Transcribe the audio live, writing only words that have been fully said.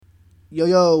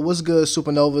Yo, what's good,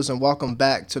 supernovas, and welcome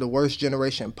back to the Worst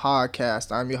Generation podcast.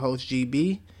 I'm your host,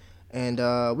 GB,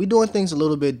 and we doing things a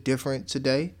little bit different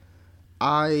today.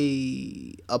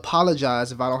 I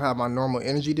apologize if I don't have my normal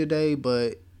energy today,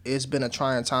 but it's been a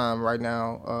trying time right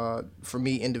now for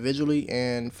me individually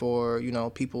and for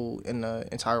people in the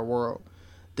entire world.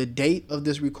 The date of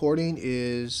this recording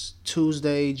is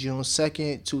Tuesday, June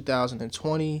 2nd,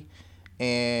 2020,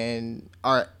 and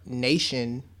our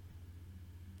nation,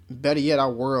 better yet, our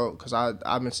world, because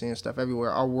I've been seeing stuff everywhere.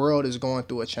 Our world is going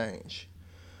through a change.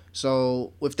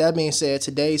 So, with that being said,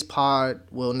 today's pod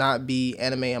will not be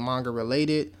anime and manga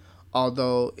related.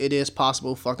 Although it is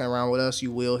possible, fucking around with us,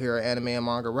 you will hear an anime and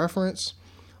manga reference.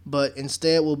 But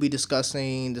instead, we'll be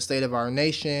discussing the state of our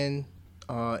nation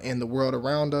and the world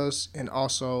around us, and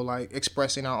also like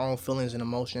expressing our own feelings and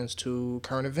emotions to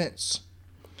current events.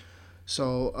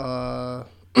 So,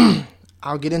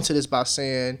 I'll get into this by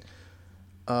saying,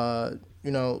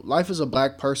 life as a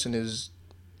black person is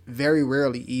very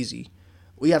rarely easy.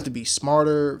 We have to be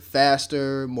smarter,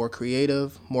 faster, more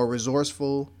creative, more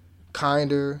resourceful,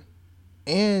 kinder,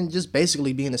 and just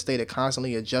basically be in a state of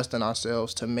constantly adjusting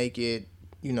ourselves to make it,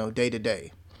 day to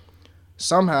day.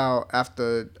 Somehow,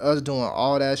 after us doing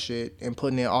all that shit and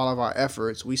putting in all of our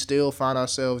efforts, we still find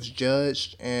ourselves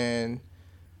judged and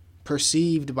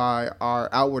perceived by our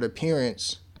outward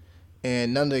appearance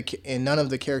and none of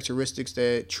the characteristics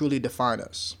that truly define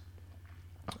us.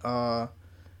 Uh,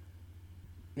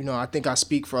 I think I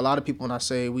speak for a lot of people when I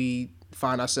say we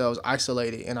find ourselves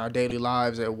isolated in our daily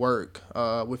lives at work,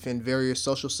 within various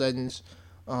social settings,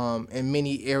 in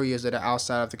many areas that are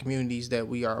outside of the communities that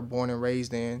we are born and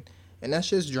raised in, and that's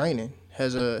just draining.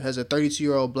 As a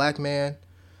 32-year-old black man,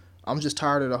 I'm just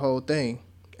tired of the whole thing,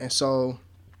 and so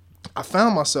I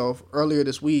found myself earlier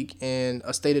this week in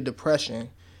a state of depression,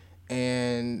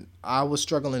 and I was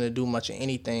struggling to do much of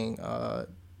anything,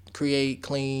 create,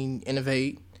 clean,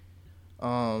 innovate.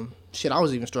 I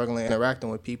was even struggling interacting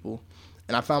with people.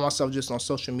 And I found myself just on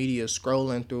social media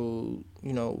scrolling through,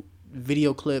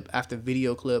 video clip after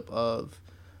video clip of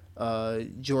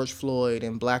George Floyd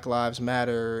and Black Lives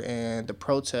Matter and the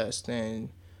protest and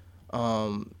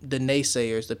the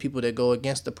naysayers, the people that go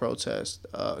against the protest,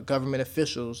 government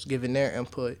officials giving their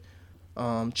input,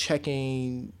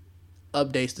 checking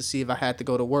updates to see if I had to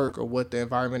go to work or what the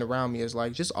environment around me is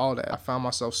like, just all that. I found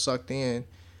myself sucked in,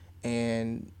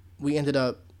 and we ended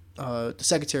up, the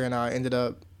secretary and I ended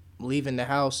up leaving the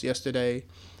house yesterday,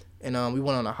 and we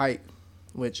went on a hike,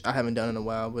 which I haven't done in a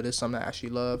while, but it's something I actually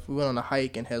love. We went on a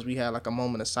hike, and as we had like a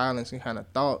moment of silence and kind of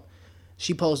thought,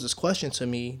 she posed this question to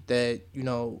me that,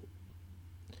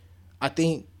 I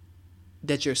think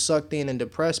that you're sucked in and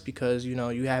depressed because, you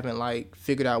haven't like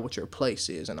figured out what your place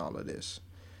is in all of this.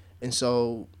 And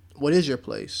so, what is your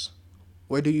place?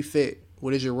 Where do you fit?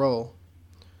 What is your role?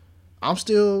 I'm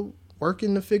still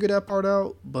working to figure that part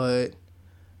out, but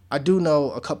I do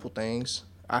know a couple things.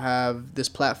 I have this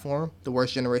platform, the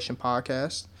Worst Generation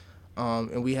podcast,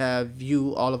 and we have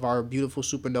you, all of our beautiful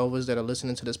supernovas that are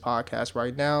listening to this podcast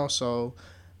right now. So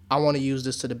I want to use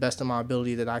this to the best of my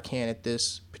ability that I can at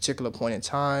this particular point in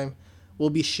time. We'll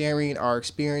be sharing our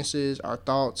experiences, our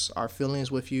thoughts, our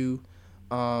feelings with you.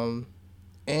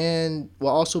 And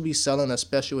we'll also be selling a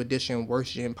special edition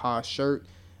Worst Gen Pod shirt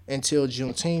until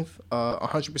Juneteenth.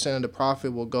 100% of the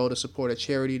profit will go to support a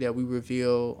charity that we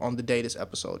reveal on the day this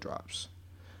episode drops.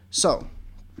 So,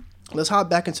 let's hop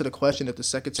back into the question that the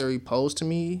secretary posed to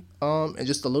me in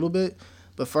just a little bit.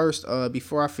 But first,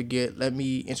 before I forget, let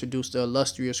me introduce the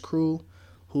illustrious crew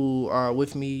who are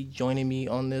with me, joining me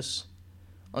on this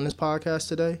podcast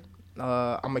today.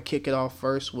 I'm gonna kick it off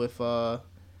first with I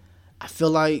feel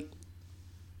like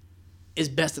it's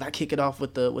best that I kick it off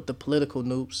with the political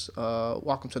noobs.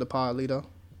 Welcome to the pod, Lito.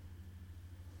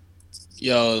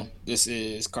 Yo, this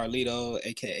is Carlito,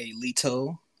 aka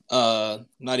Lito.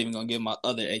 Not even gonna give my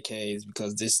other AKs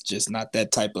because this is just not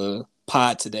that type of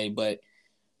pod today. But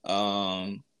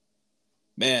um,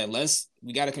 man,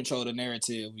 we gotta control the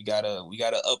narrative. We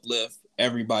gotta uplift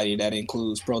everybody. That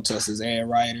includes protesters and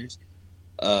rioters.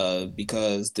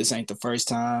 Because this ain't the first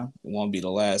time. It won't be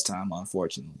the last time,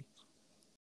 unfortunately.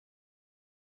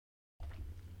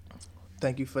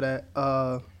 Thank you for that.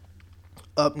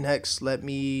 Up next, let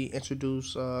me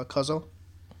introduce Cuzzo.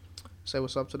 Say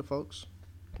what's up to the folks.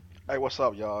 Hey, what's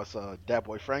up, y'all? It's Dat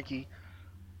Boy Frankie.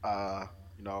 I'm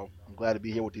glad to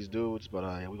be here with these dudes, but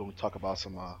yeah, we're gonna talk about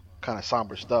some kind of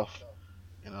somber stuff.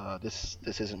 And this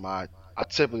isn't my. I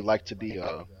typically like to be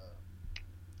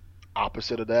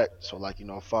opposite of that, so like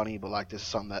funny, but like this is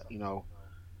something that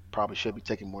probably should be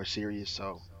taken more serious.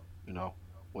 So you know,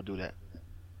 we'll do that.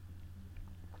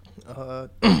 Uh,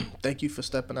 Thank you for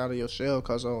stepping out of your shell,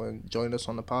 Cuzzo, and joining us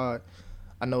on the pod.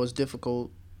 I know it's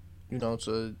difficult,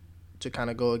 to kind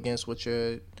of go against what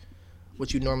you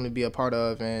normally be a part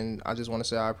of, and I just want to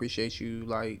say I appreciate you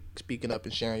like speaking up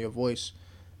and sharing your voice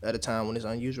at a time when it's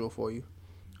unusual for you,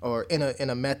 or in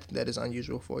a method that is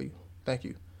unusual for you. Thank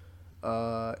you.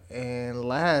 And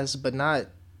last but not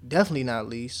definitely not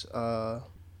least, the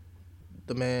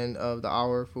man of the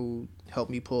hour who helped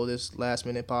me pull this last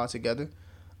minute pod together,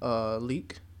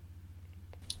 Leak.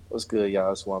 What's good,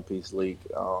 y'all? It's One Piece League.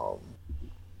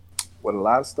 With a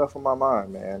lot of stuff on my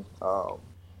mind, man.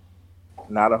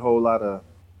 Not a whole lot of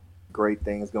great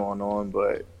things going on,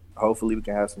 but hopefully we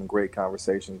can have some great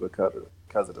conversations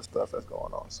because of the stuff that's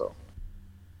going on. So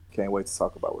can't wait to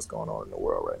talk about what's going on in the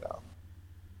world right now.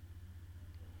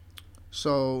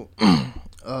 So,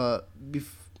 bef-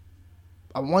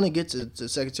 I want to get to the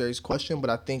secretary's question, but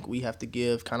I think we have to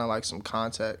give kind of like some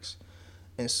context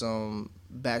and some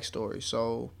backstory.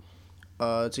 So,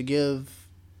 to give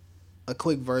a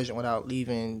quick version without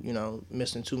leaving,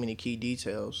 missing too many key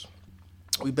details,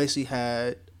 we basically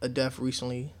had a death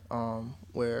recently,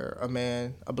 where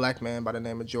a black man by the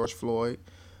name of George Floyd,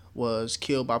 was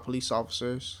killed by police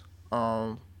officers.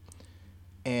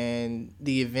 And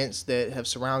the events that have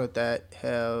surrounded that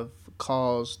have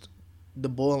caused the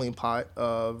boiling pot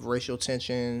of racial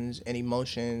tensions and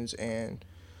emotions and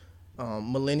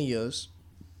millennia's,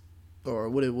 or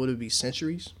would it be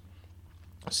centuries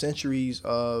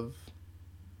of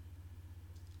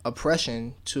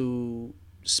oppression to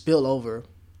spill over,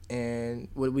 and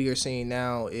what we are seeing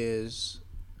now is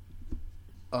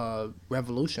a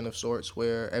revolution of sorts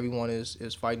where everyone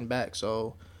is fighting back.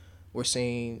 So we're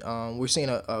seeing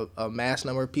a mass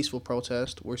number of peaceful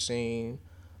protests. We're seeing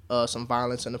some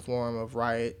violence in the form of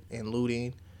riot and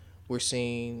looting. We're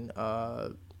seeing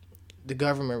the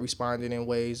government responding in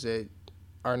ways that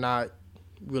are not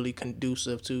really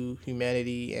conducive to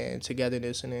humanity and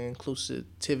togetherness and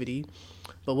inclusivity.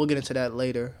 But we'll get into that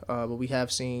later. But we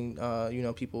have seen,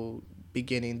 people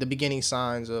beginning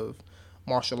signs of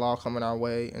martial law coming our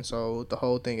way, and so the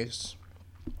whole thing is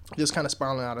just kind of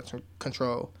spiraling out of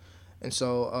control. And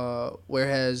so,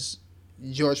 whereas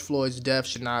George Floyd's death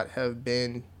should not have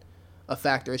been a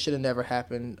factor, it should have never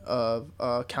happened. Of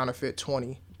counterfeit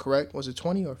 20, correct? Was it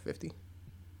 20 or 50? I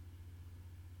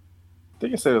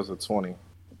think it said it was a 20.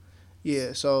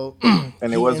 Yeah. So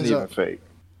and it wasn't even fake.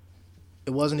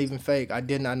 It wasn't even fake. I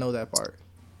did not know that part.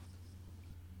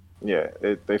 Yeah,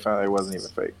 they found it wasn't even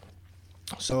fake.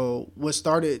 So what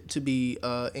started to be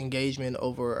engagement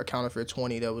over a counterfeit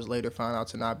 20 that was later found out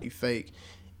to not be fake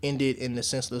ended in the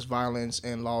senseless violence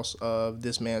and loss of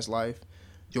this man's life,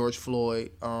 George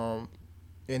Floyd. And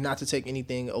not to take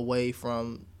anything away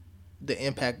from the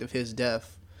impact of his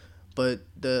death, but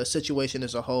the situation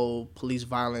as a whole, police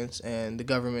violence and the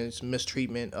government's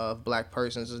mistreatment of black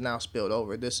persons, is now spilled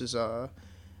over. This is,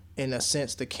 in a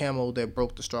sense, the camel that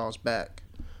broke the straw's back.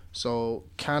 So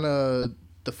kind of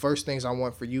the first things I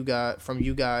want from you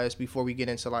guys before we get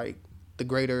into like the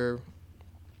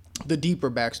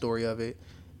deeper backstory of it,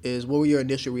 is what were your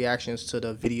initial reactions to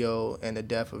the video and the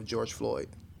death of George Floyd?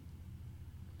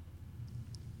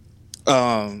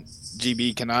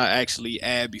 GB, can I actually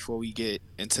add before we get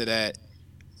into that?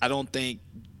 I don't think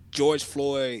George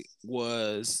Floyd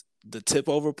was the tip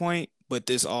over point, but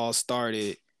this all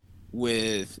started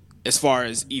with, as far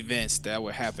as events that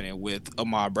were happening with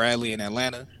Ahmaud Bradley in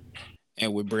Atlanta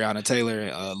and with Breonna Taylor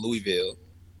in Louisville.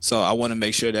 So I want to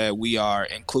make sure that we are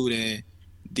including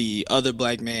the other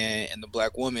black man and the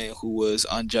black woman who was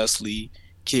unjustly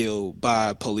killed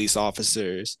by police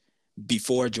officers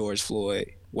before George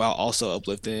Floyd, while also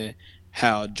uplifting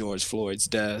how George Floyd's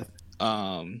death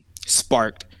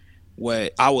sparked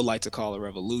what I would like to call a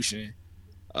revolution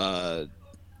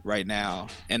right now.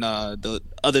 And the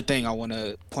other thing I want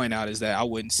to point out is that I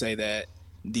wouldn't say that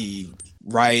the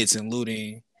riots and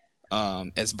looting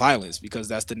as violence, because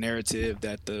that's the narrative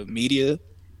that the media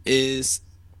is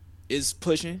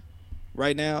pushing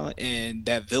right now, and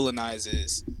that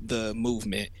villainizes the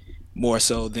movement more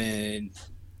so than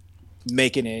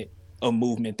making it a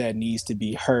movement that needs to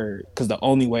be heard, because the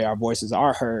only way our voices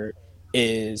are heard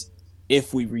is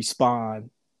if we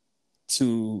respond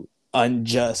to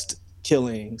unjust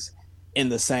killings in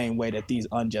the same way that these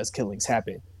unjust killings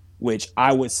happen, which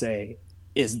I would say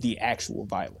is the actual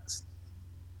violence.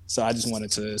 So I just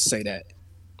wanted to say that.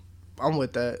 I'm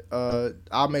with that.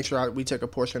 I'll make sure we take a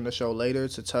portion of the show later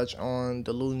to touch on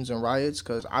the lootings and riots,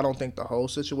 because I don't think the whole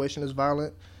situation is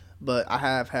violent, but I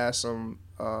have had some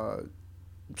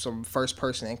first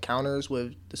person encounters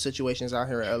with the situations out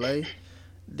here in LA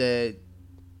that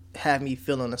have me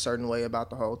feeling a certain way about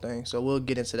the whole thing. So we'll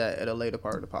get into that at a later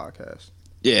part of the podcast.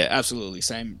 Yeah, absolutely.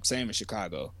 Same in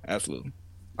Chicago. Absolutely.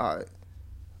 All right.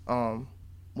 Um,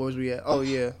 where was we at? Oh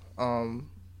yeah.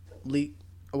 Leak.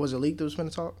 Or was it Leak that was going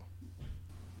to talk?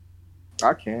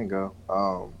 I can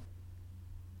go.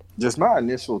 Just my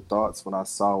initial thoughts when I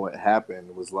saw what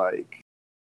happened was like,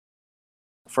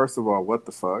 first of all, what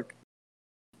the fuck?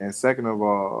 And second of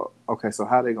all, okay, so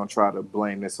how they gonna try to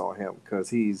blame this on him? Because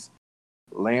he's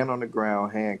laying on the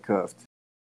ground, handcuffed,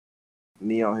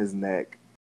 knee on his neck,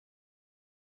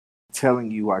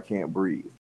 telling you I can't breathe.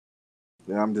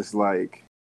 And I'm just like,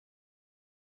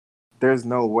 there's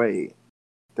no way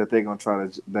that they're gonna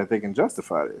that they can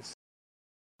justify this.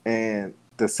 And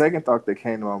the second thought that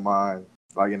came to my mind,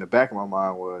 like in the back of my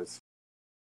mind, was,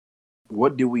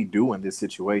 what do we do in this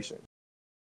situation?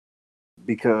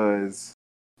 Because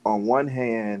on one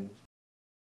hand,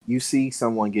 you see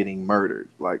someone getting murdered.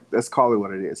 Like, let's call it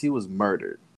what it is. He was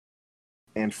murdered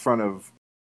in front of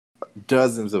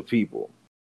dozens of people.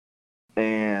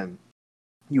 And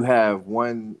you have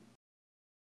one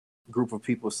group of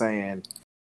people saying,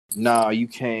 nah, you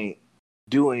can't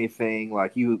do anything.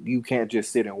 Like, you can't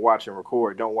just sit and watch and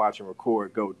record. Don't watch and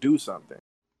record. Go do something.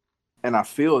 And I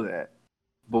feel that.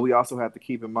 But we also have to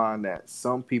keep in mind that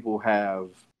some people have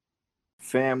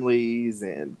families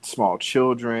and small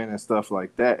children and stuff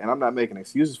like that. And I'm not making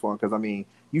excuses for them, because, I mean,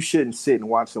 you shouldn't sit and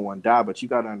watch someone die, but you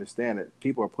got to understand that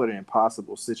people are put in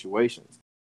impossible situations.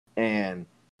 And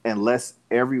unless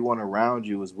everyone around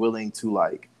you is willing to,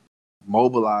 like,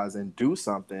 mobilize and do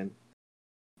something,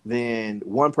 then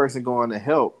one person going to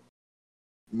help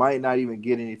might not even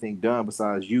get anything done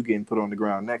besides you getting put on the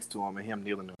ground next to him and him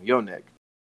kneeling on your neck.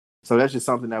 So that's just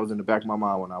something that was in the back of my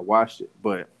mind when I watched it.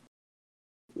 But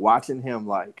watching him,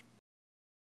 like,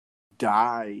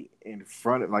 die in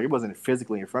front of, like, it wasn't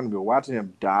physically in front of me, but watching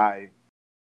him die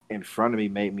in front of me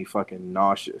made me fucking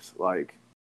nauseous. Like,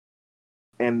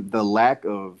 and the lack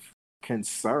of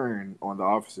concern on the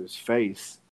officer's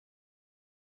face,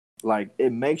 like,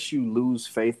 it makes you lose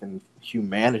faith in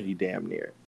humanity damn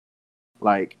near.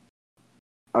 Like,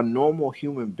 a normal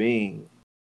human being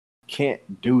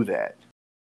can't do that.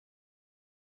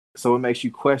 So it makes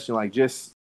you question, like,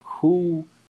 just who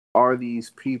are these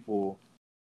people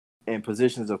in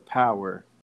positions of power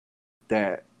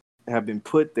that have been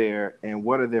put there, and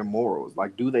what are their morals?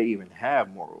 Like, do they even have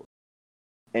morals?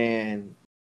 And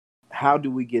how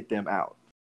do we get them out?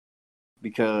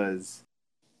 Because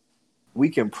we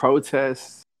can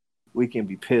protest, we can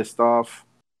be pissed off,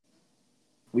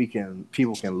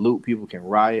 people can loot, people can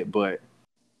riot, but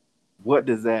what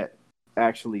does that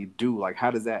actually do? Like,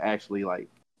 how does that actually, like,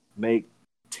 make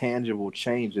tangible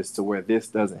changes to where this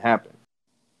doesn't happen?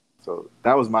 So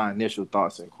that was my initial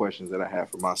thoughts and questions that I had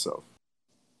for myself.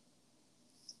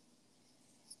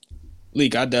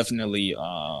 Leak, I definitely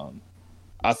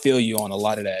I feel you on a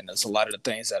lot of that, and it's a lot of the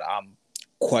things that I'm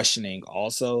questioning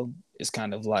also. It's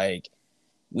kind of like,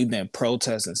 we've been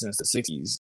protesting since the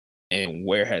 60s, and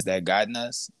where has that gotten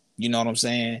us? You know what I'm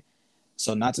saying?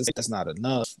 So not to say that's not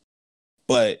enough,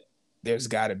 but there's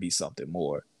got to be something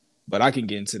more. But I can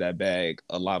get into that bag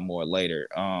a lot more later.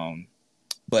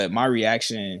 But my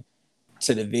reaction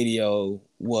to the video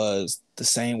was the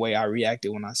same way I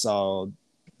reacted when I saw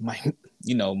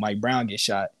Mike Brown get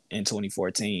shot in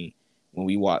 2014, when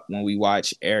we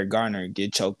watched Eric Garner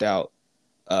get choked out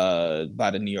by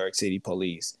the New York City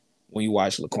police. When you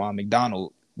watch Laquan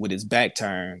McDonald with his back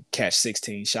turned catch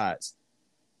 16 shots.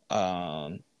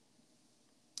 When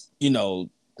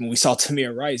we saw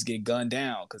Tamir Rice get gunned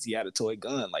down because he had a toy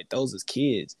gun, like, those is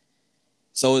kids.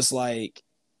 So it's like,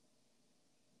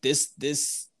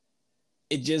 this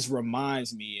it just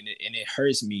reminds me, and it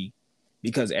hurts me,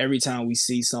 because every time we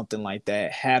see something like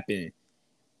that happen,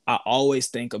 I always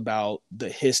think about the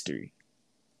history,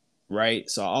 right?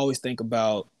 So I always think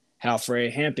about how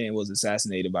Fred Hampton was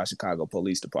assassinated by Chicago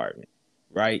Police Department,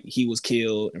 right? He was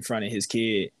killed in front of his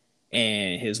kid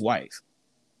and his wife.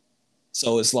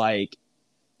 So it's like,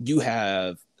 you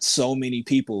have so many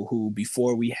people who,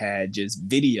 before we had just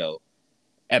video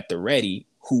at the ready,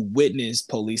 who witnessed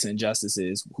police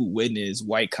injustices, who witnessed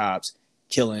white cops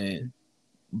killing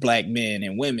black men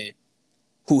and women,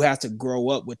 who have to grow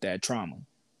up with that trauma.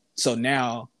 So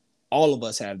now all of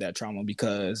us have that trauma,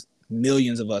 because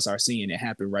millions of us are seeing it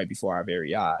happen right before our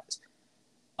very eyes.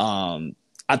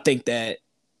 I think that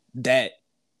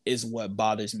is what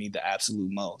bothers me the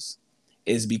absolute most,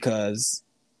 is because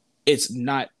it's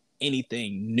not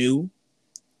anything new.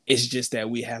 It's just that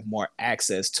we have more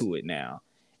access to it now.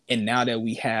 And now that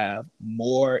we have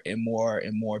more and more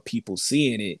and more people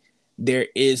seeing it, there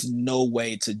is no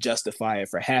way to justify it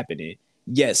for happening.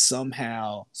 yet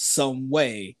somehow, some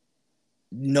way,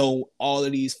 no, all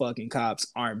of these fucking cops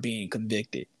aren't being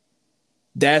convicted.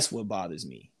 That's what bothers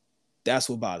me. That's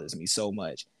what bothers me so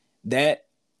much. That,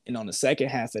 and on the second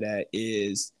half of that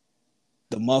is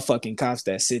the motherfucking cops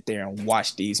that sit there and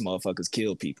watch these motherfuckers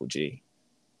kill people, G.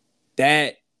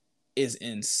 That is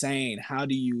insane. How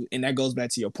do you, and that goes back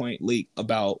to your point, Leak,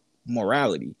 about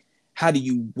morality. How do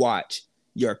you watch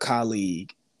your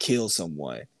colleague kill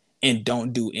someone and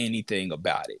don't do anything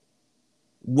about it?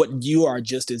 What, you are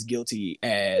just as guilty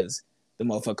as the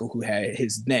motherfucker who had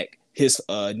his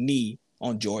knee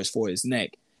on George Floyd's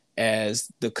neck,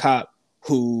 as the cop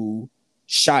who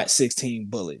shot 16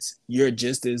 bullets. You're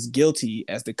just as guilty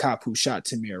as the cop who shot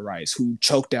Tamir Rice, who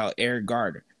choked out Eric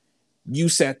Garner. You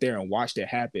sat there and watched it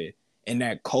happen, and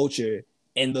that culture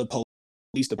in the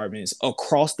police departments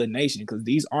across the nation, because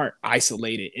these aren't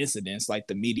isolated incidents like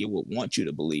the media would want you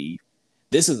to believe.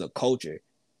 This is a culture,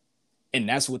 and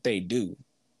that's what they do.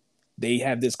 They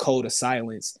have this code of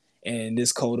silence and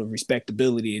this code of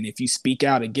respectability, and if you speak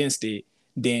out against it,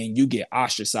 then you get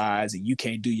ostracized and you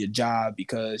can't do your job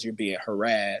because you're being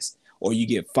harassed, or you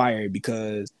get fired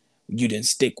because you didn't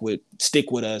stick with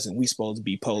us and we supposed to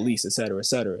be police, et cetera, et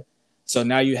cetera. So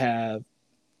now you have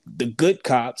the good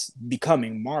cops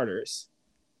becoming martyrs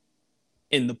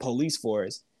in the police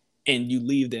force, and you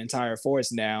leave the entire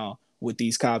force now with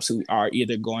these cops who are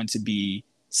either going to be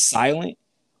silent,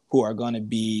 who are going to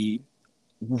be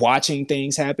watching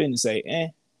things happen and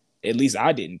say, at least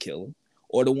I didn't kill him,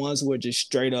 or the ones who are just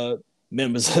straight up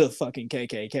members of the fucking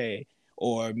KKK,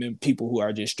 or people who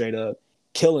are just straight up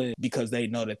killing because they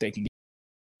know that they can get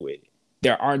with it.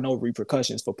 There are no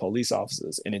repercussions for police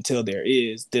officers, and until there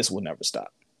is, this will never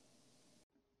stop.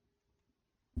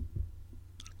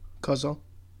 Cuzzo?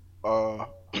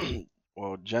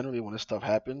 Well, generally when this stuff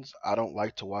happens, I don't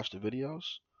like to watch the videos.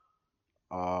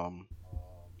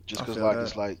 Just because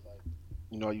it's like,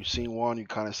 you know, you've seen one, you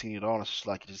kind of seen it all. And it's just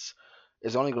like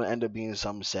it's only gonna end up being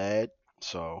something sad.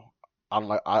 So I'm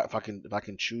like, if I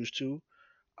can choose to,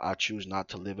 I choose not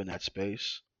to live in that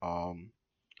space. I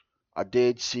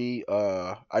did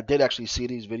actually see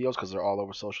these videos because they're all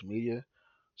over social media.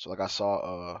 So like I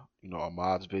saw you know,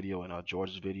 Ahmad's video and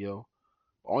George's video.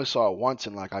 I only saw it once,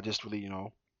 and like I just really, you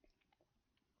know,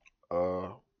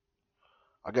 uh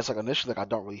I guess like initially like I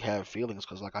don't really have feelings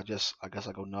because like I guess I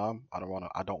go numb. I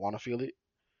don't wanna feel it.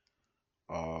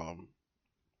 Um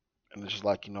and it's just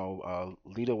like, you know,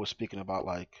 Lito was speaking about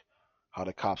like how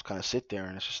the cops kind of sit there,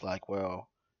 and it's just like, well,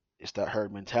 it's that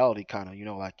herd mentality kind of, you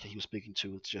know, like he was speaking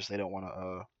to. It's just they don't want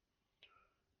to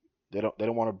they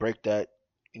don't want to break that,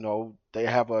 you know, they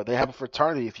have a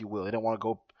fraternity, if you will. They don't want to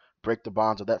go break the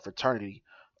bonds of that fraternity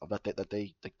of that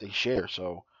they share.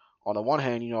 So on the one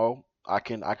hand, you know, I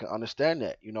can understand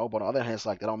that, you know, but on the other hand, it's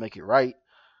like they don't make it right.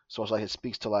 So it's like it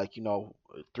speaks to like, you know,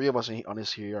 three of us on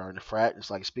this here are in the frat.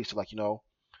 It's like it speaks to like, you know,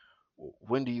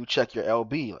 when do you check your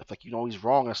LB? If like you know he's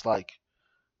wrong, it's like,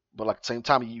 but like at the same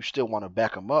time you still want to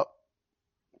back him up.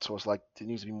 So it's like there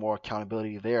needs to be more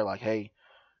accountability there. Like, hey,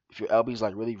 if your LB's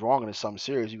like really wrong and it's something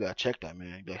serious, you gotta check that,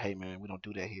 man. Be like, hey, man, we don't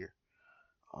do that here.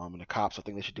 And the cops, I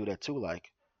think they should do that too.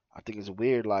 Like, I think it's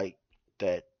weird, like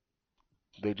that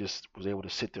they just was able to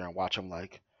sit there and watch him,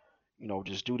 like, you know,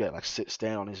 just do that, like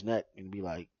stand on his neck and be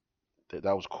like,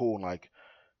 that was cool, and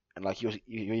like you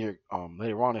hear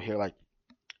later on to hear like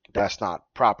that's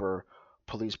not proper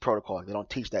police protocol. Like, they don't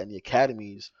teach that in the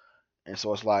academies, and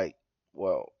so it's like,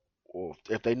 well,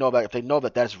 if they know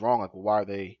that that's wrong, like, well, why are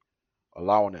they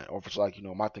allowing it? Or if it's like, you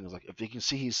know, my thing is like, if they can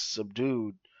see he's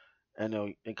subdued,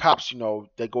 and cops, you know,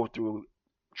 they go through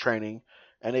training,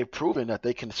 and they've proven that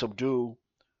they can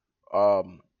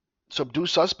um, subdue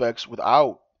suspects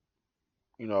without,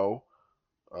 you know,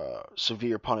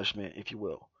 severe punishment, if you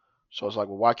will. So it's like,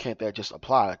 well, why can't that just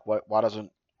apply? Like,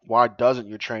 why doesn't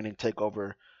your training take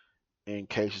over in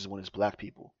cases when it's black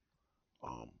people?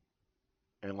 Um,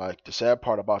 and like the sad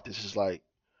part about this is like,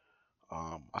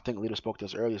 I think Lita spoke to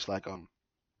us earlier. It's like,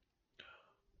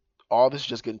 all this is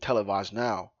just getting televised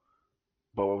now.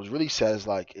 But what was really sad is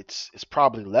like it's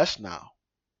probably less now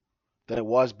than it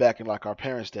was back in like our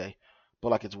parents' day. But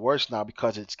like it's worse now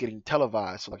because it's getting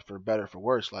televised. So like for better or for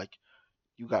worse, like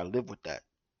you gotta live with that.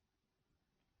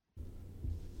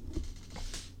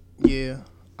 Yeah,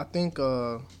 I think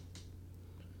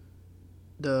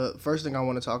the first thing I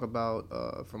want to talk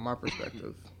about from my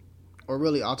perspective, or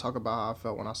really I'll talk about how I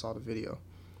felt when I saw the video.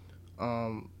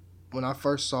 When I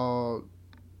first saw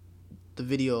the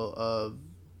video of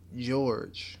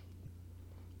George,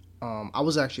 I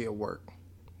was actually at work.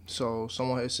 So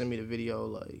someone had sent me the video,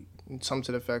 like something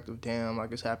to the effect of, damn,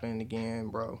 like it's happening again,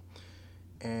 bro.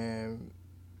 And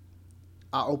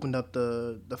I opened up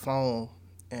the phone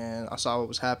and I saw what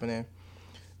was happening.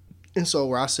 And so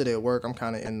where I sit at work, I'm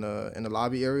kind of in the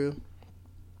lobby area.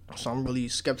 So I'm really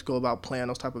skeptical about playing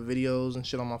those type of videos and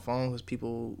shit on my phone because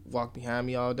people walk behind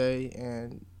me all day,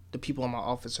 and the people in my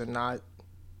office are not.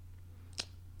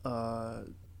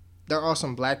 There are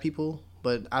some black people,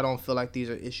 but I don't feel like these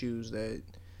are issues that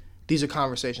these are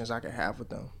conversations I can have with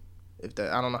them. If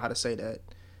that, I don't know how to say that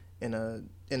in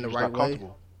the right way.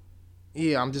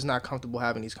 Yeah, I'm just not comfortable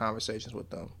having these conversations with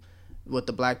them, with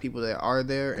the black people that are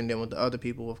there, and then with the other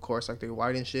people, of course, like they're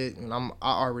white and shit. And I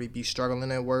already be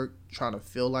struggling at work, trying to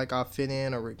feel like I fit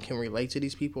in or can relate to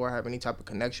these people or have any type of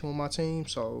connection with my team.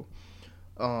 So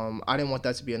I didn't want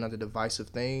that to be another divisive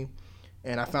thing,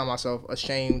 and I found myself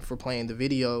ashamed for playing the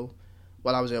video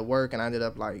while I was at work, and I ended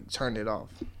up like turning it off.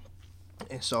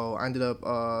 And so I ended up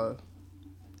on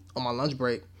my lunch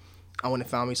break, I went and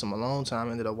found me some alone time.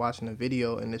 I ended up watching the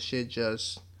video, and the shit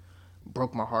just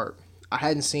broke my heart. I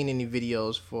hadn't seen any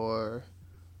videos for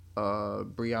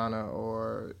Brianna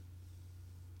or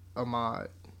Ahmaud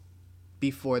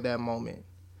before that moment.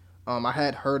 I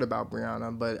had heard about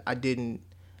Brianna, but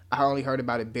I only heard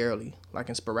about it barely, like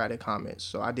in sporadic comments.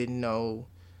 So I didn't know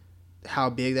how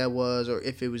big that was, or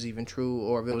if it was even true,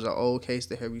 or if it was an old case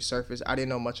that had resurfaced. I didn't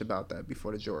know much about that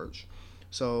before the George.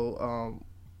 So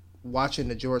watching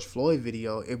the George Floyd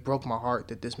video, it broke my heart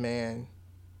that this man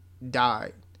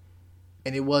died.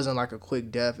 And it wasn't like a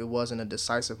quick death. It wasn't a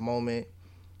decisive moment.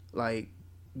 Like,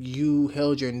 you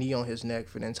held your knee on his neck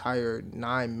for the entire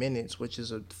 9 minutes, which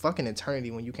is a fucking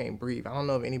eternity when you can't breathe. I don't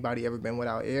know if anybody ever been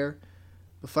without air,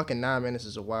 but fucking 9 minutes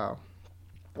is a while.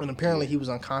 And apparently he was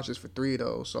unconscious for 3 of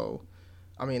those. So,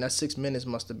 I mean, that 6 minutes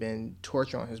must have been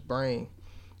torture on his brain.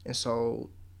 And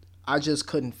so I just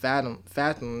couldn't fathom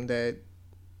that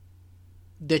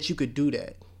you could do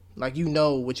that. Like, you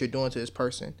know what you're doing to this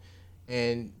person.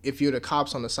 And if you're the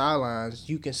cops on the sidelines,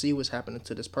 you can see what's happening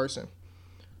to this person.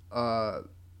 I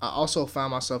also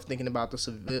found myself thinking about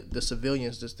the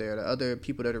civilians that's there, the other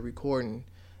people that are recording.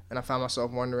 And I found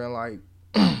myself wondering, like,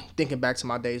 thinking back to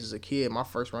my days as a kid, my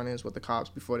first run-ins with the cops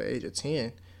before the age of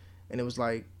 10. And it was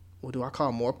like, well, do I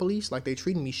call more police? Like, they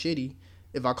treating me shitty.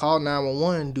 If I call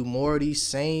 911, do more of these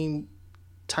same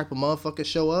type of motherfuckers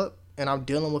show up? And I'm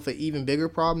dealing with an even bigger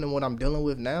problem than what I'm dealing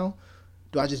with now?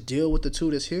 Do I just deal with the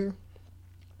 2 that's here?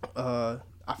 I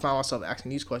found myself asking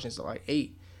these questions at like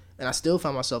 8, and I still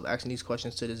find myself asking these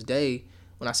questions to this day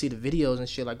when I see the videos and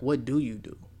shit. Like, what do you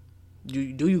do?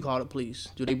 Do you call the police?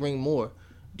 Do they bring more?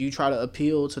 Do you try to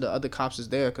appeal to the other cops that's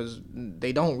there? Because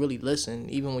they don't really listen.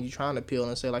 Even when you're trying to appeal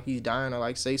and say like he's dying or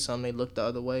like say something, they look the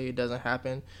other way. It doesn't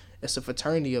happen. It's a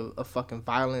fraternity of fucking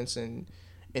violence and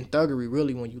thuggery,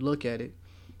 really, when you look at it.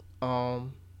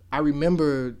 I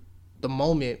remember the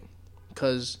moment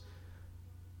because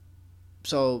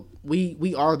so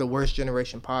we are the Worst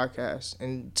Generation podcast,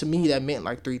 and to me that meant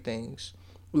like 3 things.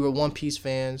 We were One Piece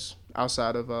fans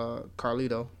outside of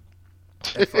Carlito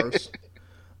at first.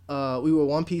 We were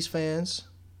One Piece fans.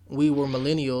 We were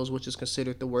millennials, which is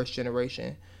considered the worst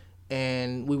generation,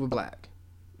 and we were black,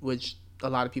 which a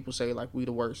lot of people say like we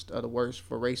the worst of the worst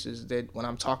for races. That when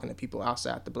I'm talking to people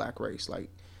outside the black race,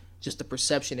 like just the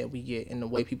perception that we get and the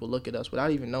way people look at us without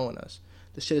even knowing us,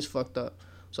 the shit is fucked up.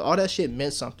 So all that shit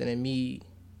meant something, and me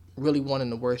really wanting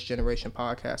the Worst Generation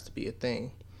podcast to be a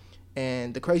thing.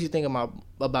 And the crazy thing about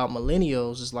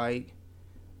millennials is like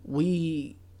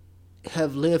we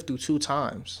have lived through 2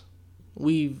 times.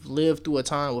 We've lived through a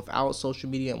time without social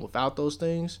media and without those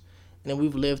things, and then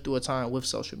we've lived through a time with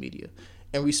social media.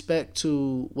 In respect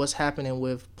to what's happening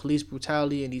with police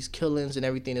brutality and these killings and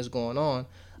everything that's going on,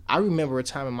 I remember a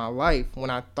time in my life when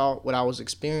I thought what I was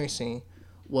experiencing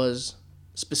was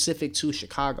specific to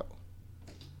Chicago.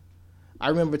 I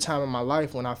remember a time in my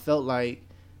life when I felt like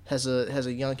as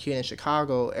a young kid in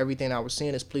Chicago, everything I was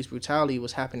seeing as police brutality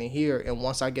was happening here, and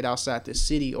once I get outside this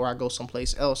city or I go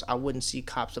someplace else, I wouldn't see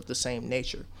cops of the same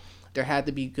nature. There had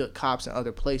to be good cops in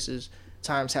other places.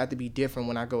 Times had to be different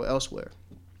when I go elsewhere.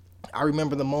 I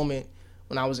remember the moment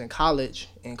when I was in college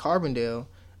in Carbondale,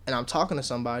 and I'm talking to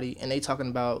somebody, and they talking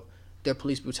about their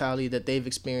police brutality that they've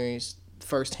experienced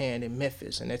firsthand in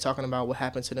Memphis, and they're talking about what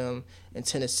happened to them in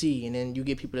Tennessee, and then you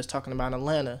get people that's talking about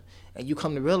Atlanta, and you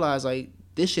come to realize like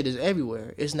this shit is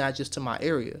everywhere. It's not just to my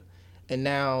area. And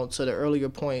now to the earlier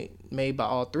point made by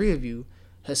all 3 of you,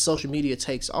 as social media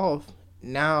takes off,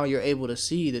 now you're able to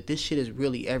see that this shit is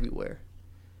really everywhere.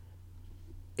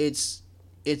 It's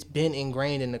been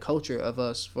ingrained in the culture of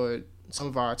us for some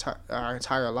of our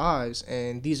entire lives,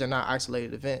 and these are not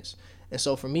isolated events. And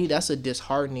so for me, that's a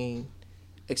disheartening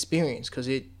experience, because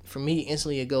for me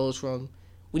instantly it goes from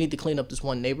we need to clean up this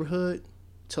one neighborhood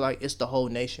to like it's the whole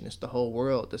nation, it's the whole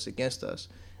world that's against us.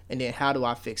 And then how do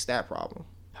I fix that problem?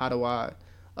 How do I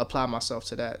apply myself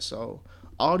to that? So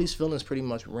all these feelings pretty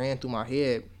much ran through my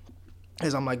head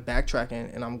as I'm like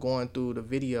backtracking and I'm going through the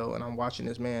video and I'm watching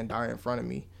this man die in front of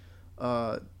me.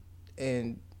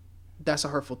 And that's a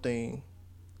hurtful thing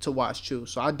to watch too.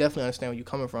 So I definitely understand where you're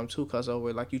coming from too, cuz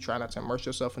over like you try not to immerse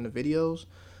yourself in the videos,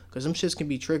 cuz them shits can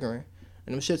be triggering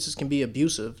and them shits just can be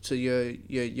abusive to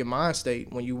your mind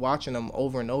state when you watching them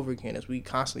over and over again, as we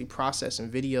constantly processing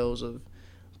videos of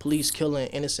police killing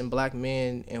innocent black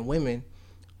men and women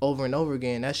over and over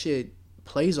again. That shit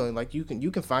plays on you. Like you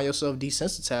can find yourself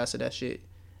desensitized to that shit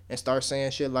and start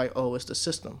saying shit like, oh, it's the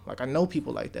system. Like I know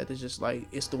people like that. It's just like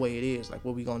it's the way it is. Like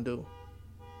what we gonna do?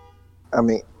 I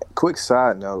mean, quick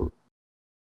side note,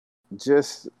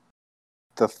 just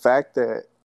the fact that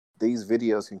these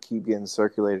videos can keep getting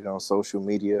circulated on social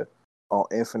media on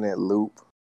infinite loop,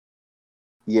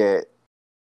 yet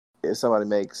if somebody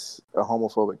makes a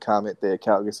homophobic comment, their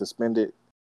account gets suspended,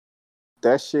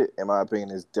 that shit, in my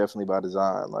opinion, is definitely by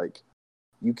design. Like,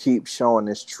 you keep showing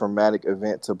this traumatic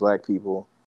event to black people,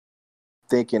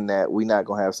 thinking that we're not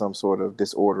going to have some sort of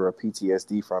disorder or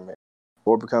PTSD from it,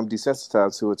 or become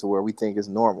desensitized to it to where we think it's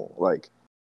normal. Like,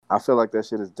 I feel like that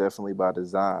shit is definitely by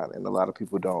design, and a lot of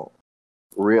people don't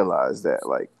realize that.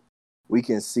 Like, we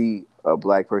can see a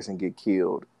black person get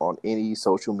killed on any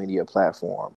social media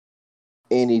platform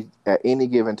at any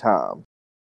given time,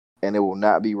 and it will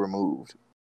not be removed.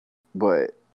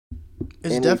 But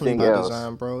it's definitely by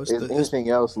design, bro. Anything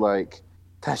else, like,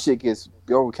 that shit gets,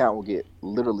 your account will get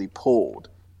literally pulled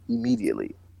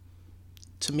immediately.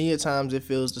 To me, at times, it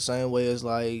feels the same way as,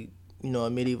 like, you know,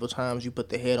 in medieval times, you put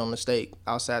the head on the stake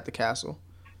outside the castle,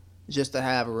 just to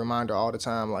have a reminder all the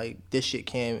time, like, this shit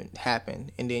can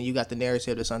happen. And then you got the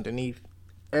narrative that's underneath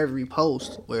every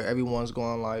post where everyone's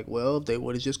going like, well, if they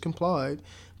would have just complied,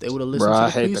 they would have listened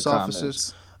to the police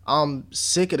officers. I'm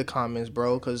sick of the comments,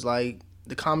 bro, because, like,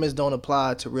 the comments don't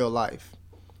apply to real life.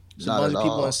 There's a bunch of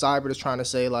people in cyber that's trying to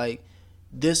say, like,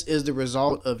 this is the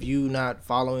result of you not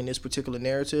following this particular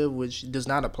narrative, which does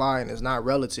not apply and is not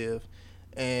relative.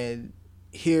 And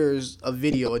here's a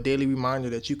video, a daily reminder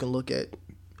that you can look at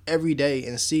every day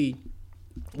and see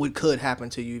what could happen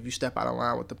to you if you step out of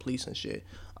line with the police and shit.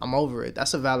 I'm over it.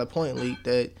 That's a valid point, Leak,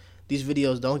 that these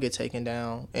videos don't get taken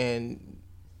down, and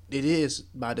it is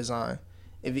by design.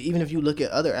 Even if you look at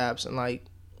other apps and, like,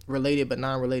 related but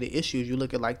non-related issues, you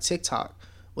look at, like, TikTok,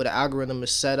 where the algorithm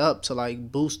is set up to,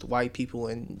 like, boost white people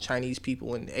and Chinese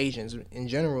people and Asians in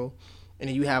general. And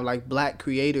then you have, like, black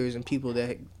creators and people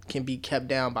that can be kept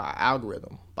down by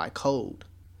algorithm, by code.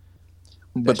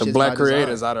 But the black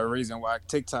creators are the reason why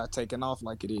TikTok taking off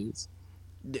like it is.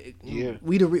 Yeah,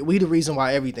 we the reason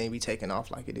why everything be taking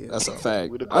off like it is. That's a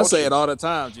fact. I say it all the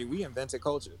time, G. We invented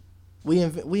culture. We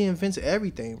invented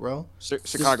everything, bro.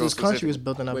 Chicago. This country is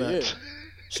built up at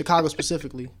Chicago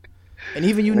specifically. And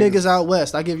even you niggas out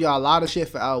west, I give y'all a lot of shit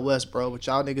for out west, bro. But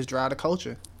y'all niggas drive the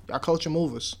culture. Y'all culture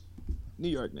movers. New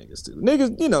York niggas too.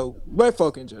 Niggas, you know, black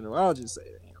folk in general. I'll just say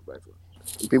that. You know, black folk.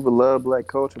 People love black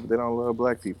culture, but they don't love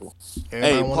black people.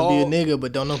 Everybody want to be a nigga,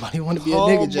 but don't nobody want to be a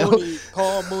nigga, Joe.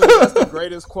 Paul Mooney, that's the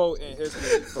greatest quote in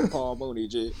history from Paul Mooney,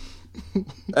 G.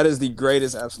 That is the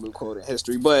greatest absolute quote in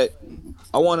history. But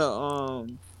I want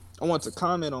to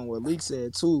comment on what Leak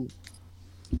said too.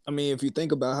 I mean, if you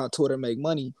think about how Twitter make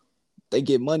money, they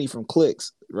get money from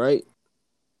clicks, right?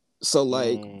 So,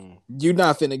 like, you're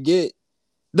not finna get...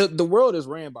 The world is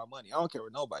ran by money. I don't care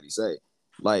what nobody say.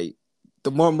 Like, the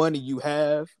more money you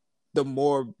have, the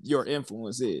more your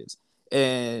influence is.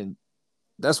 And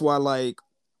that's why, like,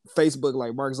 Facebook,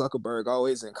 like Mark Zuckerberg,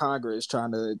 always in Congress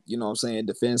trying to, you know what I'm saying,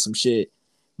 defend some shit.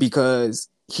 Because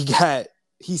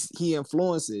he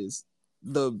influences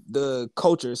the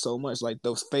culture so much, like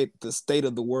the state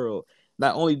of the world.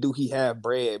 Not only do he have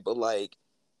bread, but, like,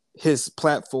 his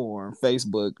platform,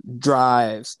 Facebook,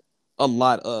 drives a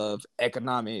lot of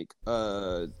economic,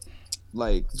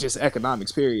 like, just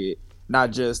economics, period.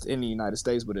 Not just in the United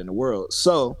States, but in the world.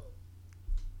 So,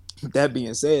 that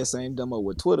being said, same demo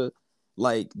with Twitter,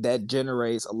 like, that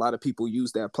generates, a lot of people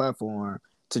use that platform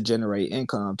to generate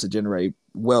income, to generate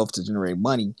wealth, to generate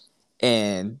money.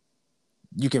 And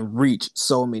you can reach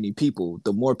so many people.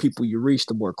 The more people you reach,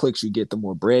 the more clicks you get, the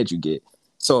more bread you get.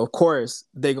 So, of course,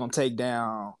 they're going to take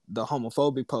down the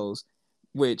homophobic post,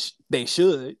 which they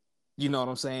should. You know what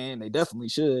I'm saying? They definitely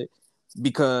should,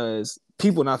 because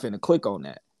people not finna click on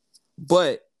that.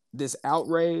 But this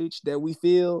outrage that we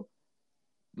feel,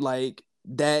 like,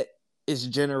 that is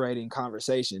generating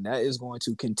conversation. That is going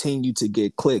to continue to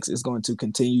get clicks. It's going to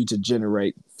continue to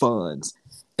generate funds.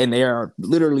 And they are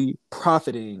literally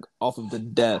profiting off of the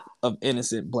death of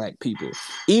innocent black people.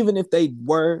 Even if they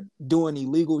were doing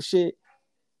illegal shit,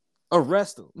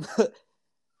 arrest them.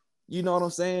 You know what I'm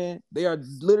saying? They are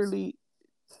literally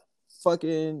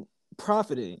fucking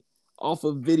profiting off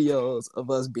of videos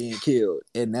of us being killed.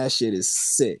 And that shit is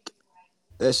sick.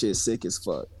 That shit is sick as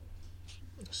fuck.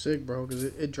 Sick, bro, because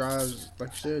it drives, like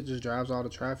you said, it just drives all the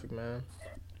traffic, man.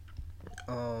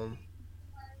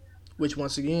 Which,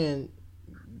 once again,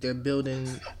 they're building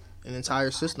an entire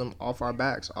system off our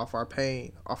backs, off our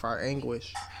pain, off our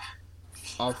anguish,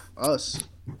 off us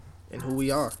and who we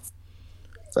are.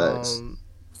 Facts.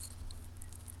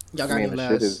 Y'all I got any mean,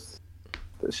 last?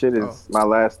 the shit Oh, is. My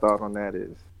last thought on that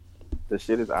is, the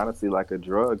shit is honestly like a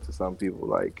drug to some people.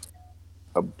 Like,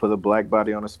 put a black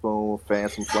body on a spoon, fan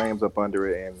some flames up under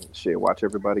it, and shit. Watch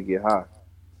everybody get high.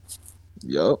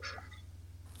 Yup.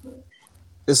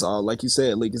 It's all like you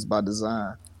said, Leak, it's by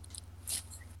design.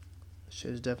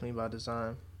 shit is definitely by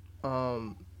design.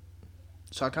 Um,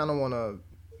 so I kind of want to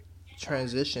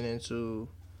transition into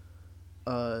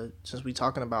since we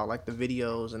talking about like the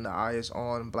videos and the eyes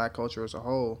on black culture as a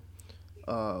whole.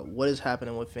 What is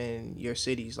happening within your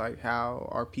cities? Like, how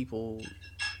are people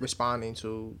responding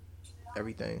to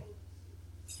everything?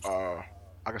 I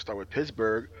can start with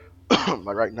Pittsburgh.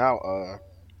 Like right now,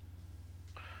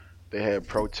 they had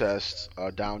protests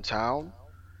downtown,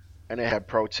 and they had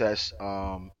protests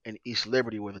in East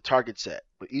Liberty where the Target's at.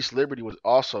 But East Liberty was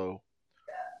also,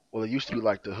 well, it used to be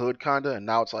like the hood kinda, and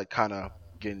now it's like kind of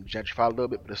getting gentrified a little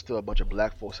bit. But there's still a bunch of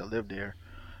black folks that live there,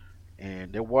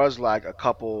 and there was like a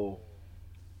couple,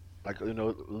 like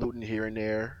looting here and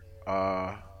there,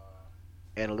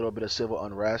 and a little bit of civil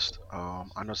unrest.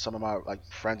 I know some of my like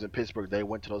friends in Pittsburgh, they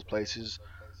went to those places.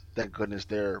 Thank goodness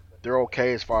they're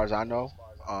okay as far as I know.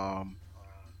 Um,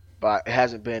 but it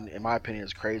hasn't been, in my opinion,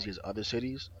 as crazy as other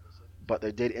cities. But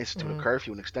they did institute a Mm-hmm.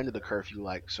 curfew and extended the curfew,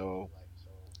 like so.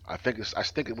 I think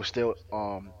it was still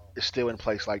it's still in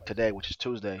place like today, which is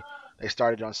Tuesday. They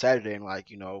started on Saturday, and like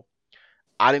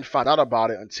I didn't find out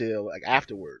about it until like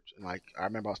afterwards. And like I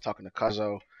remember I was talking to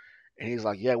Cuzzo, and he's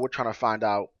like, "Yeah, we're trying to find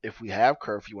out if we have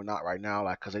curfew or not right now,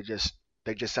 like because they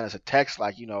just sent us a text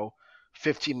like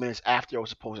 15 minutes after it was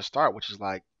supposed to start, which is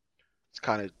like it's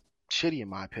kind of shitty in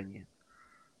my opinion.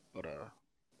 But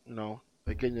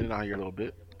they're getting it out here a little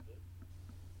bit.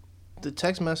 The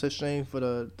text message thing for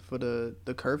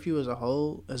the curfew as a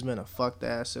whole has been a fucked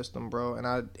ass system, bro.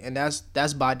 And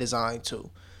that's by design too.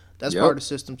 That's part Yep. of the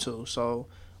system too. So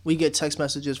we get text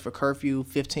messages for curfew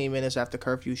 15 minutes after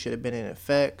curfew should have been in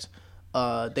effect.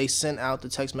 They sent out the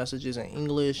text messages in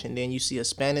English, and then you see a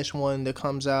Spanish one that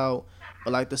comes out.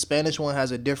 But like the Spanish one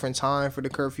has a different time for the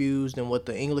curfews than what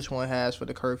the English one has for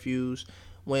the curfews.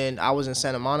 When I was in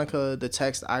Santa Monica, the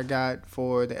text I got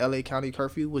for the LA County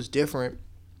curfew was different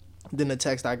than the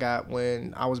text I got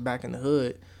when I was back in the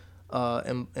hood,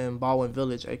 in Baldwin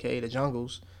Village, aka the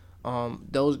Jungles.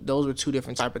 Those were two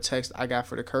different type of texts I got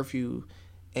for the curfew,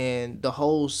 and the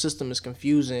whole system is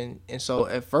confusing. And so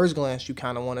at first glance, you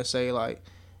kind of want to say like,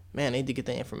 man, they need to get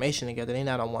the information together. They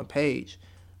not on one page.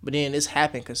 But then this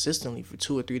happened consistently for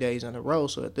 2 or 3 days in a row.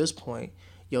 So at this point,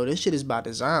 yo, this shit is by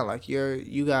design. Like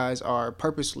you guys are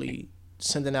purposely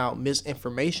sending out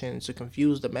misinformation to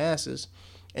confuse the masses.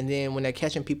 And then when they're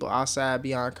catching people outside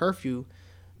beyond curfew,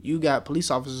 you got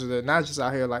police officers that are not just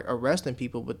out here like arresting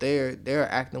people, but they're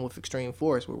acting with extreme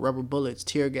force, with rubber bullets,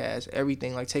 tear gas,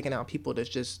 everything, like taking out people that's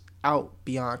just out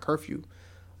beyond curfew.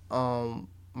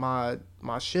 My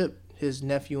ship, his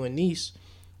nephew and niece,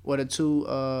 were the two.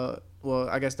 Well,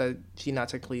 I guess that she not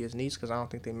technically his niece because I don't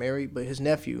think they married, but his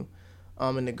nephew,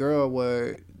 and the girl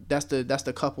were that's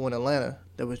the couple in Atlanta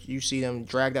that was you see them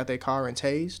dragged out their car and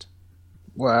tased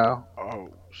Wow. Oh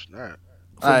snap!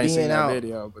 for I ain't seen being that out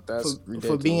video, but for that's for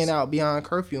being ridiculous. out beyond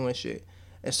curfew and shit.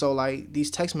 And so like these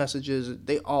text messages,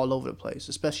 they all over the place,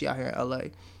 especially out here in LA.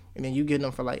 And then you get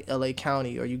them for like LA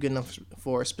County, or you get them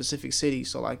for a specific city.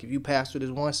 So like if you pass through this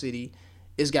one city,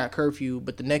 it's got curfew,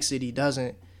 but the next city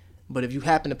doesn't. But if you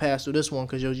happen to pass through this one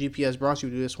because your GPS brought you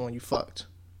to this one, you fucked.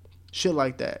 Shit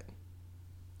like that.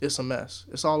 It's a mess.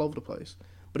 It's all over the place.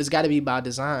 But it's got to be by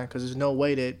design because there's no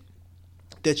way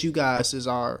that you guys is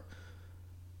our,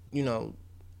 you know,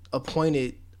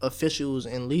 appointed officials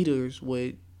and leaders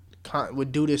would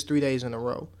do this 3 days in a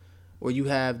row, where you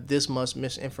have this much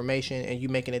misinformation and you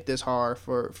making it this hard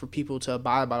for people to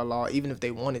abide by the law, even if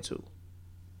they wanted to.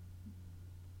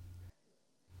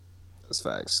 That's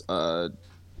facts.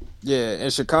 Yeah, in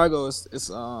Chicago,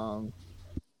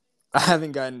 I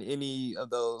haven't gotten any of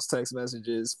those text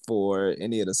messages for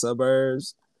any of the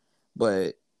suburbs,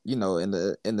 but in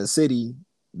the city,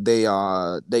 they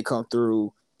come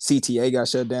through CTA got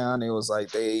shut down. It was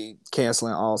like they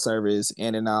canceling all service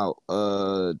in and out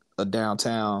a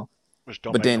downtown. Which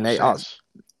don't But make then no they also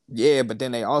sense. but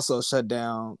then they also shut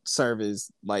down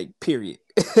service like period,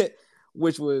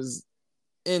 which was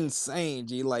insane.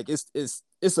 G, like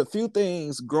it's a few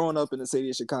things growing up in the city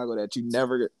of Chicago that you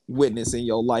never witness in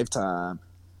your lifetime,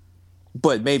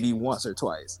 but maybe once or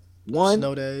twice. One,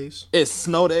 Snow days. it's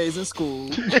snow days in school.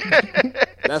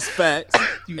 That's facts.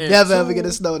 You And never two, ever get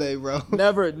a snow day, bro.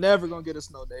 never gonna get a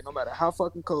snow day. No matter how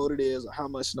fucking cold it is or how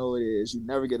much snow it is, you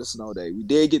never get a snow day. We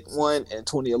did get one in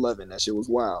 2011. That shit was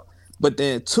wild. But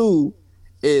then two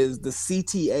is the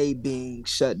CTA being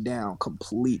shut down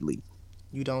completely.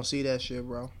 You don't see that shit,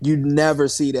 bro. You never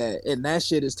see that. And that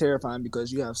shit is terrifying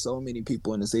because you have so many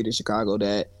people in the city of Chicago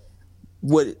that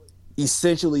would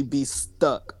essentially be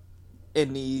stuck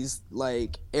in these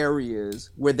like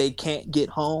areas where they can't get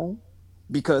home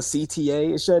because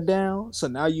CTA is shut down. So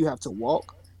now you have to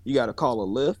walk. You got to call a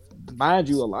Lyft. Mind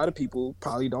you, a lot of people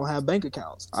probably don't have bank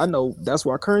accounts. I know that's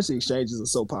why currency exchanges are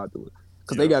so popular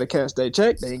because they got to cash their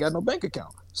check. They ain't got no bank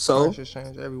account. So Currency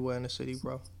exchange everywhere in the city,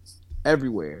 bro.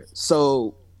 Everywhere.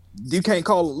 So you can't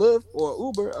call a Lyft or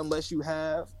Uber unless you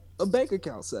have a bank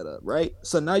account set up, right?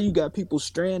 So now you got people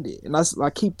stranded. And I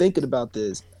keep thinking about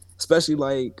this, especially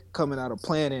like coming out of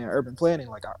planning, urban planning.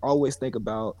 Like I always think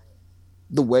about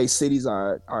the way cities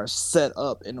are set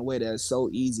up in a way that's so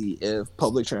easy if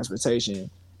public transportation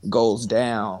goes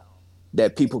down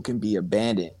that people can be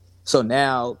abandoned. So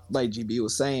now, like GB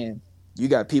was saying, you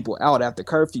got people out after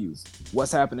curfew.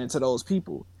 What's happening to those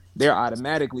people? They're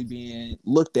automatically being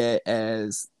looked at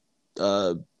as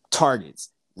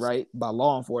targets, right, by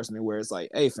law enforcement, where it's like,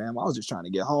 hey fam, I was just trying to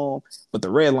get home, but the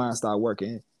red line stopped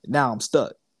working. Now I'm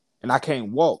stuck and I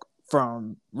can't walk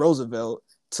from Roosevelt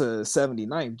to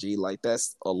 79th G. Like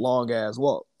that's a long ass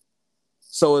walk.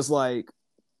 So it's like,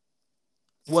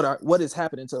 what is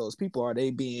happening to those people?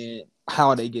 How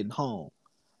are they getting home?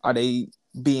 Are they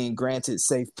being granted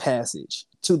safe passage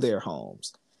to their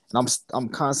homes? And I'm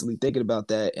constantly thinking about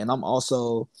that. And I'm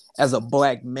also, as a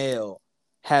black male,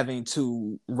 having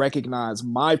to recognize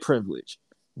my privilege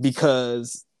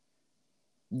because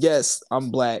yes,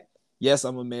 I'm black. Yes,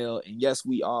 I'm a male. And yes,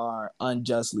 we are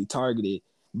unjustly targeted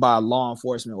by law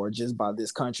enforcement or just by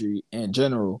this country in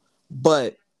general.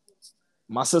 But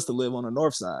my sister live on the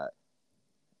north side.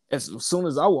 As soon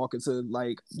as I walk into,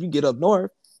 like, you get up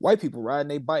north, white people riding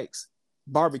their bikes,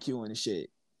 barbecuing and shit,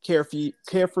 carefree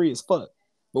as fuck.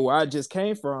 But where I just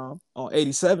came from on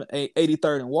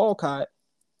 83rd and Walcott,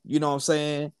 you know what I'm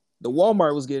saying? The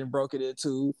Walmart was getting broken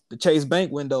into. The Chase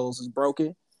Bank windows was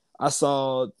broken. I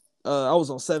was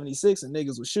on 76 and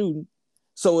niggas was shooting.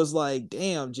 So it's like,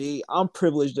 damn, G, I'm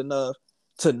privileged enough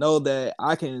to know that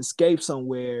I can escape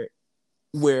somewhere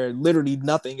where literally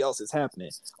nothing else is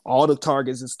happening. All the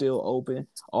Targets is still open.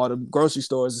 All the grocery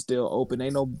stores is still open.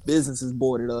 Ain't no businesses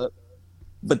boarded up.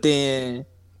 But then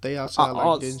they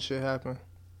outside didn't shit happen.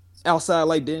 Outside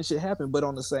like didn't shit happen. But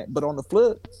on the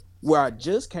flip, where I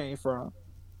just came from,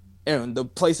 and the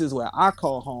places where I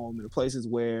call home, and the places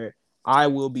where I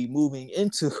will be moving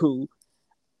into,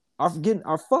 are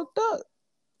fucked up.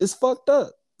 It's fucked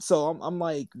up. So I'm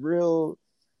like real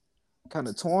kind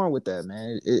of torn with that,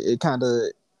 man. It kind of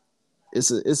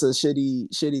it's a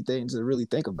shitty thing to really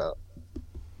think about.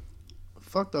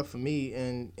 Fucked up for me,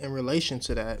 and in relation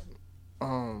to that,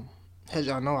 as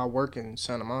y'all know, I work in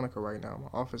Santa Monica right now.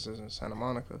 My office is in Santa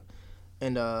Monica,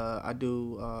 and I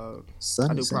do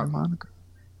Santa Monica.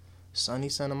 Sunny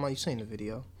Santa Monica. You seen the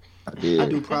video? I did.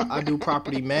 I do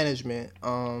property management.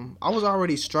 I was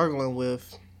already struggling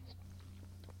with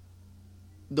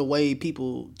the way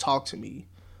people talk to me,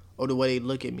 or the way they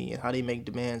look at me, and how they make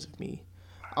demands of me.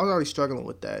 I was already struggling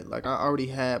with that. Like, I already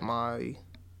had my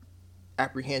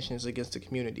apprehensions against the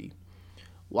community.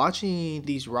 Watching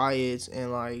these riots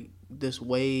and like this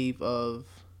wave of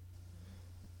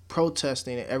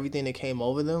protesting and everything that came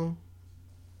over them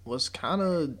was kind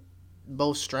of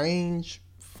both strange,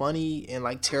 funny, and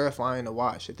like terrifying to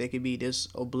watch, that they could be this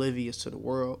oblivious to the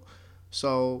world.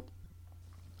 So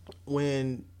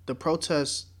when the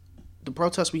protest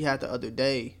we had the other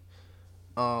day,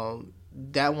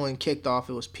 that one kicked off,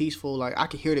 it was peaceful. Like, I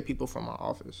could hear the people from my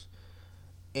office,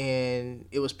 and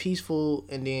it was peaceful.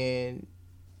 And then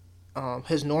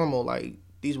as normal, like,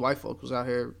 these white folks was out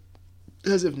here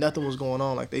as if nothing was going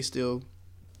on. Like, they still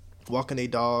walking their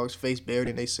dogs, face buried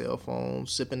in their cell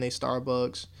phones, sipping their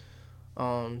Starbucks,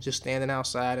 just standing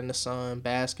outside in the sun,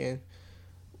 basking,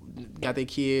 got their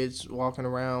kids walking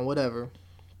around, whatever.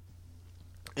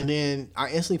 And then I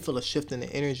instantly feel a shift in the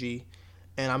energy,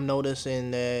 and I'm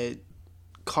noticing that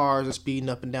cars are speeding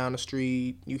up and down the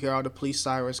street. You hear all the police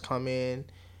sirens come in,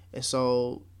 And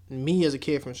so me as a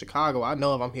kid from Chicago, I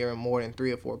know if I'm hearing more than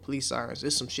 3 or 4 police sirens,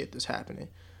 there's some shit that's happening.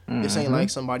 This ain't like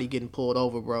somebody getting pulled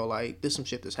over, bro. Like, there's some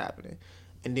shit that's happening.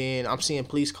 And then I'm seeing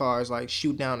police cars like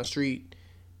shoot down the street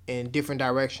in different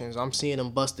directions. I'm seeing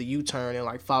them bust the U-turn and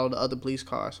like follow the other police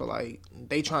cars. So like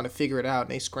they trying to figure it out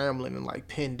and they scrambling and like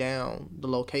pin down the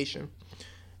location.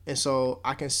 And so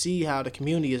I can see how the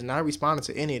community is not responding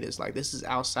to any of this. Like, this is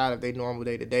outside of their normal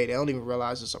day to day. They don't even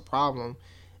realize it's a problem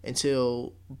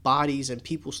until bodies and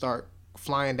people start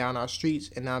flying down our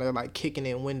streets, and now they're like kicking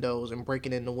in windows and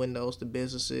breaking in the windows to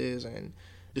businesses and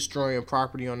destroying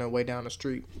property on their way down the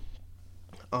street.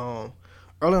 Earlier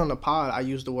on the pod, I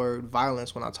used the word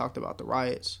violence when I talked about the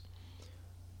riots.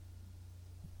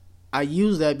 I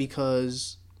use that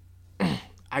because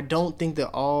I don't think that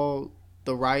all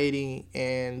the rioting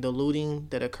and the looting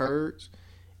that occurs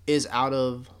is out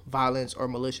of violence or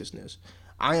maliciousness.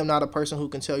 I am not a person who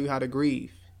can tell you how to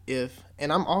grieve.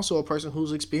 And I'm also a person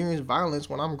who's experienced violence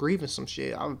when I'm grieving some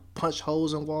shit. I've punched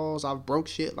holes in walls. I've broke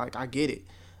shit. Like, I get it.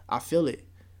 I feel it.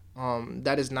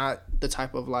 That is not the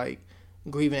type of like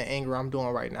grieving and anger I'm doing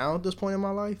right now at this point in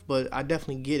my life, but I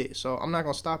definitely get it. So I'm not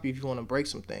gonna stop you if you want to break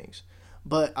some things.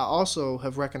 But I also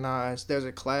have recognized there's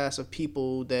a class of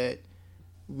people that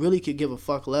really could give a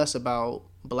fuck less about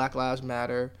Black Lives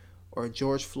Matter or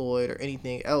George Floyd or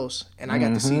anything else. And I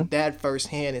got to see that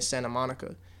firsthand in Santa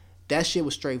Monica. That shit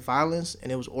was straight violence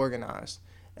and it was organized.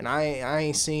 And I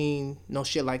ain't seen no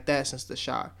shit like that since the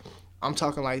shot. I'm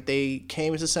talking like they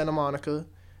came into Santa Monica,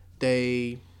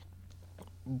 they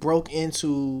broke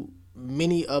into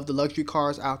many of the luxury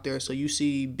cars out there. So you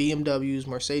see BMWs,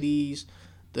 Mercedes,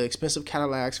 the expensive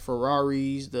Cadillacs,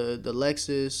 Ferraris, the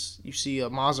Lexus, you see a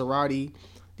Maserati.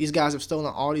 These guys have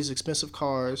stolen all these expensive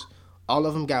cars. All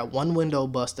of them got one window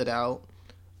busted out.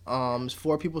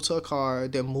 4 people to a car.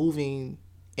 They're moving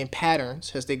in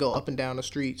patterns as they go up and down the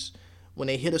streets. When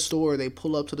they hit a store, they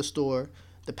pull up to the store.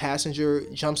 The passenger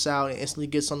jumps out and instantly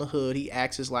gets on the hood. He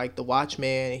acts as like the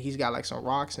watchman, and he's got like some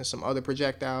rocks and some other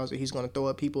projectiles that he's going to throw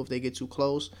at people if they get too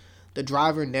close. The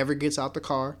driver never gets out the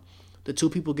car. The 2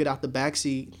 people get out the back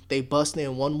seat. They bust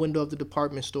in one window of the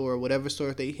department store, whatever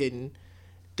store they hidden.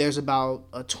 There's about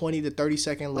a 20 to 30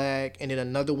 second lag, and then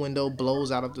another window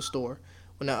blows out of the store.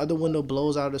 When that other window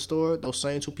blows out of the store, those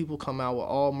same 2 people come out with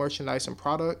all merchandise and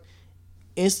product.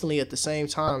 Instantly, at the same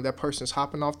time, that person's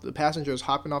hopping off, the passenger is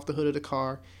hopping off the hood of the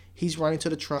car. He's running to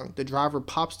the trunk. The driver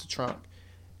pops the trunk,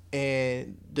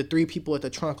 and the 3 people at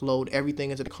the trunk load everything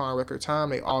into the car in record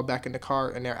time. They all back in the car,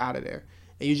 and they're out of there.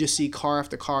 And you just see car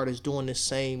after car that's doing this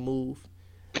same move.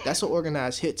 That's an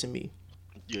organized hit to me.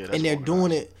 Yeah, that's and they're organized.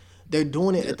 doing it. They're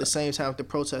doing it at the same time the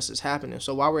protest is happening.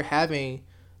 So while we're having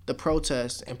the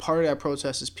protest, and part of that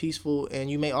protest is peaceful,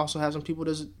 and you may also have some people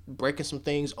that's breaking some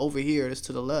things over here that's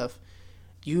to the left,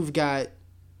 you've got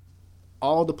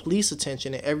all the police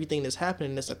attention and everything that's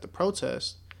happening that's at the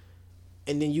protest,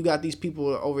 and then you got these people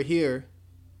over here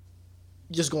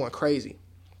just going crazy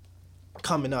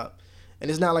coming up.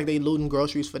 And it's not like they looting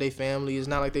groceries for their family. It's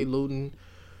not like they looting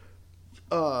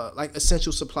like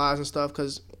essential supplies and stuff,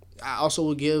 because I also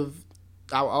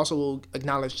will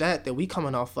acknowledge that we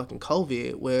coming off fucking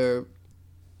COVID, where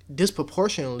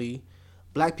disproportionately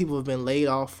black people have been laid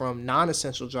off from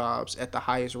non-essential jobs at the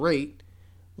highest rate.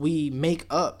 We make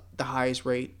up the highest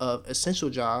rate of essential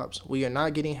jobs. We are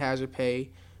not getting hazard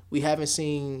pay. We have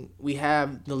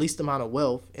the least amount of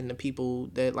wealth in the people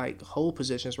that like hold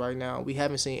positions right now. We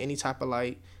haven't seen any type of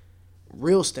like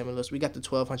real stimulus. We got the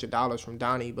 $1,200 from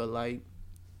Donnie, but like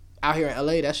out here in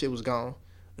LA, that shit was gone.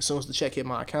 As soon as the check hit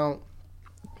my account,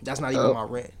 that's not even my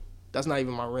rent. That's not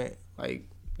even my rent. Like,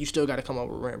 you still got to come up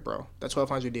with rent, bro. That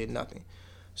 $1,200 did nothing.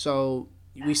 So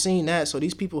we seen that. So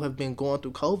these people have been going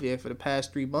through COVID for the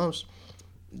past 3 months.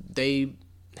 They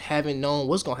haven't known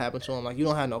what's gonna happen to them. Like, you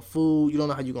don't have no food. You don't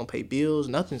know how you're gonna pay bills.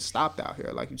 Nothing stopped out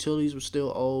here. Like, utilities were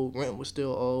still owed. Rent was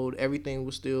still owed. Everything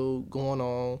was still going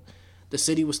on. The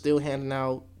city was still handing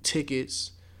out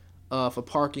tickets for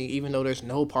parking, even though there's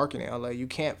no parking in LA. You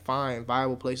can't find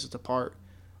viable places to park.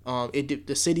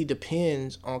 The city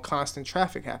depends on constant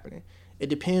traffic happening. It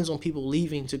depends on people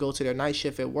leaving to go to their night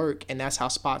shift at work, and that's how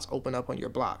spots open up on your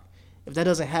block. If that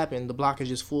doesn't happen, the block is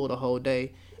just full the whole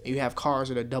day, and you have cars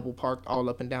that are double parked all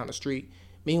up and down the street.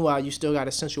 Meanwhile, you still got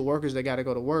essential workers that got to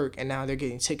go to work, and now they're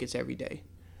getting tickets every day.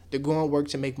 They're going to work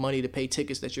to make money to pay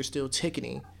tickets that you're still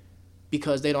ticketing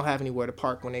because they don't have anywhere to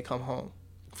park when they come home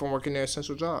from working their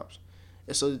essential jobs.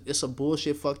 It's a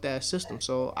bullshit fucked ass system.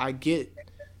 So I get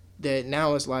that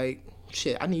now it's like,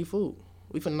 shit, I need food.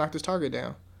 We finna knock this Target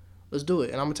down. Let's do it.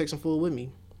 And I'm gonna take some food with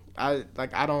me. I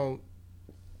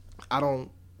don't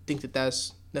think that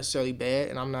that's necessarily bad,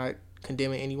 and I'm not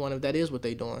condemning anyone if that is what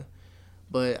they doing.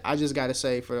 But I just gotta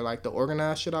say, for like the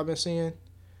organized shit I've been seeing,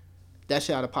 that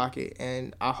shit out of pocket,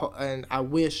 and I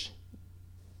wish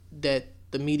that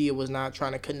the media was not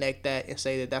trying to connect that and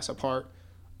say that that's a part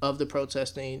of the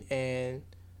protesting and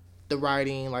the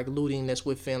rioting, like looting that's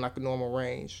within like a normal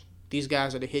range. These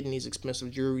guys are hitting these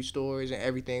expensive jewelry stores and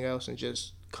everything else and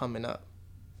just coming up.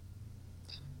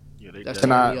 Yeah, That's Can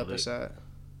turning I- me up inside.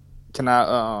 Can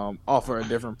I offer a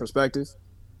different perspective?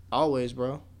 Always,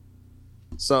 bro.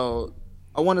 So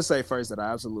I want to say first that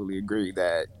I absolutely agree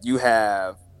that you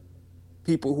have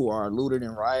people who are looting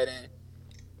and rioting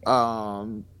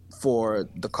for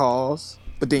the cause,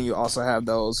 but then you also have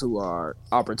those who are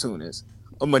opportunists.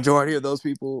 A majority of those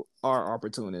people are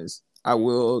opportunists. I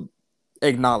will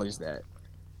acknowledge that.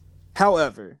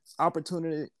 However,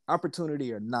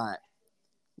 opportunity or not,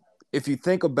 if you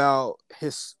think about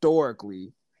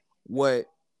historically what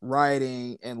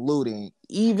rioting and looting,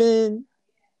 even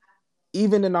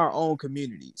in our own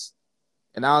communities,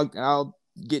 and I'll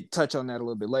touch on that a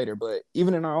little bit later, but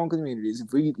even in our own communities,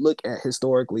 if we look at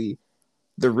historically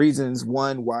the reasons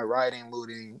why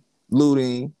rioting,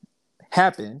 looting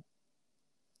happen,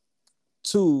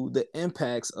 two, the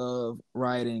impacts of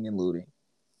rioting and looting,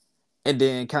 and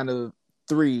then kind of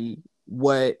three,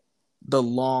 what the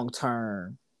long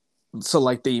term, so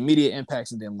like the immediate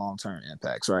impacts and then long term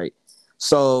impacts, right?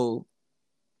 So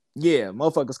yeah,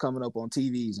 motherfuckers coming up on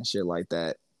TVs and shit like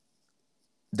that.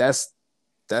 That's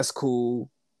cool.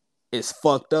 It's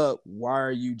fucked up. Why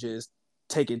are you just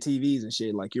taking TVs and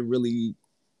shit? Like you're really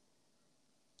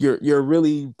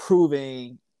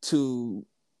proving to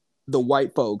the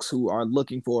white folks who are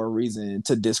looking for a reason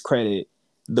to discredit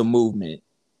the movement,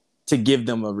 to give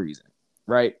them a reason,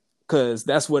 right? Because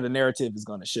that's where the narrative is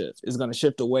going to shift. It's going to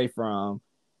shift away from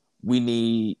we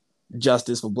need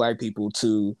justice for black people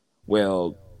to,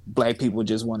 well, black people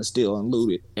just want to steal and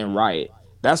loot it and riot.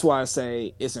 That's why I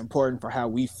say it's important for how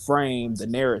we frame the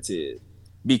narrative,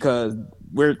 because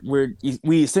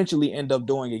we essentially end up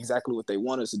doing exactly what they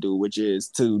want us to do, which is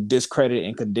to discredit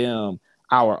and condemn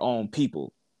our own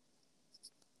people,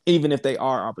 even if they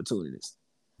are opportunists.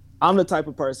 I'm the type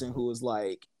of person who is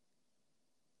like,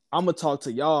 I'm gonna talk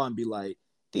to y'all and be like,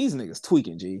 these niggas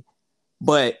tweaking, G.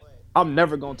 But I'm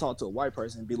never gonna talk to a white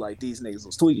person and be like, these niggas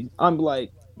was tweaking. I'm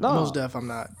like, no, Most def, I'm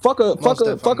not. fuck a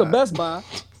not. Best Buy,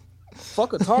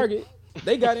 fuck a Target.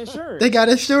 They got insurance. They got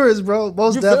insurance, bro.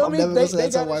 Most You def, feel I'm me? never gonna say They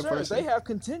that's a got white insurance. person. They have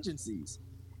contingencies.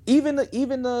 Even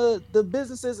the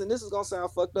businesses, and this is gonna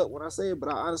sound fucked up when I say it, but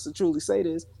I honestly truly say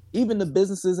this. Even the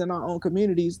businesses in our own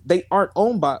communities, they aren't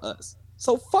owned by us.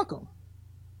 So fuck them.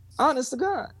 Honest to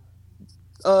God.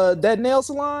 That nail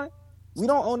salon, we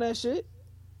don't own that shit.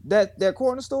 That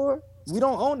corner store, we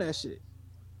don't own that shit.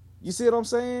 You see what I'm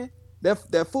saying?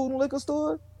 That food and liquor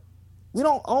store, we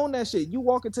don't own that shit. You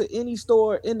walk into any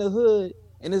store in the hood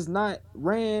and it's not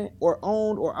ran or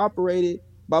owned or operated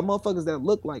by motherfuckers that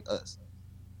look like us.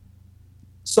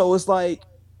 So it's like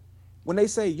when they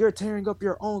say you're tearing up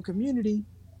your own community,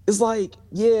 it's like,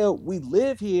 yeah, we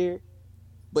live here,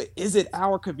 but is it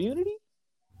our community?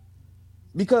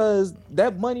 Because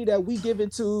that money that we give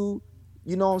into,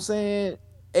 you know what I'm saying,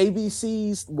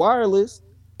 ABC's wireless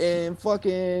and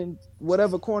fucking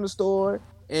whatever corner store,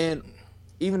 and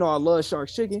even though I love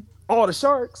Sharks chicken, all the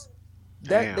Sharks,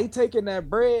 that they taking that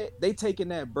bread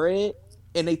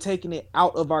and they taking it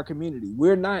out of our community.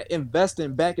 We're not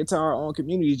investing back into our own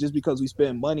communities just because we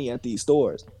spend money at these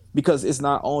stores, because it's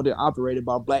not owned and operated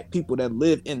by black people that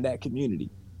live in that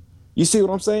community. You see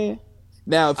what I'm saying?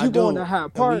 Now, if you go into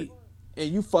Hyde Park and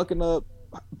you fucking up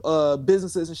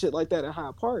businesses and shit like that in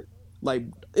Hyde Park, like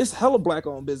it's hella black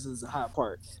owned businesses in Hyde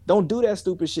Park. Don't do that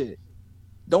stupid shit.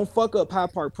 Don't fuck up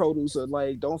Hyde Park Produce, or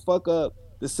like don't fuck up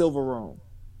the Silver Room.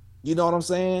 You know what I'm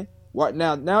saying? Right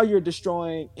now you're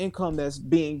destroying income that's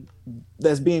being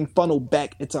funneled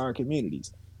back into our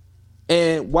communities.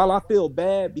 And while I feel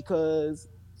bad because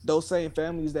those same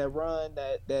families that run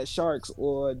that Sharks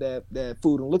or that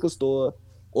food and liquor store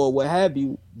or what have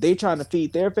you, they trying to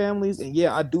feed their families, and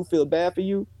yeah, I do feel bad for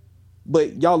you,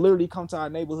 but y'all literally come to our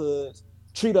neighborhoods,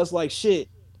 treat us like shit,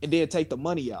 and then take the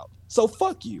money out. So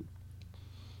fuck you.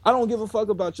 I don't give a fuck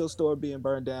about your store being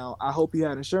burned down. I hope you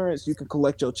had insurance. You can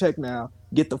collect your check now.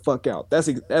 Get the fuck out.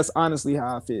 That's honestly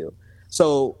how I feel.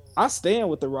 So I stand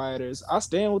with the rioters. I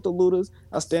stand with the looters.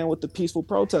 I stand with the peaceful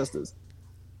protesters.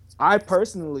 I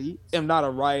personally am not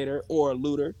a rioter or a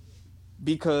looter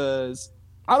because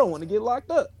I don't want to get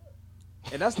locked up.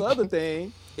 And that's the other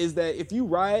thing, is that if you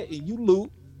riot and you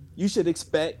loot, you should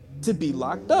expect to be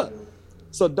locked up.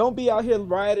 So don't be out here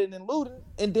rioting and looting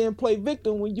and then play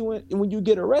victim when you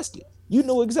get arrested. You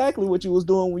knew exactly what you was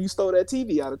doing when you stole that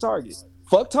TV out of Target.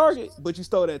 Fuck Target, but you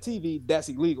stole that TV. That's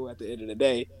illegal at the end of the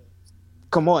day.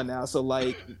 Come on now. So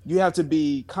like, you have to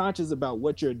be conscious about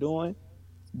what you're doing,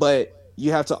 but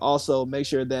you have to also make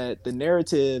sure that the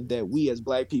narrative that we as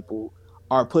Black people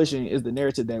are pushing is the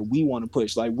narrative that we want to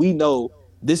push. Like, we know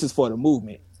this is for the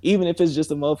movement. Even if it's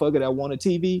just a motherfucker that won a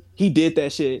TV, he did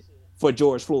that shit for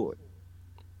George Floyd.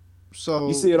 So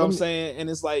you see what I'm saying? And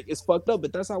it's like, it's fucked up,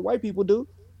 but that's how white people do.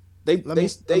 They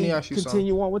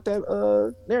continue on with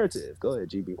that narrative. Go ahead,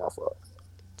 GB, my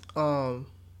fault.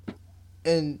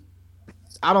 And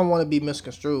I don't want to be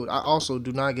misconstrued. I also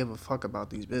do not give a fuck about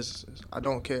these businesses. I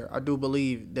don't care. I do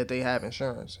believe that they have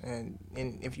insurance, and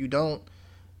if you don't,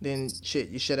 then shit,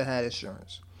 you should have had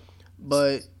insurance.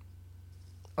 But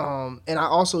and I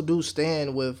also do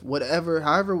stand with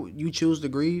however you choose to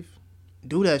grieve,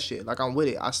 do that shit. Like, I'm with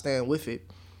it. I stand with it.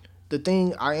 The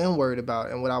thing I am worried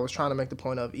about, and what I was trying to make the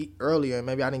point of earlier, and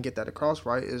maybe I didn't get that across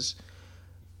right, is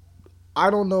I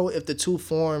don't know if the two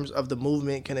forms of the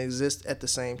movement can exist at the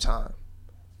same time.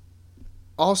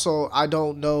 Also, I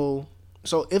don't know.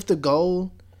 So if the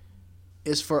goal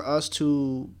is for us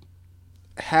to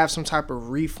have some type of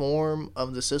reform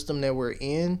of the system that we're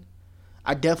in,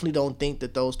 I definitely don't think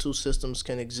that those two systems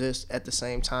can exist at the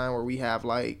same time, where we have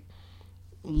like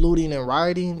looting and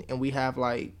rioting and we have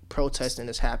like protesting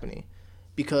that's happening.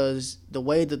 Because the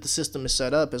way that the system is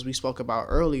set up, as we spoke about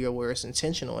earlier, where it's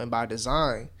intentional and by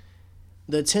design,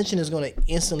 the attention is going to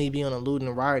instantly be on the looting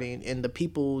and rioting, and the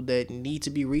people that need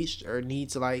to be reached or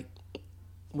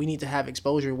we need to have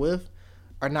exposure with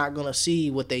are not going to see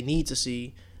what they need to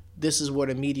see. This is where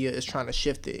the media is trying to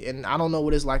shift it. And I don't know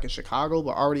what it's like in Chicago,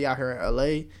 but already out here in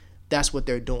LA, that's what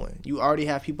they're doing. You already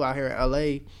have people out here in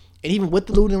LA, and even with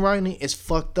the looting and rioting, it's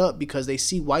fucked up because they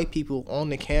see white people on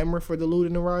the camera for the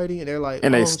looting and rioting, and they're like,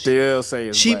 and they still say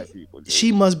it's black people. Dude.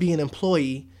 She must be an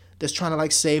employee that's trying to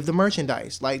like save the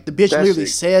merchandise. Like, the bitch literally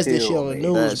says this shit on the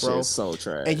news, bro. So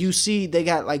trash. And you see they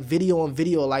got like video on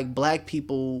video, like black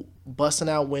people busting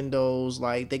out windows.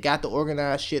 Like, they got the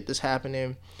organized shit that's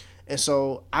happening. And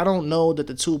so I don't know that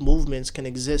the two movements can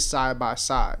exist side by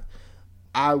side.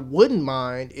 I wouldn't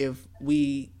mind if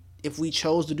we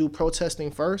chose to do protesting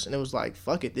first and it was like,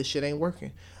 fuck it, this shit ain't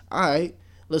working. All right,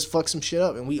 let's fuck some shit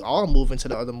up. And we all move into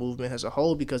the other movement as a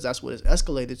whole, because that's what it's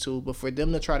escalated to. But for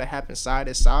them to try to happen side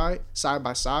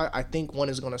by side, I think one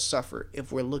is going to suffer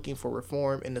if we're looking for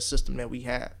reform in the system that we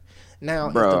have. Now,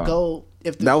 bro,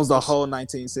 that was the whole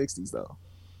 1960s though.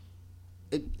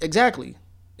 Exactly.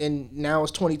 And now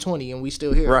it's 2020 and we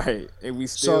still here. Right. And we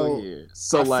still here.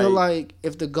 So I feel like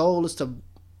if the goal is to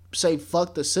say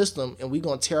fuck the system and we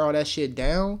gonna tear all that shit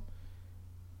down,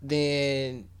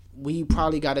 then we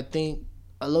probably gotta think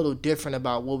a little different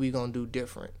about what we gonna do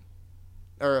different.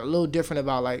 Or a little different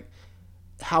about like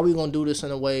how we gonna do this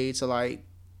in a way to like,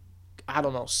 I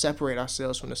don't know, separate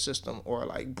ourselves from the system, or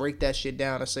like break that shit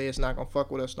down and say it's not gonna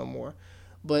fuck with us no more.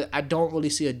 But I don't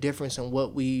really see a difference in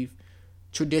what we've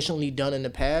traditionally done in the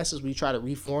past as we try to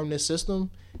reform this system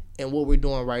and what we're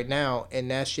doing right now. And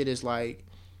that shit is like,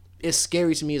 it's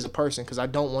scary to me as a person, because I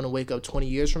don't want to wake up 20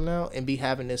 years from now and be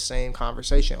having this same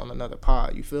conversation on another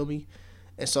pod. You feel me?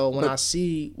 And so when I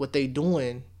see what they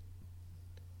doing,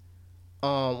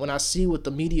 when I see what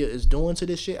the media is doing to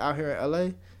this shit out here in LA,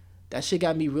 that shit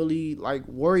got me really like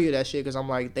worried of that shit, because I'm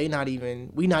like, we not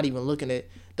even looking at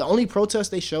the only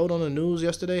protest they showed on the news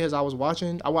yesterday. As I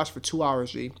watched for 2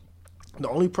 hours, G. The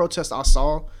only protest I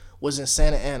saw was in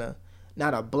Santa Ana.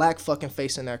 Not a black fucking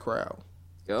face in that crowd.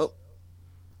 Yep.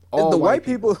 The white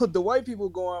people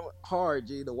going hard,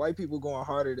 G. The white people going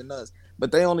harder than us,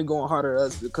 but they only going harder than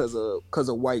us because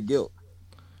of white guilt.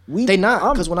 They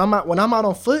not, because when I'm out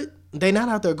on foot, they not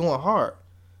out there going hard.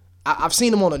 I've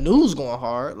seen them on the news going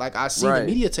hard. Like, I see the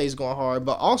media taste going hard,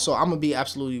 but also I'm gonna be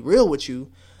absolutely real with you.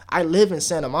 I live in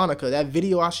Santa Monica. That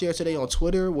video I shared today on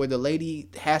Twitter where the lady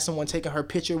has someone taking her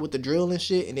picture with the drill and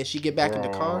shit, and then she get back in the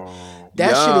car.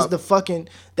 That shit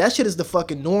is the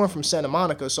fucking norm from Santa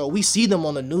Monica. So we see them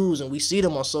on the news and we see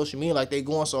them on social media like they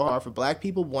going so hard for black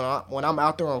people. When I'm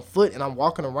out there on foot and I'm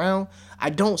walking around, I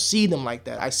don't see them like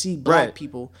that. I see black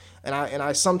people, and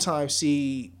I sometimes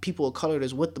see people of color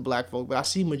that's with the black folk, but I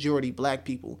see majority black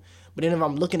people. But then if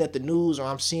I'm looking at the news or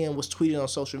I'm seeing what's tweeted on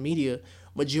social media,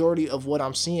 majority of what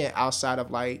I'm seeing outside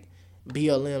of like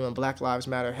BLM and Black Lives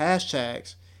Matter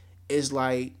hashtags is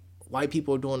like white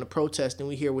people are doing the protest and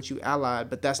we hear what you allied,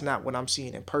 but that's not what I'm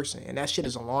seeing in person. And that shit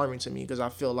is alarming to me, because I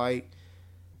feel like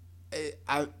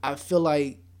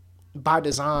by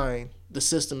design the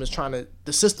system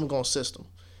gonna system,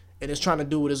 and it's trying to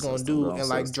do what it's gonna do, and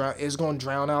like it's gonna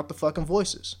drown out the fucking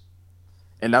voices.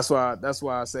 And that's why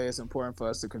I say it's important for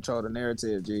us to control the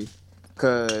narrative, G.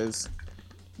 Because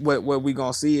what we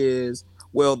gonna see is,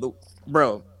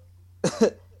 bro.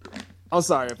 I'm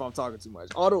sorry if I'm talking too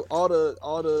much. All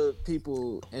the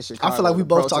people in Chicago. I feel like we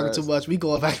both talking too protest, much. We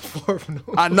going back and forth.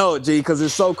 I know, G, because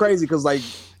it's so crazy. Because like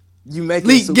you make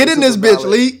Leak, get in this bitch,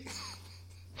 Leak.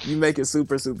 You make it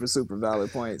super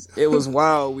valid points. It was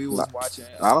wild. We was watching.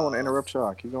 I don't want to interrupt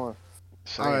y'all. Keep going.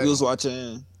 We was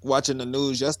watching the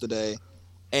news yesterday,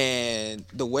 and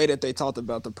the way that they talked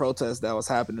about the protest that was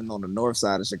happening on the north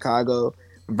side of Chicago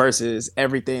versus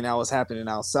everything that was happening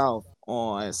out south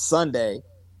on Sunday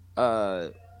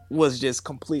was just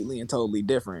completely and totally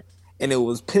different. And it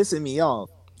was pissing me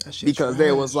off because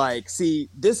they was like, see,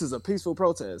 this is a peaceful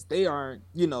protest. They aren't,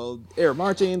 they're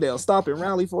marching. They'll stop and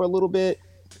rally for a little bit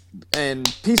and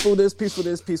peaceful this, peaceful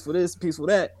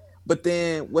that. But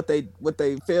then what they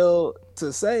failed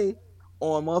to say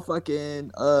on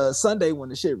motherfucking Sunday when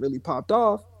the shit really popped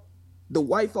off, the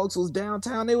white folks was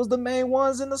downtown. They was the main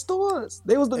ones in the stores.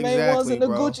 They was the main ones in the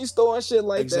Gucci store and shit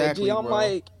like that. G,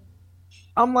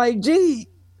 I'm like, G,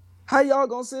 how y'all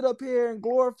gonna sit up here and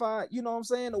glorify, you know what I'm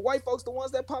saying? The white folks, the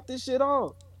ones that popped this shit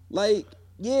off. Like,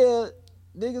 yeah,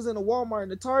 niggas in the Walmart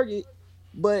and the Target,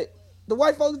 but the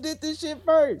white folks did this shit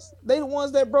first. They the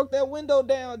ones that broke that window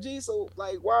down, G. So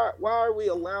like, why are we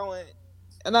allowing?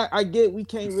 And I get we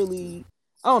can't really.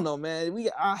 I don't know, man.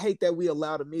 I hate that we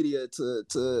allow the media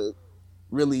to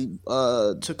really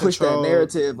to push that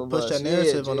narrative of us. Push that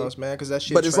narrative on us, man, because that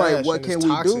shit. But it's trash like, what can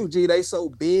we do, G? They so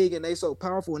big and they so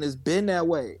powerful, and it's been that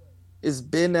way.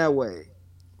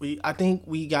 I think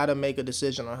we gotta make a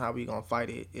decision on how we gonna fight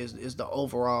it. Is the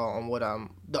overall on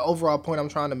the overall point I'm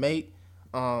trying to make.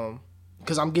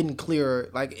 Because I'm getting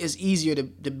clearer. Like, it's easier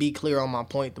to be clear on my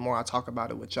point the more I talk about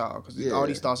it with y'all. Because all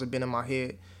these thoughts have been in my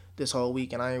head this whole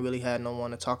week, and I ain't really had no one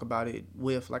to talk about it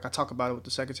with. Like, I talk about it with the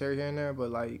secretary here and there,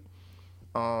 but like,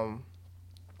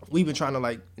 we've been trying to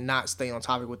like not stay on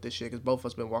topic with this shit because both of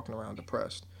us been walking around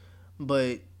depressed.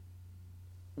 But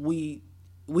we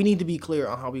need to be clear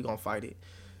on how we gonna fight it.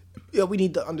 Yeah, we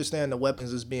need to understand the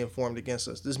weapons that's being formed against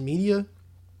us. This media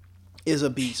is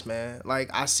a beast, man. Like,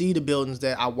 I see the buildings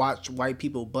that I watch white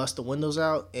people bust the windows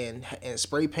out and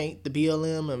spray paint the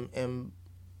BLM and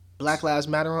Black Lives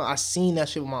Matter on. I seen that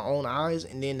shit with my own eyes,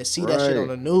 and then to see that shit on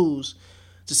the news,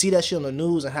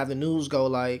 and have the news go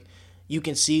like, you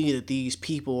can see that these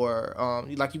people are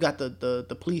like, you got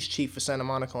the police chief for Santa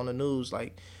Monica on the news,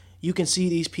 like, you can see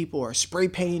these people are spray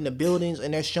painting the buildings,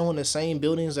 and they're showing the same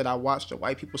buildings that I watched the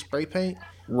white people spray paint.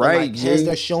 Right. Like, as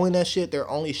they're showing that shit, they're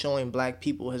only showing black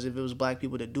people as if it was black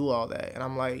people that do all that. And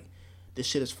I'm like, this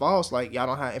shit is false. Like, y'all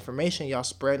don't have information. Y'all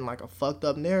spreading like a fucked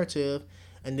up narrative.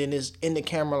 And then it's in the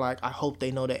camera like, I hope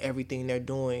they know that everything they're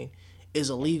doing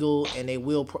is illegal and they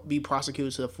will be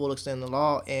prosecuted to the full extent of the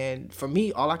law. And for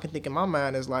me, all I can think in my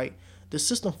mind is like, the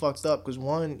system fucked up because,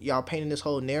 one, y'all painting this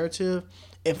whole narrative,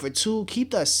 and for two,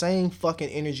 keep that same fucking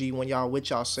energy when y'all with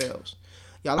yourselves.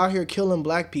 Y'all out here killing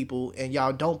black people and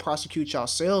y'all don't prosecute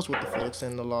yourselves with the full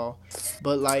extent of the law,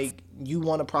 but like, you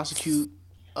want to prosecute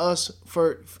us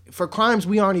for crimes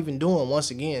we aren't even doing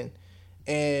once again,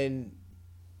 and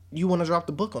you want to drop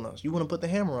the book on us. You want to put the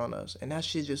hammer on us, and that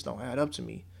shit just don't add up to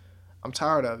me. I'm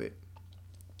tired of it.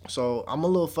 So I'm a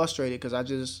little frustrated because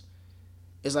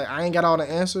it's like I ain't got all the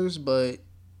answers, but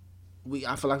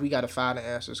I feel like we got to find the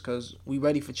answers because we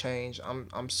ready for change.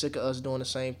 I'm sick of us doing the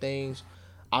same things.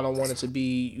 I don't want it to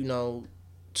be,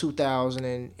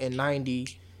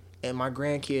 2090 and my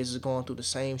grandkids is going through the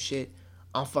same shit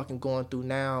I'm fucking going through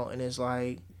now, and it's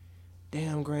like,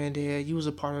 damn, granddad, you was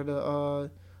a part of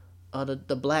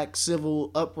the black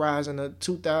civil uprising of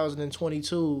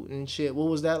 2022 and shit. What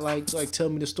was that like? Like, tell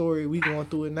me the story. We going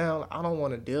through it now. Like, I don't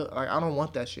want to deal. Like, I don't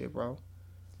want that shit, bro.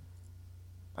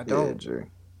 I don't. Yeah,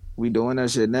 we doing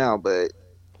that shit now, but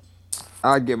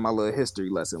I'll get my little history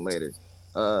lesson later.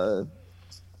 But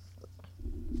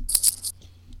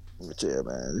yeah,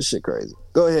 man, this shit crazy.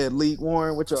 Go ahead, Leak,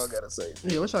 Warren. What y'all gotta say?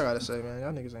 Yeah, what y'all gotta say, man?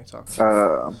 Y'all niggas ain't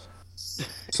talking.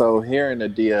 So hearing the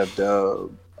DF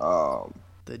Dub,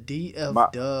 the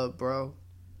DF Dub, bro.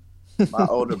 My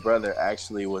older brother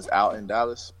actually was out in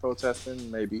Dallas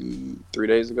protesting maybe 3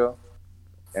 days ago,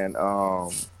 and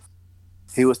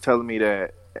he was telling me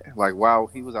that, like, while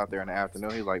he was out there in the afternoon,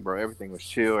 he was like, bro, everything was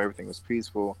chill, everything was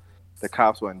peaceful. The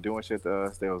cops wasn't doing shit to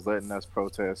us. They was letting us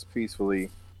protest peacefully.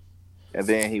 And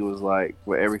then he was like,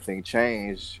 well, everything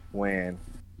changed when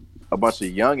a bunch of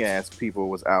young ass people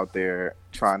was out there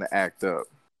trying to act up.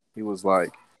 He was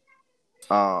like,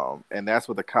 and that's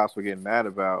what the cops were getting mad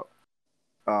about.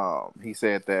 He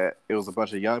said that it was a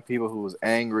bunch of young people who was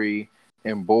angry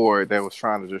and bored that was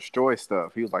trying to destroy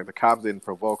stuff. He was like, the cops didn't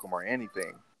provoke him or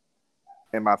anything.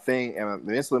 And my thing, and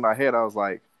instantly in my head, I was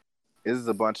like, this is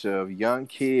a bunch of young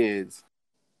kids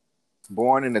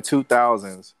born in the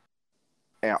 2000s,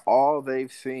 and all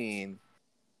they've seen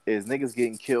is niggas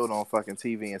getting killed on fucking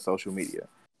TV and social media.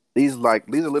 These are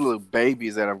little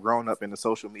babies that have grown up in the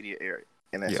social media era,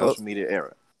 social media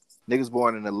era. Niggas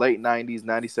born in the late 90s,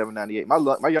 97, 98.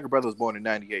 My younger brother was born in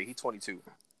 98. He's 22.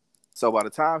 So by the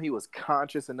time he was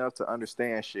conscious enough to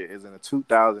understand shit is in the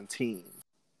 2000 teens.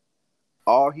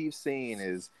 All he's seen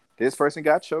is this person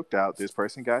got choked out, this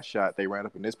person got shot, they ran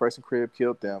up in this person's crib,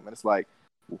 killed them. And it's like,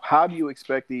 how do you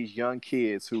expect these young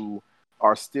kids who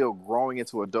are still growing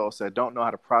into adults that don't know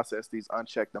how to process these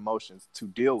unchecked emotions to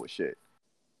deal with shit?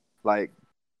 Like,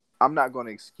 I'm not going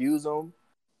to excuse them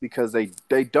because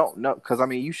they don't know. Because, I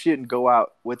mean, you shouldn't go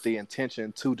out with the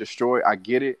intention to destroy. I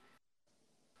get it.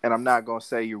 And I'm not going to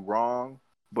say you're wrong,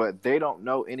 but they don't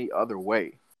know any other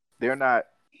way. They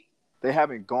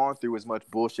haven't gone through as much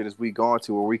bullshit as we've gone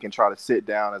to where we can try to sit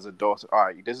down as adults. All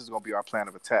right, this is going to be our plan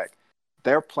of attack.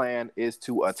 Their plan is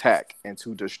to attack and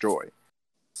to destroy.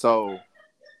 So,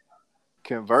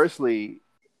 conversely,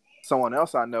 someone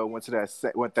else I know went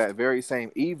that very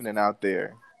same evening out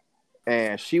there,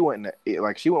 and she went when it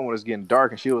was getting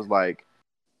dark, and she was like,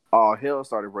 "Oh, hell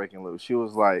started breaking loose." She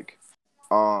was like,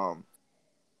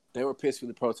 they were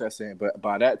peacefully protesting, but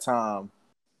by that time,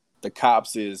 the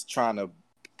cops is trying to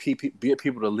get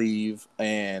people to leave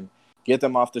and get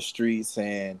them off the streets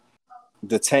and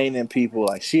detaining people.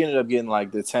 Like, she ended up getting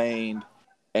like detained,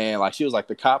 and like she was like,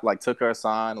 the cop like took her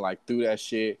sign, like threw that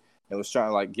shit. It was trying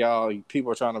to like, y'all,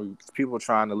 people trying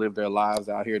to live their lives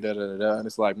out here, da da da da. And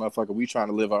it's like, motherfucker, we trying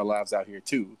to live our lives out here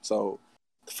too. So,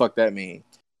 the fuck that mean?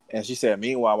 And she said,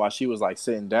 meanwhile, while she was like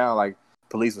sitting down, like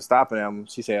police were stopping them.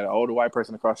 She said, an older white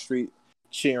person across the street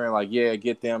cheering, like, yeah,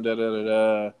 get them, da da da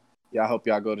da. Yeah, I hope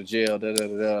y'all go to jail, da da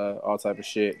da da, all type of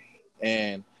shit.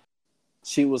 And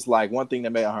she was like, one thing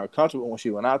that made her uncomfortable when she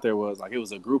went out there was like, it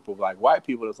was a group of like white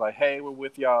people that's like, hey, we're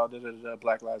with y'all, da da da,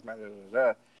 Black Lives Matter, da da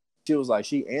da. She was like,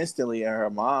 she instantly in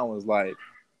her mind was like,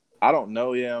 I don't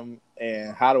know them,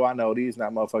 and how do I know these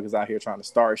not motherfuckers out here trying to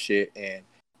start shit, and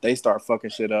they start fucking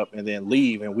shit up and then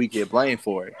leave and we get blamed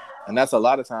for it. And that's a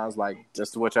lot of times, like,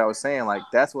 just what I was saying, like,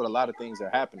 that's what a lot of things are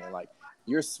happening. Like,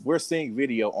 we're seeing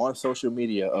video on social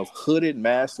media of hooded,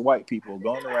 masked white people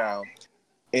going around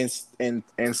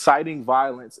inciting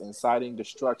violence, inciting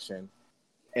destruction,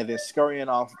 and then scurrying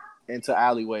off into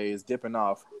alleyways, dipping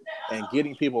off, and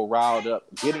getting people riled up,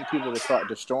 getting people to start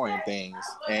destroying things,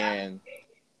 and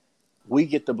we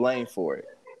get the blame for it.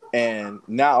 And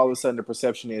now all of a sudden the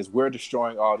perception is we're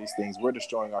destroying all these things, we're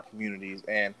destroying our communities.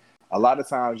 And a lot of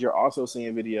times you're also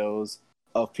seeing videos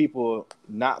of people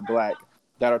not black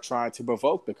that are trying to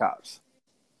provoke the cops.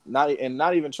 Not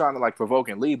even trying to like provoke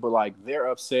and leave, but like they're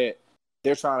upset,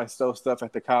 they're trying to throw stuff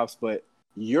at the cops, but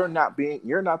you're not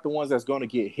the ones that's going to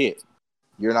get hit.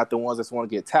 You're not the ones that's going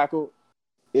to get tackled.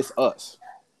 It's us.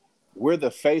 We're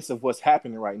the face of what's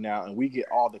happening right now, and we get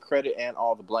all the credit and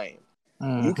all the blame.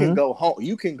 Mm-hmm. You can go home.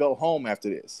 You can go home after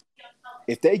this.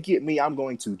 If they get me, I'm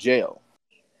going to jail.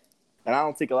 And I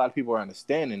don't think a lot of people are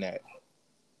understanding that.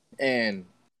 And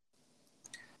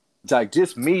like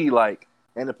just me, like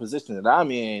in the position that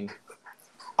I'm in,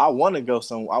 I want to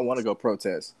go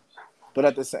protest, but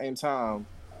at the same time,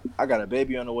 I got a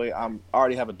baby on the way. I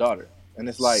already have a daughter, and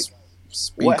it's like,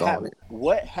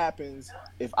 what happens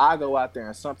if I go out there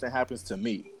and something happens to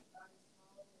me?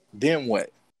 Then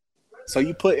what? So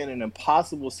you put in an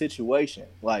impossible situation.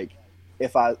 Like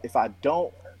if I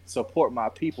don't support my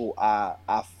people,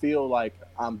 I feel like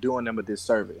I'm doing them a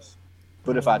disservice.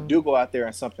 But if I do go out there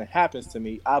and something happens to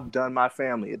me, I've done my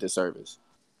family a disservice.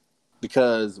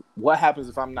 Because what happens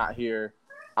if I'm not here?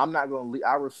 I'm not going to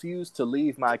I refuse to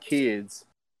leave my kids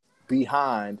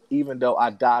behind, even though I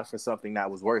died for something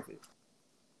that was worth it.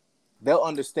 They'll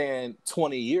understand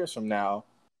 20 years from now,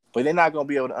 but they're not going to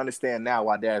be able to understand now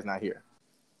why dad's not here.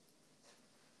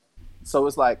 So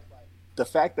it's like the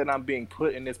fact that I'm being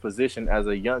put in this position as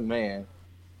a young man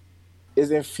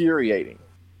is infuriating.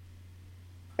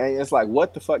 And it's like,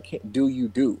 what the fuck do you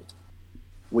do?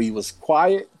 We was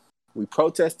quiet. We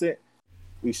protested.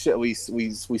 We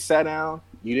sat down.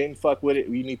 You didn't fuck with it.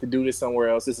 We need to do this somewhere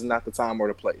else. This is not the time or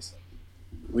the place.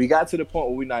 We got to the point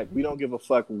where we don't give a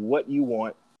fuck what you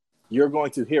want. You're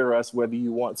going to hear us whether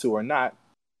you want to or not.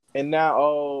 And now,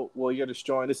 oh, well, you're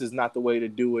destroying. This is not the way to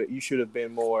do it. You should have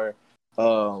been more,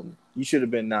 you should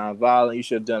have been nonviolent. You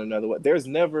should have done another way. There's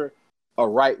never a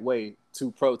right way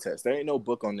to protest. There ain't no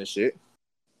book on this shit.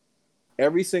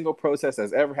 Every single protest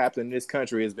that's ever happened in this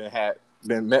country has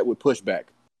been met with pushback,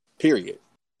 period.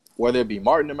 whether it be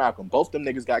Martin or Malcolm, both them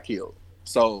niggas got killed.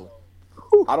 So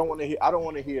I don't want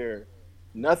to hear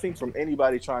nothing from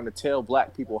anybody trying to tell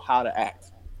black people how to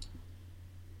act.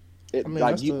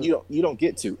 You don't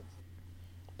get to.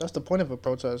 That's the point of a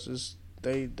protest. Is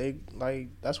they like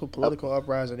that's what political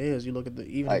uprising is. You look at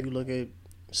if you look at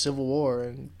Civil War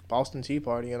and Boston Tea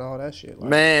Party and all that shit. Like,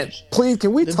 man, please,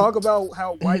 can we talk about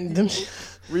how white people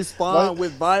respond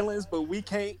with violence, but we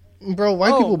can't? Bro,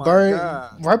 white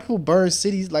people burn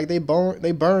cities, like they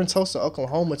burn Tulsa,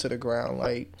 Oklahoma to the ground,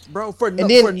 like, bro, for no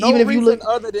reason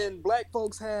other than black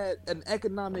folks had an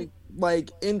economic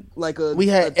we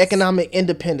had economic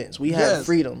independence. We had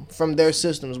freedom from their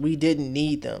systems. We didn't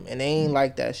need them, and they ain't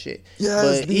like that shit.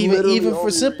 Yes, but even for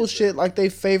simple shit, like they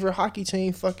favorite hockey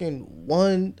team fucking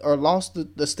won or lost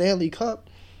the Stanley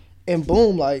Cup, and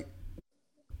boom, like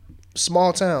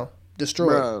small town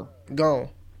destroyed, gone.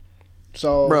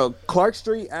 So, bro, Clark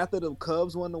Street after the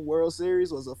Cubs won the World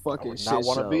Series was a fucking shit show. I would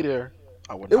not want to be there.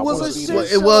 It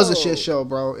was a shit show,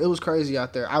 bro. It was crazy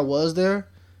out there. I was there,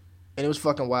 and it was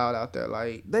fucking wild out there.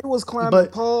 Like they was climbing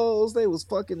poles, they was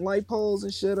fucking light poles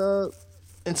and shit up.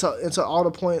 And to all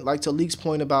the point, like to Leek's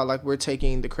point about like we're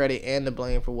taking the credit and the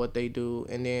blame for what they do,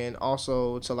 and then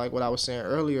also to like what I was saying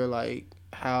earlier, like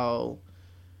how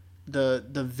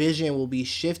the vision will be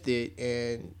shifted,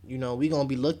 and you know we gonna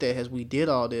be looked at as we did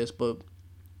all this, but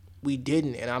we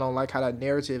didn't, and I don't like how that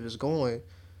narrative is going.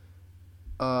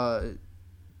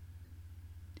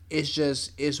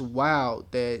 It's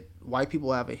wild that white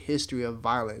people have a history of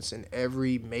violence in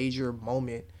every major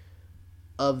moment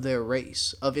of their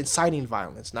race, of inciting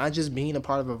violence, not just being a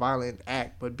part of a violent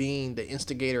act, but being the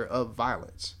instigator of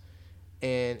violence.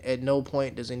 And at no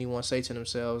point does anyone say to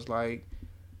themselves like,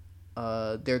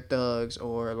 they're thugs,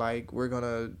 or like we're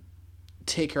gonna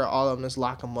take care of all of them, let's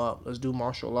lock them up, let's do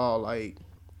martial law. Like,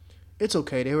 it's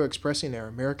okay, they were expressing their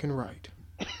American right.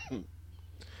 And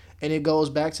it goes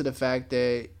back to the fact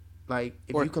that like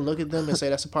if you can look at them and say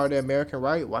that's a part of their American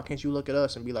right, why can't you look at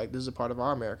us and be like, this is a part of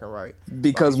our American right?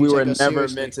 Because we were never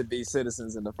meant to be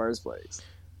citizens in the first place.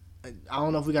 I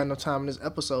don't know if we got enough time in this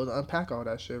episode to unpack all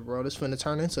that shit, bro. This finna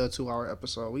turn into a 2-hour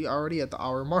episode. We already at the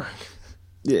hour mark.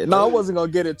 Yeah, no, I wasn't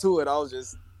gonna get into it. I was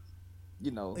just,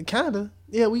 kinda.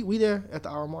 Yeah, we there at the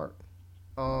hour mark.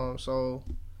 So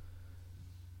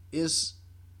it's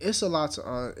a lot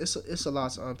to it's a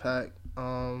lot to unpack.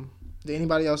 Did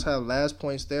anybody else have last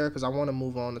points there? Because I want to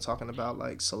move on to talking about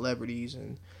like celebrities,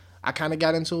 and I kind of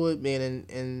got into it being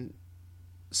in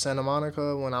Santa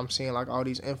Monica when I'm seeing like all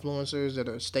these influencers that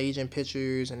are staging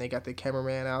pictures and they got the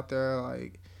cameraman out there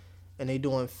like, and they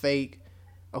doing fake.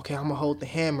 Okay, I'm gonna hold the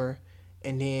hammer,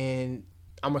 and then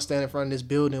I'm gonna stand in front of this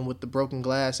building with the broken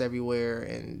glass everywhere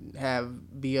and have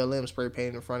BLM spray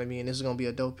painted in front of me, and this is gonna be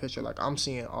a dope picture. Like, I'm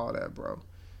seeing all that, bro.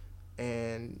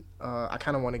 And I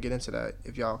kind of want to get into that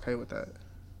if y'all okay with that.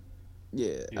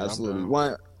 Yeah, absolutely.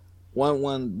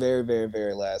 One very, very,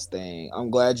 very last thing.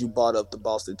 I'm glad you brought up the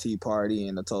Boston Tea Party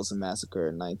and the Tulsa Massacre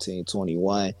in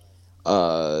 1921.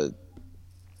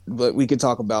 But we could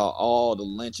talk about all the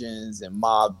lynchings and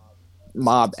mob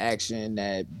action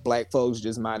that black folks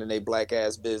just minding their black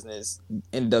ass business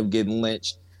ended up getting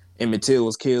lynched. Emmett Till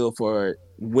was killed for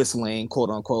whistling, quote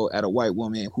unquote, at a white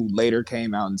woman who later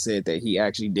came out and said that he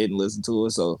actually didn't listen to her.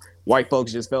 So white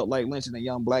folks just felt like lynching a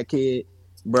young black kid.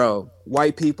 Bro,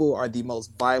 white people are the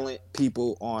most violent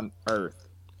people on earth.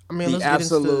 I mean, let's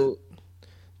get into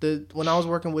when I was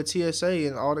working with TSA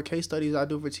and all the case studies I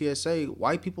do for TSA,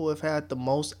 white people have had the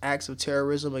most acts of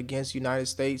terrorism against the United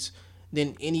States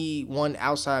than anyone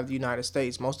outside of the United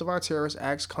States. Most of our terrorist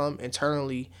acts come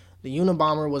internally. The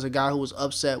Unabomber was a guy who was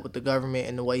upset with the government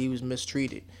and the way he was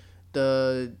mistreated.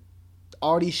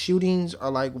 All these shootings are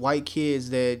like white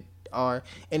kids that are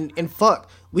and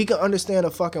fuck, we can understand a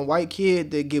fucking white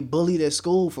kid that get bullied at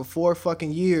school for 4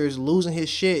 fucking years, losing his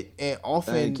shit, and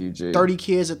often 30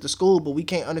 kids at the school, but we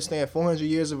can't understand 400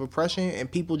 years of oppression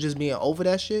and people just being over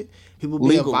that shit. People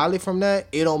being violent from that.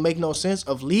 It don't make no sense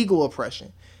of legal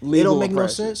oppression. It don't make no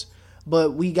sense.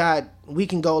 But we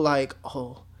can go like,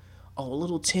 oh,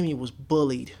 little Timmy was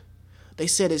bullied. They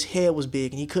said his head was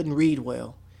big and he couldn't read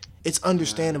well. It's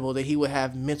understandable that he would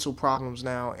have mental problems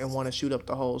now and want to shoot up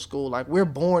the whole school. Like, we're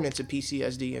born into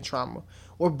PTSD and trauma.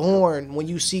 We're born, when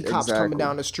you see cops coming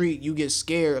down the street, you get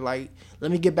scared. Like, let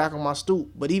me get back on my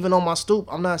stoop. But even on my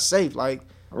stoop, I'm not safe. Like,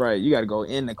 right, you got to go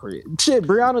in the crib. Shit,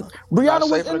 Brianna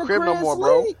was in the crib no more,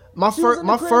 bro. My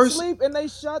first sleep, and they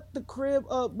shut the crib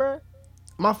up, bro.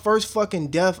 My first fucking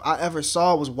death I ever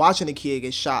saw was watching a kid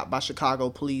get shot by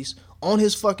Chicago police on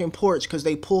his fucking porch because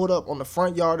they pulled up on the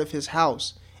front yard of his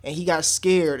house and he got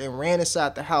scared and ran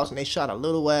inside the house, and they shot a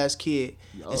little ass kid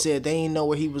and said they didn't know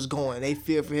where he was going. They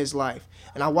feared for his life.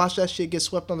 And I watched that shit get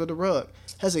swept under the rug.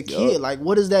 As a kid, like,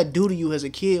 what does that do to you as a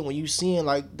kid when you seeing,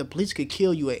 like, the police could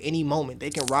kill you at any moment? They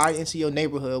can ride into your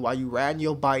neighborhood while you riding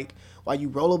your bike, while you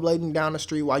rollerblading down the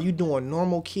street, while you doing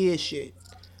normal kid shit.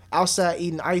 Outside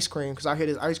eating ice cream, because I hear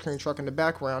this ice cream truck in the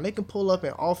background. They can pull up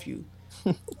and off you.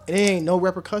 And there ain't no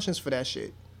repercussions for that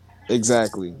shit.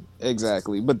 Exactly.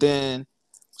 But then,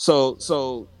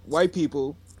 so white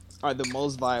people are the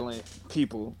most violent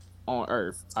people on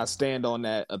earth. I stand on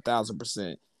that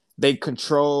 1,000%. They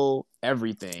control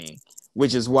everything,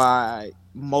 which is why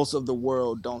most of the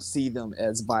world don't see them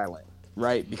as violent,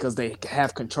 right? Because they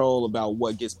have control about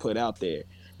what gets put out there.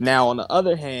 Now, on the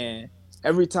other hand,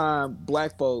 every time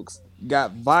black folks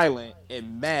got violent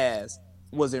in mass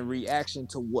was in reaction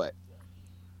to what?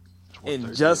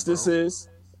 Injustices.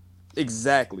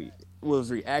 Exactly.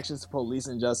 Was reactions to police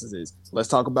injustices. Let's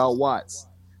talk about Watts.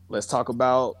 Let's talk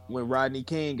about when Rodney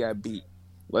King got beat.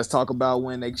 Let's talk about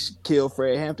when they killed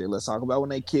Fred Hampton. Let's talk about when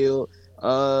they killed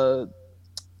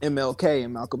MLK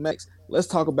and Malcolm X. Let's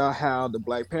talk about how the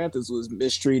Black Panthers was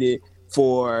mistreated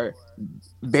for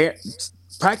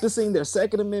practicing their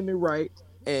Second Amendment right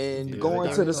and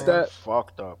going to the step.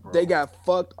 Fucked up, bro. They got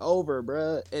fucked over,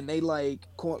 bro. And they like,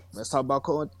 let's talk about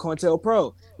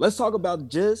COINTELPRO. Let's talk about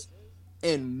just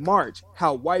in March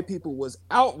how white people was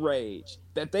outraged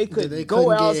that they could go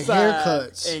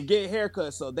outside and get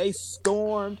haircuts. So they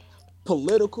stormed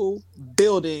political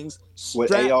buildings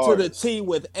strapped to the T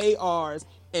with ARs,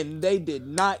 and they did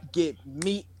not get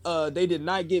met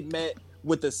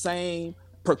with the same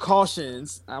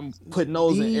precautions. I'm putting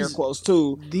those in air quotes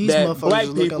too. These that motherfuckers black are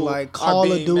looking like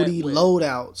Call of Duty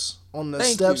loadouts on the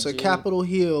steps of Capitol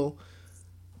Hill.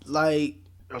 Like,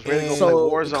 I was ready to go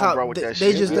play Warzone, bro, with that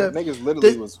shit. Niggas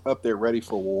literally was up there ready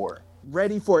for war.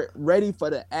 Ready for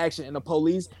the action, and the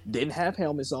police didn't have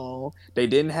helmets on. They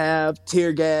didn't have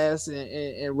tear gas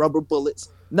and rubber bullets.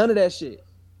 None of that shit.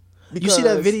 Because you see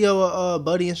that video of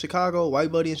Buddy in Chicago,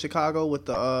 white Buddy in Chicago with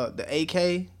the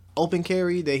AK open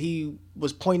carry that he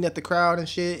was pointing at the crowd and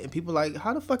shit, and people like,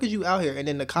 how the fuck is you out here? And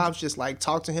then the cops just like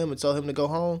talk to him and tell him to go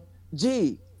home.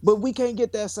 But we can't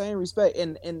get that same respect,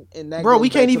 and that. Bro,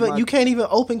 you can't even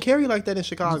open carry like that in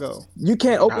Chicago. You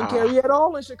can't open carry at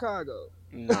all in Chicago.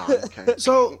 No, you can't.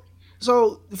 So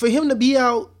for him to be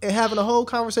out and having a whole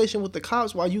conversation with the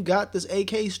cops while you got this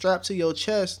AK strapped to your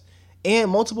chest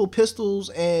and multiple pistols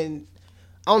and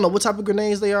I don't know what type of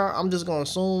grenades they are. I'm just gonna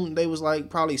assume they was like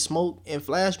probably smoke and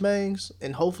flashbangs,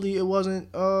 and hopefully it wasn't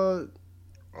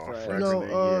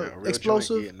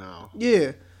explosive.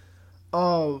 Yeah.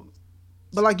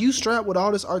 But like you strapped with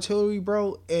all this artillery,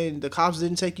 bro, and the cops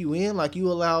didn't take you in. Like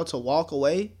you allowed to walk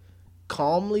away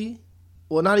calmly.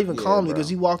 Well, not even calmly, because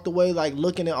he walked away like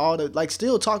looking at all the like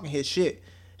still talking his shit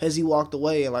as he walked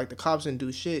away, and like the cops didn't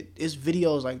do shit. It's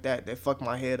videos like that fuck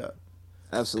my head up.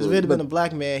 Absolutely. Because if it had been a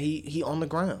black man, he on the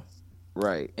ground.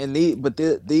 Right. And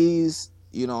these,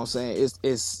 you know what I'm saying,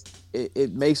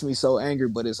 it makes me so angry,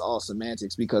 but it's all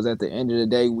semantics, because at the end of the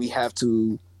day, we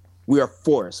are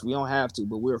forced. We don't have to,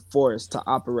 but we're forced to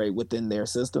operate within their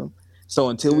system. So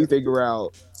until we figure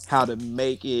out how to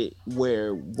make it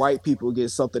where white people get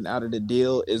something out of the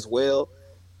deal as well,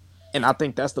 and I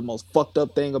think that's the most fucked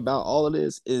up thing about all of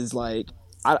this, is like,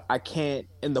 I can't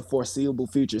in the foreseeable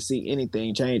future see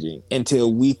anything changing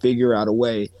until we figure out a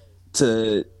way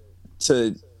to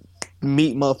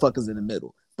meet motherfuckers in the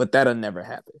middle. But that'll never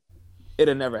happen.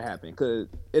 It'll never happen, because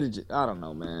I don't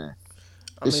know, man.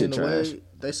 This shit trash.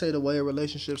 They say the way a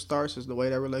relationship starts is the way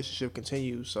that relationship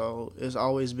continues. So it's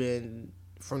always been,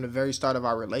 from the very start of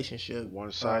our relationship,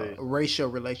 one-sided. Racial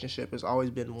relationship has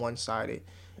always been one-sided.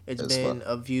 It's been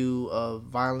a view of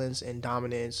violence and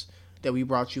dominance that we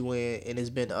brought you in, and it's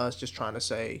been us just trying to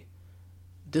say,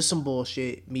 this some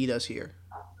bullshit, meet us here.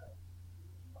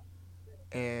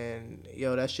 And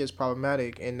that shit's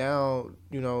problematic. And now,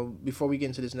 before we get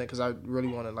into this next, because I really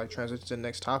want to like transition to the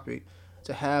next topic,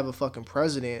 to have a fucking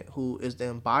president who is the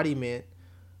embodiment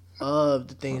of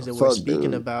the things that we're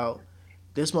speaking about.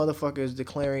 This motherfucker is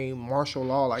declaring martial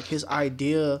law. Like, his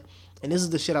idea, and this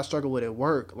is the shit I struggle with at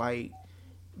work, like,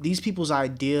 these people's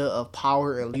idea of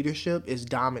power and leadership is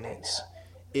dominance,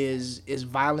 is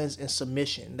violence and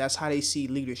submission. That's how they see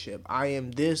leadership. I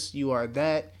am this, you are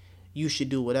that. You should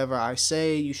do whatever I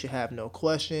say. You should have no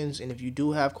questions. And if you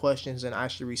do have questions, then I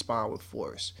should respond with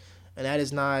force. And that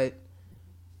is not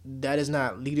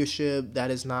leadership.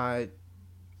 That is not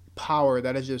power.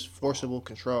 That is just forcible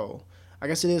control. I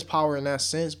guess it is power in that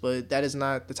sense, but that is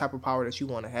not the type of power that you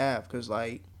want to have, because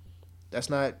like, that's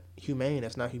not humane.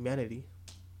 That's not humanity.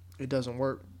 It doesn't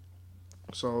work.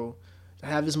 So to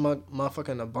have this motherfucker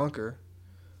in a bunker,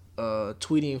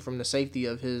 tweeting from the safety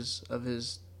of his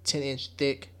 10-inch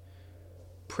thick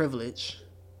privilege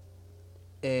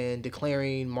and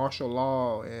declaring martial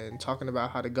law and talking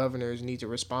about how the governors need to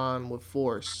respond with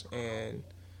force and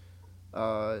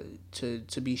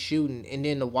to be shooting, and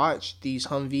then to watch these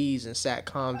Humvees and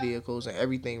SATCOM vehicles and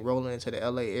everything rolling into the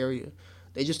LA area.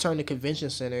 They just turned the convention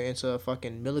center into a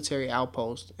fucking military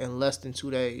outpost in less than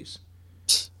 2 days.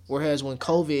 Whereas when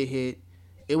COVID hit,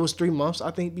 it was 3 months,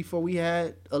 I think, before we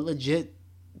had a legit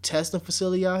testing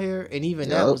facility out here, and even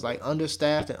that was like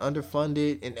understaffed and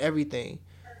underfunded and everything.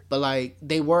 But like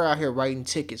they were out here writing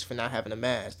tickets for not having a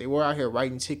mask. They were out here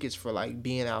writing tickets for like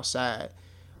being outside.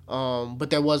 But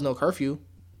there was no curfew.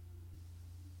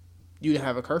 You didn't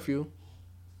have a curfew.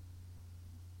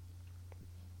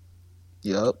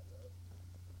 Yep.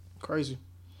 Crazy.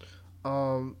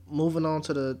 Moving on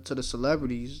to the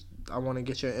celebrities, I want to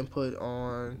get your input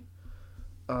on.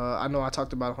 I know I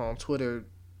talked about it on Twitter.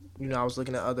 You know, I was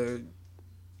looking at other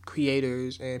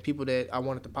creators and people that I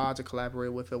wanted the pod to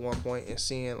collaborate with at one point, and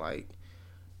seeing like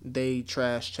they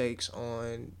trash takes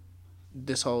on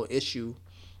this whole issue,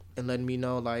 and letting me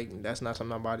know like that's not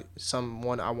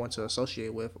someone I want to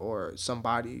associate with, or some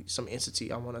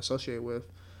entity I want to associate with.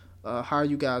 How are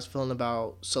you guys feeling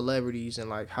about celebrities and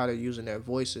like how they're using their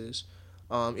voices?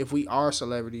 If we are a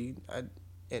celebrity,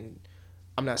 and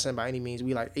I'm not saying by any means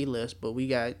we like A-list, but we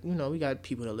got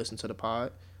people that listen to the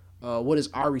pod. What is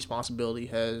our responsibility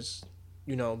as,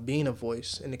 being a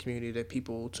voice in the community that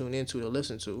people tune into to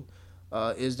listen to?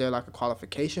 Is there like a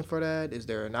qualification for that? Is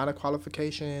there not a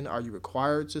qualification? Are you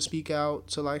required to speak out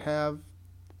to like have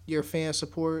your fan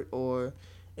support? Or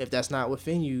if that's not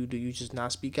within you, do you just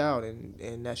not speak out,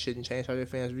 and that shouldn't change how your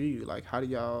fans view you? Like, how do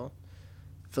y'all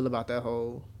feel about that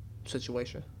whole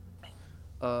situation?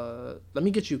 Let me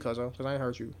get you, Cuzzo, because I ain't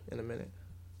heard you in a minute.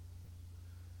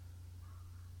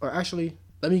 Or actually,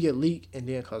 let me get Leak and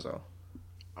then Cuzzo.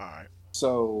 All right.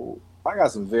 So I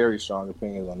got some very strong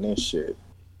opinions on this shit.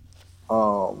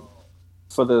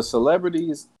 For the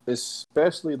celebrities,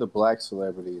 especially the black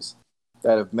celebrities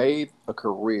that have made a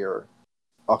career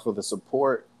off of the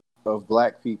support of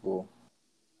black people,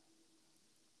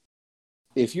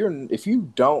 if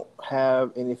you don't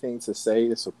have anything to say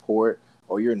to support,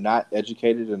 or you're not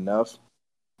educated enough,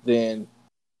 then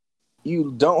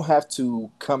you don't have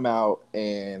to come out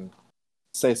and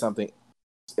say something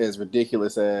as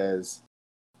ridiculous as,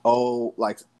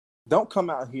 don't come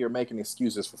out here making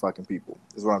excuses for fucking people,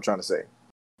 is what I'm trying to say.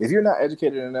 If you're not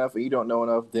educated enough and you don't know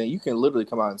enough, then you can literally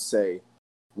come out and say,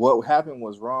 what happened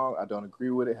was wrong. I don't agree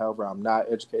with it. However, I'm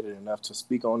not educated enough to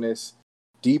speak on this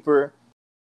deeper.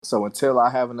 So until I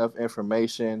have enough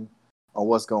information on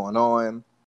what's going on,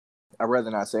 I'd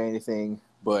rather not say anything,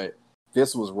 but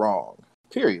this was wrong,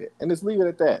 period. And just leave it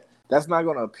at that. That's not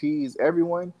going to appease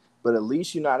everyone, but at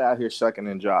least you're not out here shucking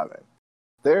and jiving.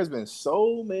 There's been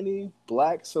so many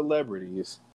black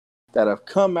celebrities that have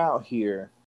come out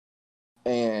here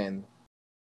and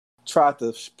tried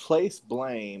to place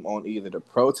blame on either the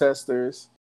protesters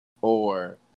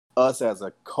or us as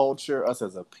a culture, us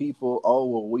as a people.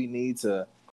 We need to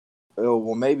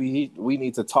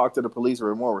talk to the police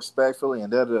more respectfully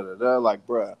and da-da-da-da. Like,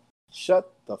 bruh,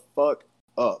 shut the fuck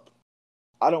up.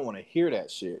 I don't want to hear that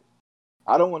shit.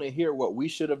 I don't want to hear what we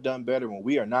should have done better when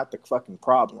we are not the fucking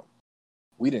problem.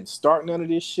 We didn't start none of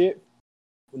this shit.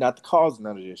 We're not the cause of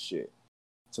none of this shit.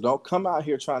 So don't come out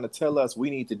here trying to tell us we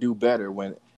need to do better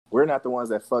when we're not the ones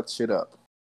that fucked shit up.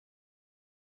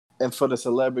 And for the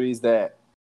celebrities that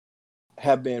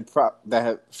have been for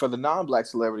the non-black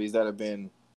celebrities that have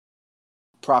been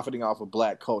profiting off of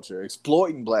black culture,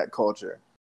 exploiting black culture,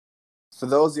 for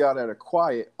those of y'all that are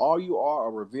quiet, all you are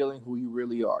revealing who you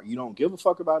really are. You don't give a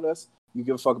fuck about us. You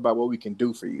give a fuck about what we can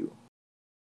do for you.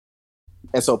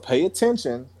 And so pay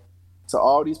attention to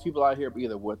all these people out here,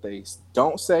 either what they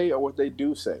don't say or what they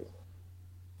do say,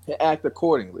 and act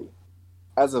accordingly.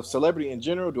 As a celebrity in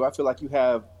general, do I feel like you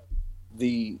have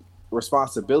the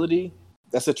responsibility?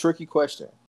 That's a tricky question,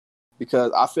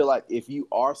 because I feel like if you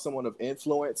are someone of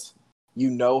influence, you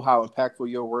know how impactful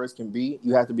your words can be.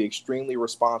 You have to be extremely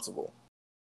responsible.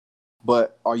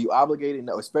 But are you obligated?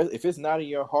 No, especially if it's not in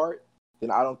your heart, then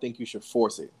I don't think you should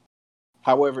force it.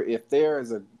 However, if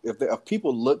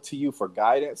people look to you for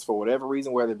guidance for whatever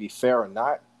reason, whether it be fair or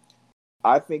not,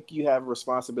 I think you have a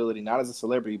responsibility, not as a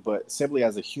celebrity, but simply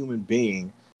as a human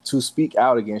being, to speak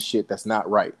out against shit that's not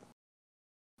right.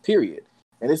 Period.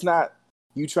 And it's not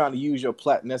you trying to use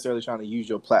necessarily trying to use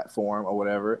your platform or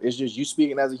whatever. It's just you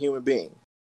speaking as a human being.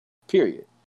 Period.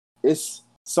 It's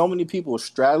so many people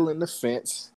straddling the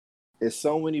fence. It's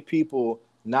so many people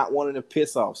not wanting to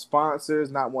piss off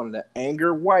sponsors, not wanting to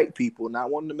anger white people, not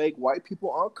wanting to make white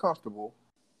people uncomfortable.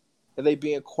 Are they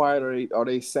being quiet, or are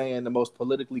they saying the most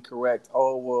politically correct?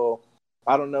 Oh, well,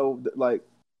 I don't know. Like,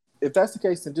 if that's the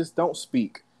case, then just don't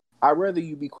speak. I'd rather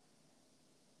you be.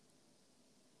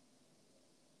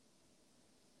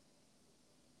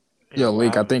 Yo,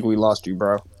 Leak, I think we lost you,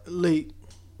 bro. Leak.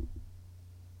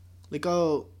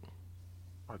 Oh.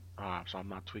 So I'm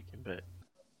not tweaking, but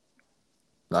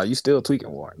Nah, you still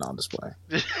tweaking, Warren. No, I'm just playing.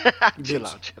 chill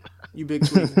out. You big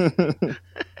tweaking.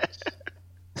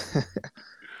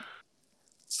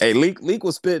 Hey, Leak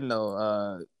was spitting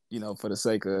though. For the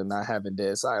sake of not having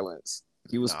dead silence,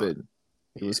 he was spitting.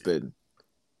 He was spitting.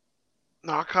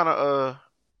 No, I kind of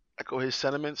echo his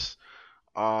sentiments.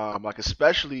 Like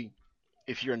especially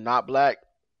if you're not black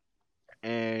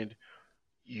and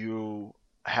you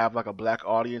have like a black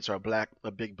audience or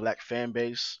a big black fan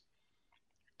base,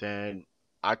 then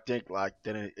I think like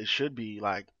then it should be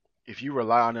like if you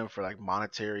rely on them for like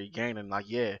monetary gain, and like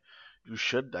you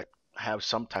should like have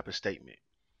some type of statement.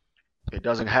 It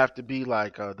doesn't have to be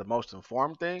like the most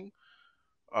informed thing.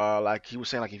 Like he was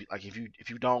saying, like if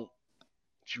you don't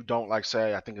like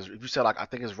say if you said like I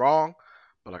think it's wrong,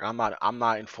 but like I'm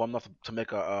not informed enough to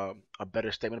make a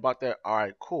better statement about that. All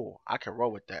right, cool, I can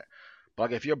roll with that. But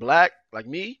like if you're black like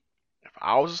me, if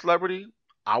I was a celebrity,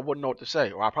 I wouldn't know what to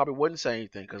say, or I probably wouldn't say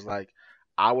anything because like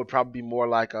I would probably be more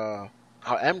like how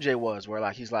MJ was, where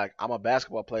like he's like I'm a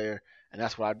basketball player and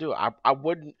that's what I do. I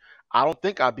wouldn't. I don't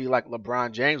think I'd be like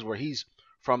LeBron James, where he's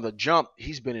from the jump.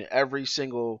 He's been in every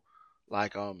single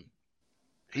like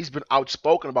he's been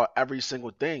outspoken about every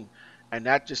single thing, and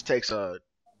that just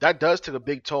that does take a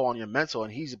big toll on your mental,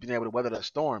 and he's been able to weather that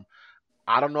storm.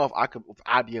 I don't know if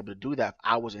I'd be able to do that if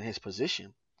I was in his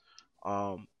position.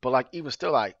 But like even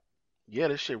still, like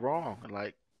this shit wrong, and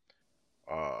like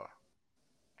uh,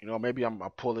 maybe I'm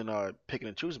pulling picking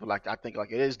and choosing, but like I think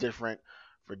like it is different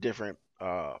for different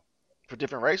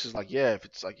races. Like if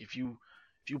it's like if you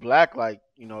black, like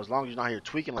as long as you're not here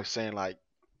tweaking, like saying like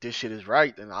this shit is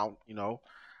right, then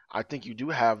I think you do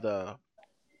have the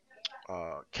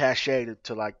cachet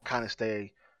to like kind of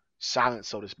stay silent,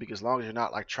 so to speak, as long as you're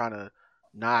not like trying to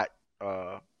not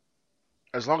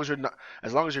as long as you're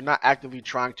not actively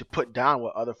trying to put down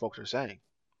what other folks are saying,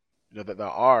 that there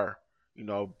are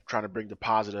trying to bring the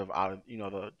positive out of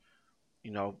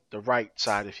the right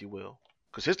side, if you will,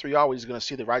 because history always is going to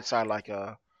see the right side, like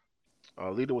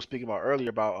Lita was speaking about earlier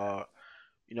about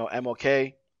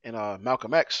MLK and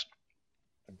Malcolm X.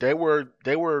 They were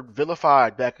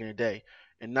vilified back in the day,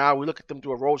 and now we look at them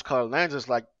through a rose-colored lens. It's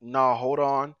like, nah, hold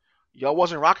on, y'all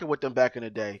wasn't rocking with them back in the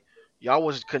day. Y'all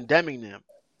was condemning them,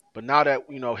 but now that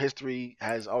history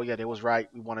has, oh yeah, they was right.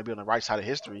 We want to be on the right side of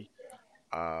history.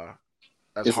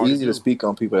 That's it's hard easy to to speak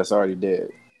on people that's already dead.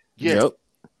 Yeah. Yep.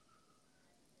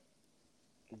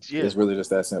 Yeah. It's really just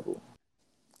that simple.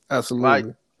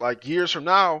 Absolutely. Like years from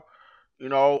now,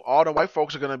 all the white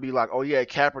folks are gonna be like, oh yeah,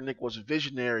 Kaepernick was a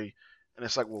visionary. And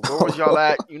it's like, well, where was y'all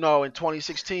at, in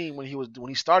 2016 when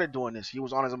he started doing this? He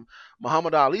was on his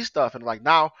Muhammad Ali stuff, and like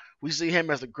now we see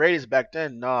him as the greatest. Back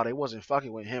then, nah, they wasn't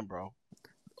fucking with him, bro.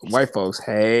 White folks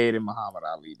hated Muhammad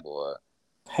Ali, boy.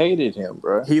 Hated him,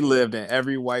 bro. He lived in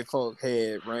every white folk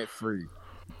head rent free.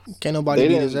 Can't nobody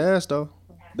beat his ass though.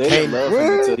 They didn't love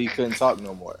him until he couldn't talk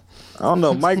no more. I don't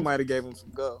know. Mike might have gave him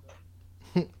some go.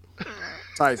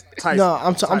 Tyson. No,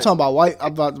 I'm talking about white.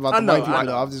 About the white people.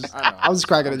 I was just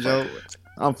cracking a joke.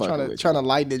 I'm trying to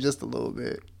lighten it just a little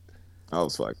bit. I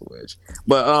was fucking with you.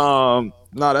 But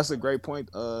no, that's a great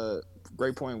point.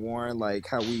 Great point, Warren. Like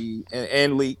how we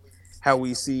and Leak, how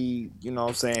we see,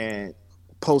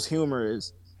 post humor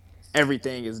is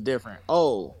everything is different.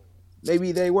 Oh,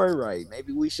 maybe they were right.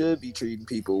 Maybe we should be treating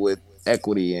people with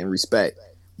equity and respect.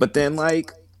 But then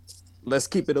like, let's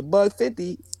keep it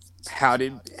 $150. How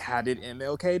did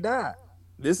MLK die?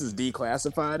 This is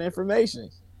declassified information.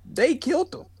 They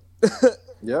killed him.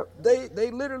 Yep.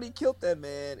 They literally killed that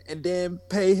man and then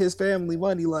pay his family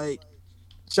money. Like,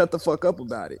 shut the fuck up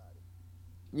about it.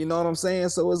 You know what I'm saying?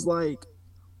 So it's like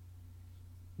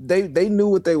they knew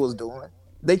what they was doing.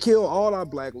 They killed all our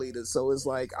black leaders. So it's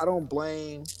like I don't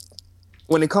blame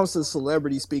when it comes to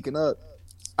celebrities speaking up.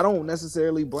 I don't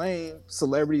necessarily blame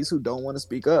celebrities who don't want to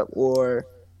speak up or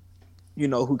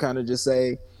who kind of just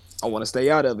say, I want to stay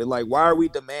out of it. Like, why are we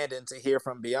demanding to hear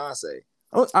from Beyonce?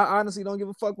 I honestly don't give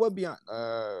a fuck what Beyonce.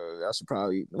 I should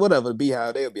probably they'll be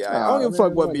all right. I don't give a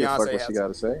fuck what Beyonce has. She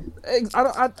gotta say.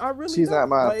 I really. She's don't.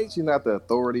 not she's not the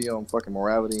authority on fucking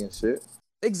morality and shit.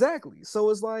 Exactly.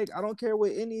 So it's like I don't care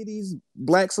what any of these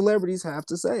black celebrities have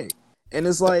to say. And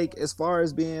it's like, as far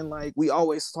as being like, we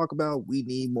always talk about we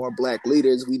need more black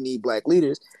leaders, we need black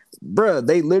leaders. Bruh,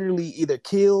 they literally either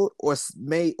killed or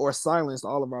made or silenced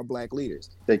all of our black leaders.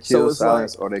 They kill,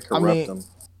 silence, or they corrupt them.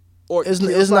 Or it's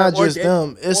not just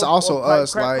them. It's also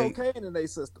us. Crack cocaine in their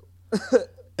system.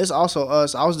 It's also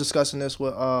us. I was discussing this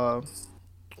with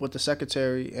the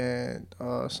secretary and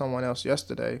someone else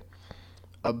yesterday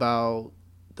about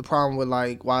the problem with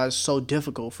like why it's so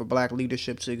difficult for black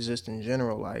leadership to exist in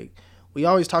general. Like, we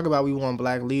always talk about we want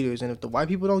black leaders, and if the white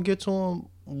people don't get to them,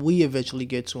 we eventually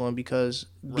get to them because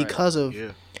of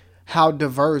how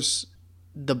diverse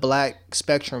the black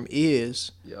spectrum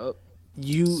is. Yep.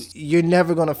 You're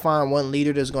never gonna find one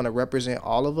leader that's gonna represent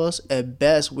all of us. At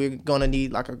best, we're gonna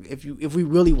need like if we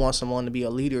really want someone to be a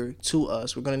leader to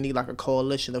us, we're gonna need like a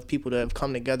coalition of people that have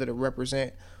come together to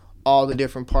represent all the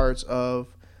different parts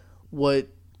of what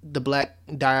the black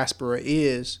diaspora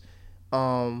is,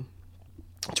 to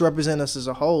represent us as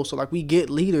a whole. So like we get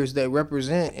leaders that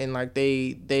represent and like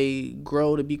they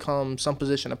grow to become some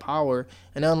position of power.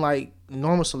 And unlike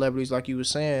normal celebrities, like you were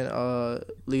saying,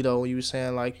 Lito, you were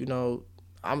saying like, you know,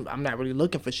 I'm not really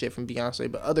looking for shit from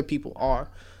Beyonce, but other people are.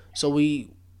 So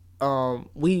we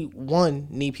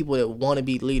need people that want to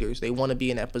be leaders. They want to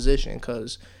be in that position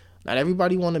because not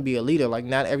everybody want to be a leader. Like,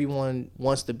 not everyone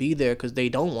wants to be there because they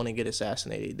don't want to get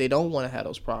assassinated. They don't want to have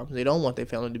those problems. They don't want their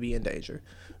family to be in danger.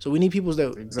 So we need people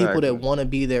that want to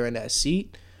be there in that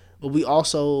seat. But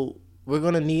we're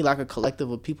going to need like a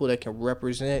collective of people that can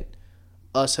represent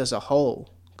us as a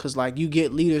whole. Because like you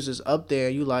get leaders that's up there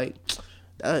and you like,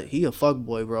 he a fuck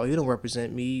boy, bro. He don't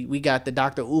represent me. We got the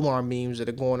Dr. Umar memes that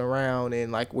are going around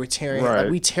and like we tear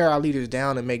our leaders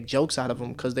down and make jokes out of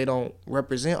them because they don't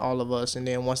represent all of us. And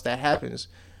then once that happens,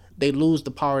 they lose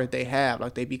the power that they have.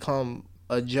 Like they become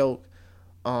a joke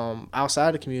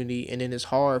outside the community, and then it's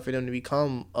hard for them to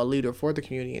become a leader for the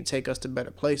community and take us to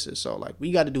better places. So like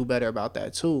we got to do better about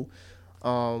that too.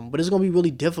 But it's gonna be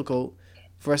really difficult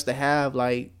for us to have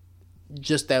like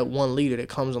just that one leader that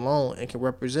comes along and can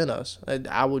represent us.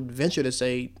 I would venture to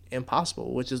say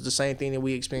impossible, which is the same thing that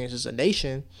we experience as a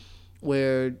nation,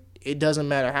 where it doesn't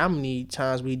matter how many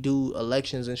times we do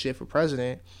elections and shit for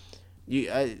president,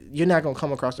 you're not going to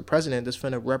come across the president that's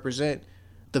going to represent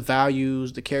the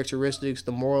values, the characteristics,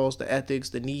 the morals, the ethics,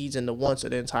 the needs, and the wants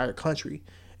of the entire country.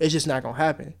 It's just not going to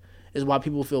happen. It's why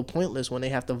people feel pointless when they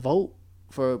have to vote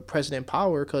for president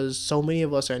power, because so many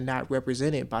of us are not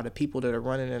represented by the people that are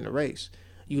running in the race.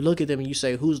 You look at them and you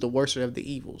say, who's the worser of the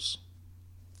evils?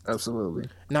 Absolutely.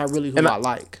 Not really who I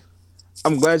like.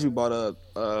 I'm glad you brought up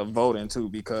voting too,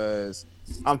 because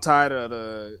I'm tired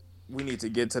of we need to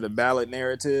get to the ballot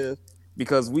narrative,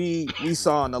 because we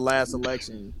saw in the last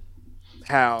election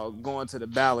how going to the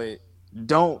ballot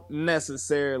don't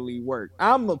necessarily work.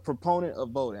 I'm a proponent of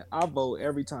voting. I vote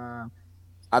every time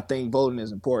I think voting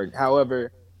is important.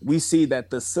 However, we see that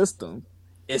the system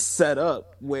is set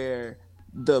up where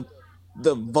the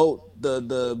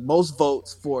most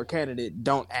votes for a candidate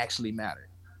don't actually matter.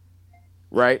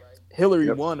 Right?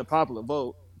 Hillary won the popular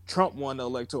vote. Trump won the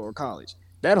electoral college.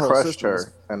 That whole crushed system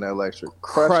her in the electoral.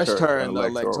 Crushed her in the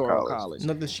electoral college.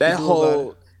 That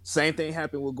whole same thing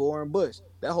happened with Gore and Bush.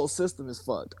 That whole system is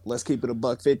fucked. Let's keep it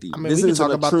 $1.50. I mean, this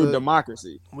isn't a true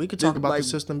democracy. We could talk about the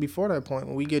system before that point,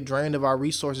 when we get drained of our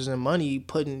resources and money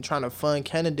trying to fund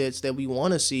candidates that we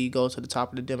want to see go to the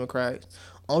top of the Democrats,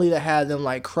 only to have them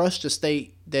like crush the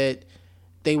state that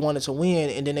they wanted to win,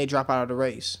 and then they drop out of the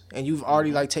race. And you've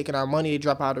already like taken our money, they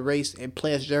drop out of the race and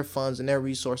pledge their funds and their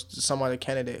resources to some other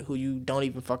candidate who you don't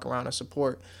even fuck around and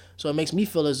support. So it makes me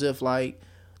feel as if like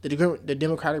the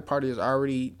Democratic Party has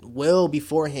already well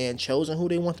beforehand chosen who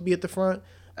they want to be at the front,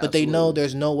 but Absolutely. They know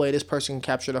there's no way this person can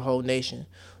capture the whole nation.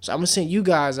 So I'm going to send you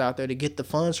guys out there to get the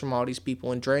funds from all these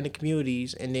people and drain the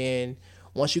communities, and then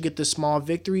once you get this small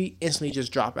victory, instantly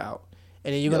just drop out.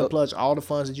 And then you're going to pledge all the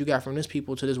funds that you got from this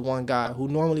people to this one guy who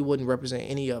normally wouldn't represent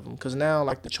any of them. Because now,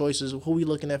 like, the choices, who we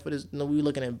looking at for this? No, we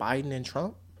looking at Biden and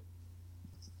Trump?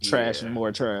 Trash and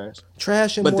more trash.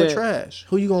 Trash and more trash.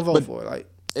 Who you going to vote for? Like,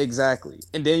 exactly.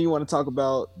 And then you want to talk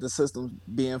about the system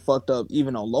being fucked up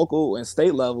even on local and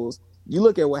state levels. You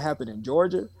look at what happened in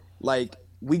Georgia. Like,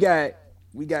 we got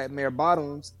Mayor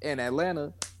Bottoms in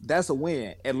Atlanta. That's a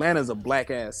win. Atlanta's a black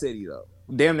ass city though.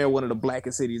 Damn near one of the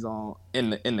blackest cities in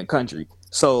the country.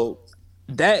 So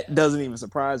that doesn't even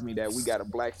surprise me that we got a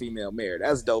black female mayor.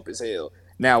 That's dope as hell.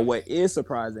 Now, what is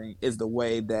surprising is the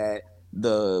way that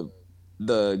the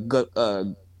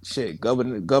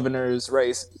governor's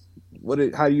race.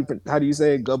 How do you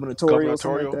say it? Gubernatorial?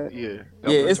 Something like that? Yeah,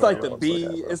 it's like the B.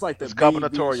 It's like the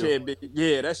gubernatorial. Shit.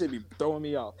 Yeah, that should be throwing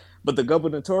me off. But the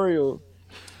gubernatorial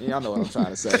Y'all know what I'm trying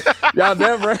to say. Y'all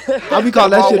never. How we call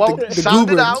that shit the Sound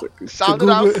it goober? out. Sound it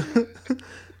out.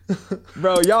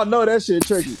 Bro, y'all know that shit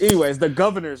tricky. Anyways, the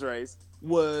governor's race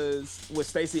was with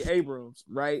Stacey Abrams,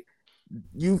 right?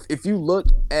 If you look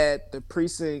at the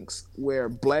precincts where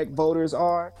black voters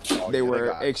are, they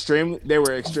were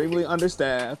extremely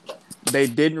understaffed. They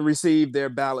didn't receive their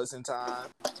ballots in time.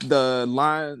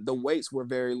 The waits were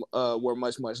were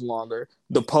much longer.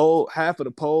 Half of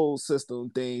the poll system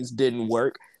things didn't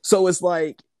work. So it's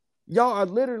like y'all are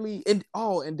literally and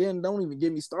then don't even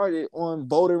get me started on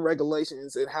voting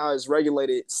regulations and how it's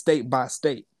regulated state by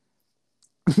state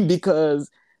because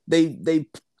they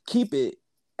keep it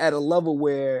at a level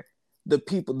where the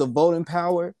voting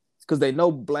power, because they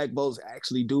know black votes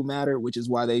actually do matter, which is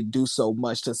why they do so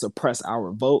much to suppress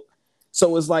our vote.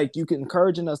 So it's like you can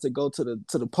encouraging us to go to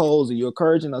the polls and you're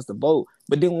encouraging us to vote,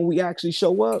 but then when we actually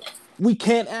show up, we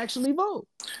can't actually vote.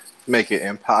 Make it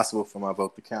impossible for my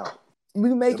vote to count.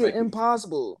 We make it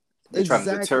impossible. They try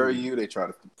to deter you. They try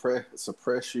to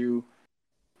suppress you.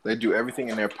 They do everything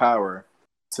in their power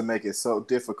to make it so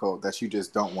difficult that you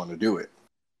just don't want to do it.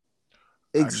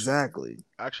 Exactly.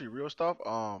 Actually, real stuff.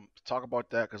 Talk about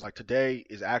that because like today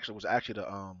was actually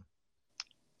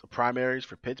the primaries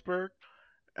for Pittsburgh,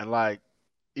 and like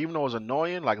even though it was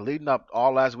annoying, like leading up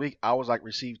all last week, I was like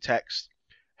received text,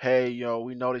 hey,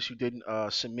 we noticed you didn't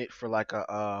submit for like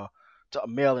a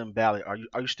mail-in ballot.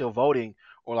 Are you still voting?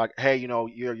 Or like, hey,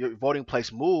 your voting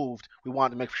place moved. We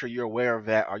wanted to make sure you're aware of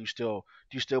that. Do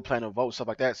you still plan to vote? Stuff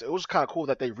like that. So it was kind of cool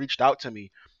that they reached out to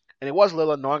me, and it was a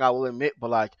little annoying, I will admit, but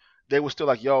like they were still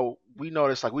like, yo, we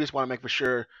noticed, like we just want to make for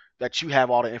sure that you have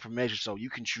all the information so you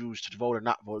can choose to vote or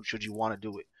not vote should you want to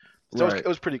do it. So it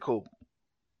was pretty cool.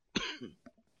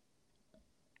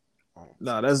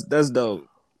 No, that's dope.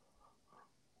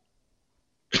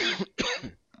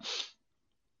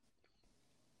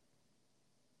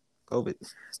 COVID.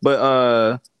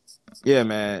 But yeah,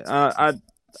 man. I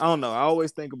don't know. I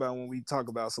always think about when we talk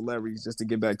about celebrities, just to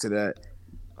get back to that.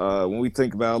 When we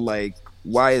think about like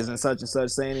why isn't such and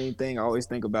such saying anything, I always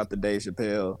think about the Dave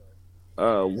Chappelle.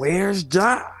 Where's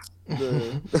Ja?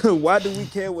 Why do we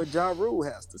care what Ja Rule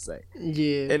has to say?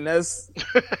 Yeah. And that's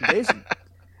Dave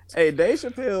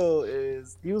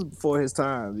Chappelle he was before his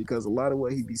time because a lot of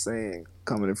what he be saying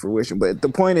coming to fruition. But the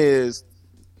point is,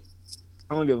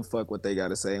 I don't give a fuck what they got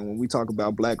to say. And when we talk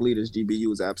about black leaders,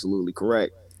 GBU is absolutely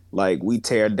correct. Like, we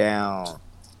tear down.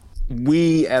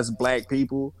 We, as black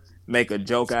people, make a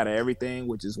joke out of everything,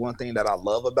 which is one thing that I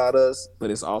love about us.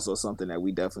 But it's also something that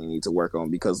we definitely need to work on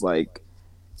because, like,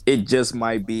 it just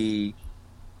might be,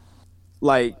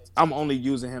 like, I'm only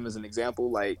using him as an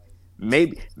example. Like,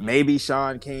 maybe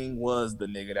Sean King was the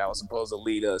nigga that was supposed to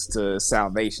lead us to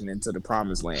salvation into the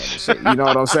promised land and shit. You know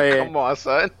what I'm saying? Come on,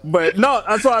 son. But no,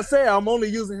 that's what I say. I'm only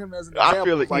using him as an example. I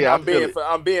feel it. Like, yeah,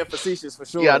 I'm being facetious for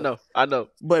sure. Yeah, I know.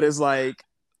 But it's like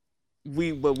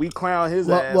we clown his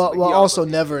ass. We'll also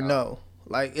never know.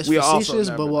 Like, it's facetious,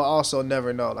 but we'll know. Also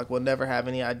never know. Like, we'll never have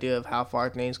any idea of how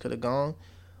far things could have gone.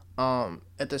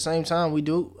 At the same time, we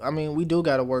do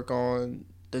got to work on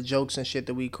the jokes and shit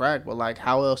that we crack, but like,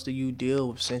 how else do you deal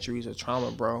with centuries of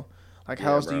trauma, bro? Like,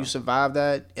 how else do you survive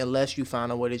that unless you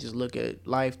find a way to just look at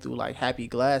life through like happy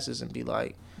glasses and be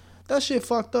like, that shit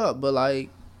fucked up, but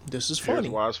like, this is funny. Here's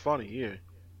why it's funny,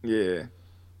 yeah.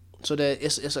 So that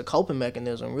it's a coping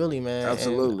mechanism, really, man.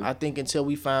 Absolutely. And I think until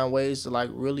we find ways to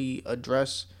like really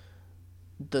address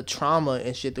the trauma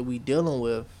and shit that we dealing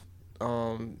with,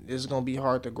 it's gonna be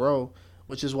hard to grow.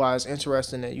 Which is why it's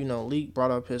interesting that, Leak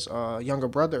brought up his younger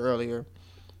brother earlier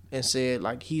and said,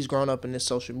 like, he's grown up in this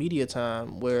social media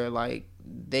time where, like,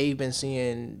 they've been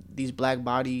seeing these black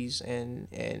bodies and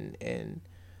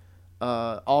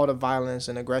all the violence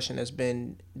and aggression that's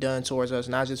been done towards us,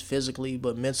 not just physically,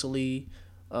 but mentally,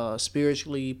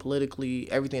 spiritually,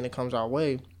 politically, everything that comes our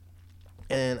way.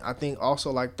 And I think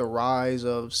also, like, the rise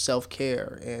of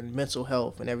self-care and mental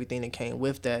health and everything that came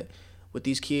with that, with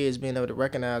these kids being able to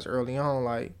recognize early on,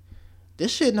 like,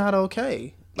 this shit not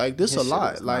okay. Like, this a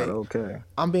lot. Like, okay.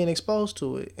 I'm being exposed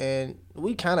to it. And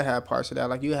we kind of have parts of that.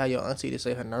 Like, you have your auntie to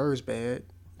say her nerves bad,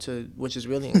 which is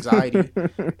really anxiety.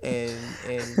 and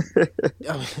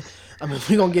I mean,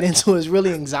 we're going to get into it. It's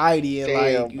really anxiety. And,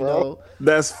 damn, like, bro.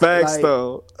 That's facts, like,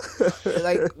 though.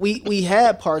 like, we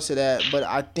had parts of that, but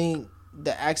I think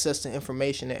the access to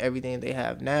information and everything they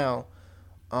have now,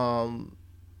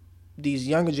 these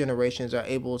younger generations are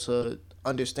able to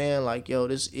understand, like, yo,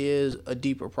 this is a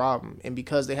deeper problem. And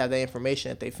because they have that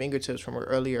information at their fingertips from an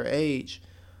earlier age,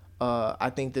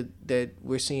 I think that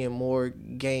we're seeing more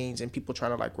gains and people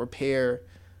trying to, like, repair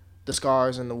the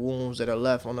scars and the wounds that are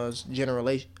left on us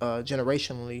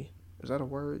generationally Is that a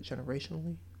word?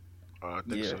 Generationally? I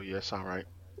think Yeah. so. Yeah, sound right.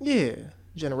 Yeah,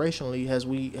 generationally as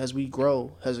we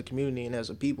grow as a community and as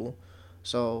a people.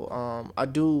 So I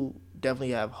do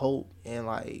definitely have hope and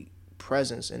like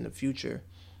presence in the future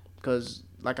because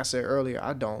like I said earlier,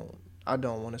 I don't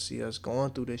want to see us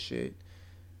going through this shit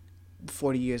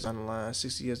 40 years down the line,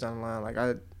 60 years down the line. Like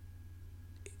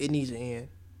it needs to end.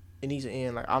 It needs to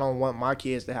end. Like I don't want my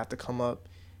kids to have to come up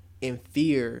in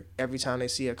fear every time they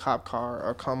see a cop car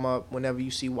or come up whenever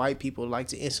you see white people like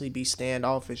to instantly be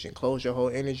standoffish and close your whole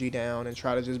energy down and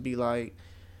try to just be like,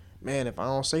 man, if I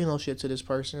don't say no shit to this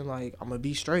person, like I'm gonna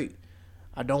be straight.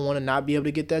 I don't want to not be able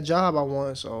to get that job I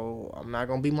want, so I'm not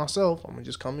gonna be myself. I'm gonna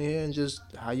just come in here and just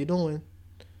how you doing?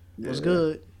 What's Yeah.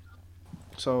 good?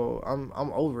 So I'm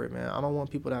over it, man. I don't want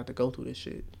people to have to go through this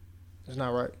shit. It's not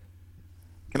right.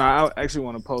 I actually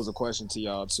want to pose a question to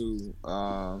y'all too.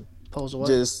 Pose a what?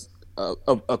 Just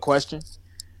a question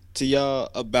to y'all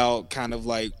about kind of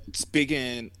like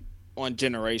speaking on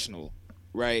generational,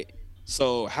 right?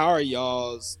 So, how are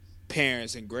y'all's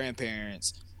parents and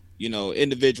grandparents,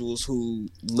 individuals who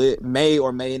may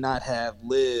or may not have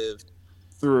lived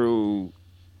through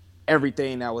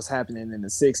everything that was happening in the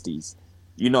 60s?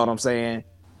 You know what I'm saying?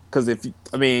 Because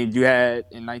you had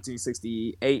in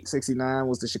 1968, 69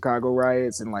 was the Chicago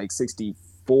riots, and like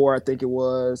 64, I think it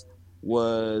was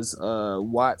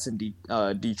Watts and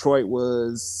Detroit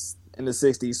was in the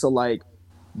 60s. So like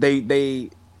they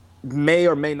may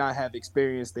or may not have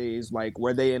experienced these. Like,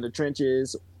 were they in the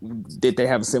trenches? Did they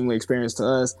have a similar experience to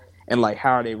us? And like,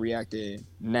 how are they reacting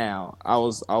now? I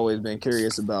was always been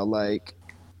curious about like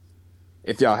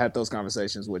if y'all had those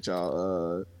conversations with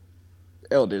y'all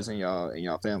elders in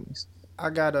y'all families. I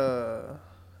got a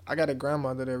I got a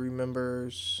grandmother that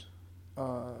remembers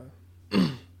uh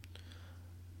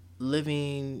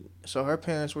living, so her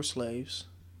parents were slaves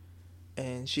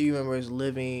and she remembers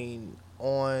living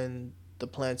on the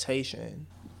plantation,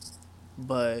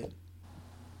 but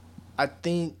I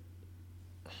think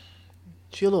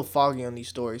she a little foggy on these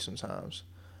stories sometimes.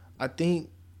 I think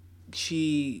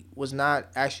she was not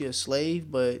actually a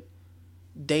slave, but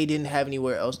they didn't have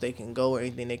anywhere else they can go or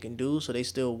anything they can do, so they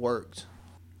still worked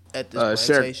at this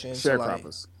plantation to like,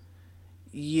 Sharecroppers.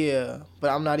 yeah, but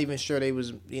I'm not even sure they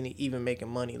was even making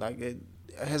money. Like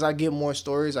as I get more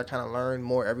stories, I kind of learn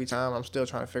more every time. I'm still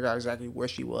trying to figure out exactly where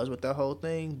she was with that whole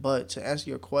thing. But to answer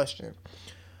your question,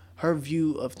 her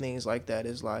view of things like that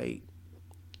is like,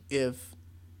 if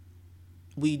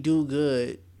we do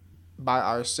good by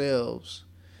ourselves,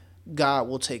 God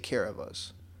will take care of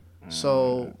us.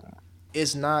 So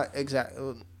it's not exact.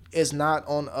 It's not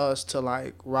on us to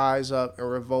like rise up and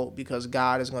revolt because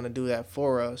God is going to do that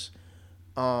for us.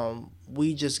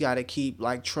 We just got to keep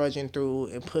like trudging through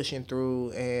and pushing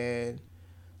through, and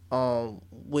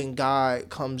when God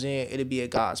comes in, it'll be a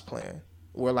God's plan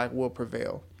where like we'll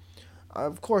prevail.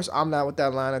 Of course, I'm not with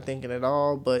that line of thinking at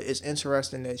all, but it's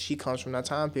interesting that she comes from that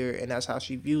time period and that's how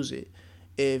she views it.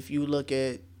 If you look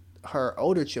at her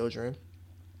older children,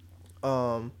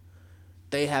 um,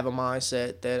 they have a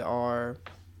mindset that are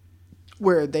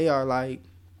where they are like,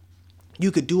 you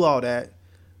could do all that,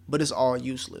 but it's all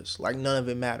useless. Like none of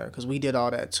it mattered because we did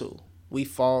all that too. We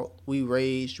fought, we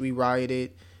raged, we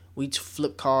rioted, we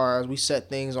flipped cars, we set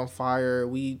things on fire,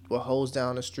 we were hosed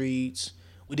down the streets,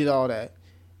 we did all that,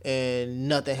 and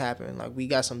nothing happened. Like we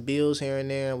got some bills here and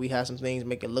there, we had some things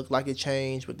make it look like it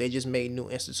changed, but they just made new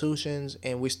institutions,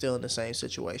 and we're still in the same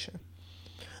situation.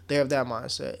 They have that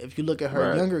mindset. If you look at her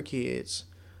Right. younger kids,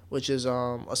 which is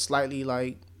a slightly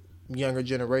like younger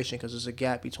generation because there's a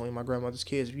gap between my grandmother's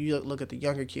kids. If you look at the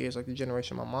younger kids, like the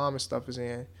generation my mom and stuff is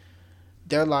in,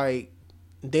 they're like,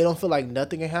 they don't feel like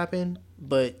nothing can happen,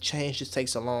 but change just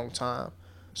takes a long time.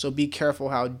 So be careful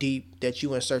how deep that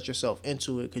you insert yourself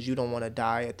into it because you don't want to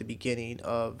die at the beginning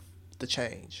of the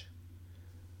change.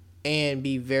 And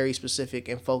be very specific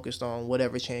and focused on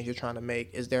whatever change you're trying to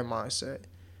make is their mindset.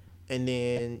 And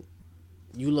then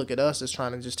you look at us as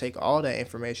trying to just take all that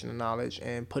information and knowledge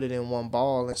and put it in one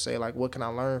ball and say like, what can I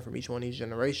learn from each one of these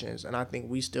generations? And I think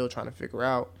we still trying to figure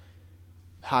out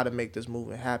how to make this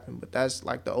movement happen. But that's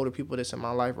like the older people that's in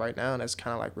my life right now, and that's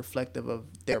kind of like reflective of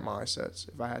their mindsets.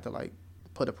 If I had to like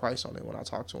put a price on it when I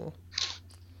talk to them.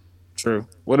 True.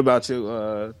 What about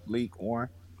you, Leek Warren?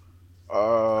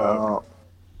 Uh,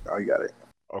 Oh, you got it.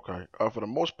 okay. For the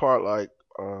most part, like,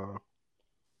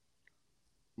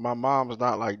 my mom's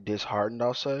not like disheartened.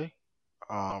 I'll say.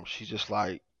 She's just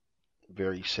like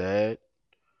very sad.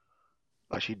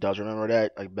 Like she does remember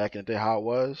that, like back in the day, how it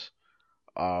was.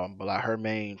 But like her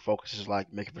main focus is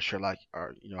like making for sure, like,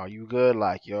 are you good?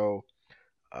 Like, yo,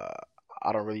 uh,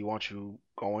 I don't really want you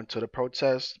going to the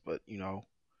protest, but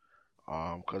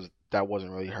because that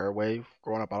wasn't really her wave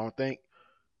growing up. I don't think,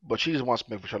 but she just wants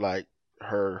to make sure like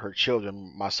her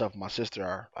children, myself, and my sister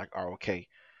are okay.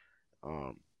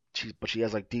 Um, she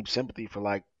has like deep sympathy for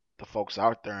like the folks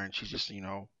out there, and she's just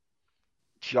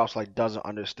she also like doesn't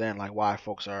understand like why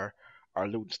folks are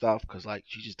looting stuff because like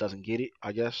she just doesn't get it,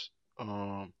 I guess.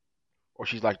 Um, or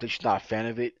she's not a fan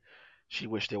of it. She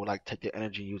wish they would like take their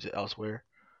energy and use it elsewhere.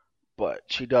 But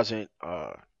she doesn't.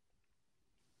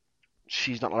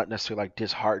 She's not like necessarily like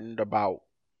disheartened about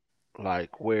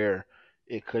like where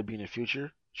it could be in the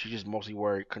future. She's just mostly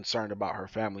worried, concerned about her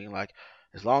family, and like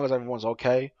as long as everyone's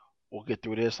okay, we'll get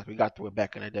through this. Like we got through it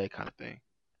back in the day, kind of thing.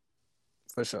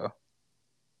 For sure.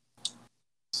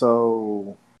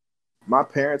 So my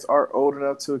parents are old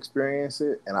enough to experience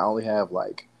it, and I only have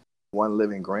like one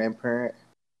living grandparent.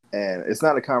 And it's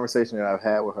not a conversation that I've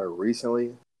had with her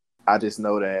recently. I just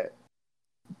know that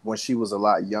when she was a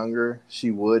lot younger,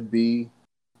 she would be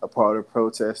a part of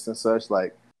protests and such.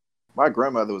 Like, my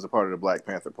grandmother was a part of the Black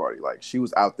Panther Party. Like, she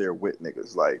was out there with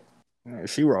niggas. Like, Yeah,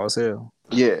 she raw as hell.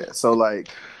 yeah. So, like,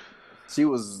 she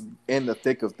was in the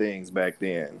thick of things back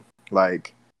then.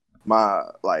 Like my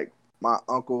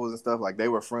uncles and stuff, like they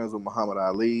were friends with Muhammad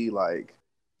Ali. Like,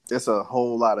 there's a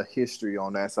whole lot of history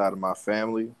on that side of my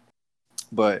family.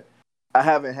 But I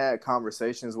haven't had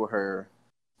conversations with her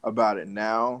about it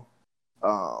now.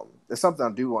 It's something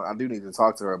I do need to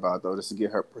talk to her about though, just to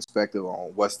get her perspective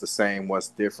on what's the same, what's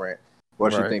different,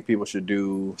 what she Right. think people should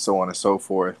do, so on and so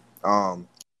forth.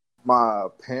 My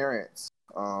parents,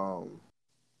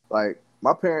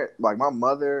 like my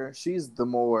mother, she's the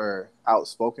more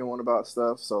outspoken one about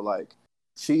stuff. So like,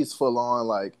 she's full on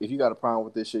like, if you got a problem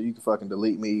with this shit, you can fucking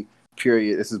delete me.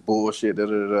 Period. This is bullshit. Da,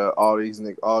 da, da, da. All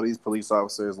these police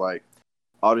officers, like,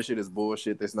 all this shit is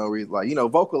bullshit. There's no reason, like,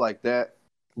 vocal like that.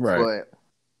 Right. But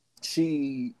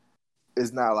she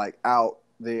is not like out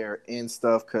there in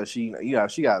stuff because she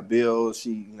got bills.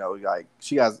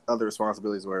 She has other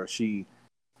responsibilities where she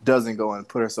doesn't go and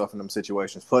put herself in them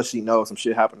situations. Plus, she knows some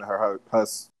shit happened to her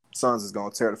sons is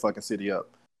gonna tear the fucking city up.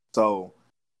 So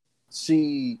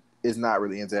she is not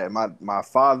really into that. My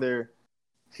father,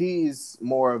 he's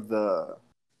more of the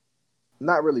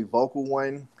not really vocal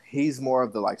one. He's more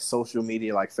of the like social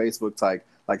media, like Facebook type,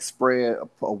 like spread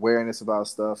awareness about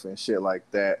stuff and shit like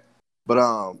that. But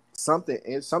something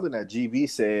that GB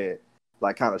said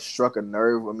like kind of struck a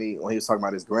nerve with me when he was talking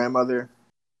about his grandmother.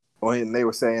 When they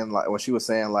were saying like when she was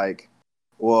saying like,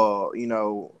 well,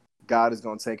 God is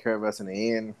gonna take care of us in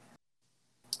the end.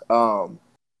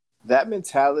 That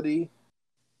mentality,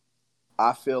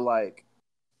 I feel like,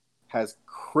 has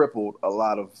crippled a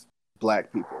lot of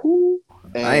Black people.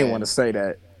 And I ain't want to say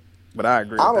that, but I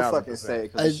agree. I'm gonna fucking say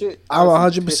it, 'cause the shit I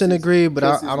honestly 100% agree, but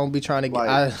pisses- I don't be trying to get.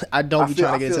 like, I don't be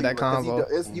trying to get into feel that you, bro,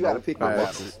 'cause convo. you got to pick your Right.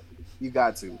 battles. You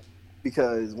got to,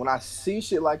 because when I see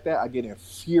shit like that, I get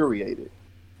infuriated.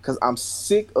 Because I'm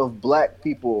sick of Black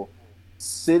people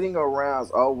sitting around.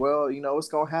 Oh well, it's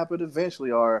gonna happen eventually,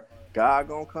 or God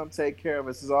gonna come take care of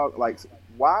us. Is all like,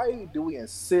 why do we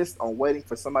insist on waiting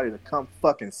for somebody to come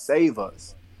fucking save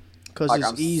us? Because Like,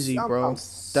 it's easy, bro. I'm That's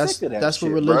sick of that that's shit,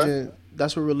 what religion.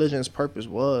 That's what religion's purpose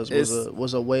was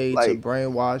a way to like-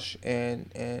 brainwash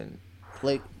and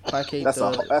placate That's the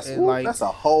a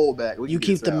whole back. We you can get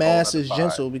keep to the that whole masses other pod.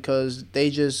 gentle because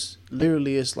they just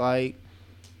literally it's like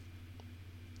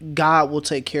God will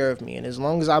take care of me, and as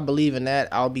long as I believe in that,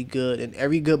 I'll be good. And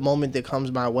every good moment that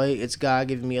comes my way, it's God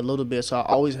giving me a little bit, so I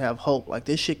always have hope. Like,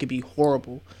 this shit could be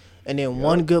horrible, and then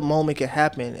one good moment could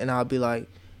happen, and I'll be like,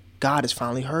 God has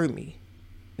finally heard me.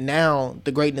 Now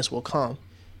the greatness will come,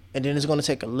 and then it's gonna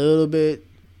take a little bit,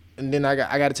 and then I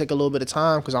got to take a little bit of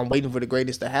time because I'm waiting for the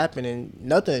greatness to happen, and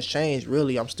nothing has changed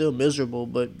really. I'm still miserable,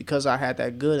 but because I had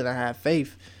that good and I have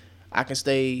faith, I can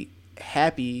stay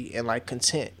happy and like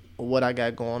content with what I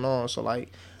got going on. So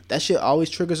like that shit always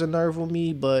triggers a nerve with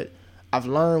me, but I've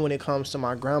learned when it comes to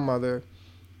my grandmother,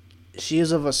 she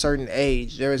is of a certain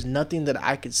age. There is nothing that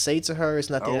I could say to her. It's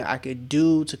nothing that I could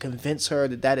do to convince her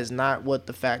that that is not what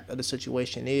the fact of the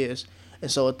situation is.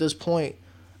 And so at this point,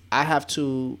 I had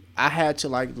to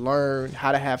like learn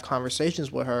how to have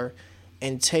conversations with her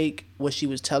and take what she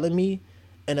was telling me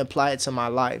and apply it to my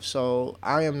life. So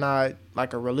I am not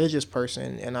like a religious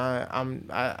person, and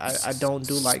I don't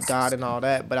do like God and all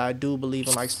that, but I do believe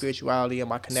in like spirituality and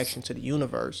my connection to the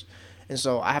universe. And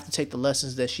so I have to take the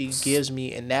lessons that she gives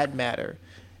me in that matter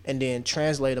and then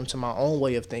translate them to my own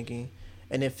way of thinking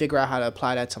and then figure out how to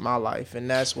apply that to my life. And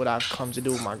that's what I've come to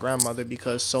do with my grandmother,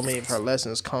 because so many of her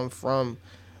lessons come from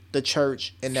the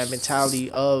church and that mentality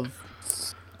of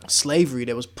slavery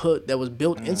that was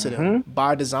built into them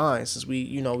by design, since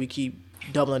we keep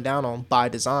doubling down on by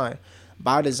design.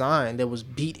 by design that was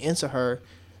beat into her,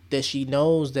 that she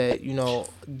knows that, you know,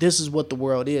 this is what the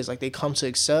world is. Like, they come to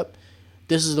accept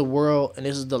this is the world and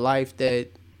this is the life that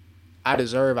I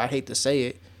deserve. I hate to say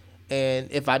it.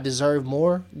 And if I deserve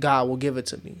more, God will give it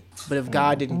to me. But if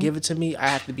God didn't give it to me, I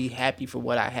have to be happy for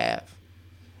what I have.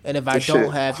 And if I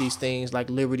don't have these things like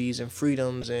liberties and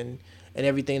freedoms and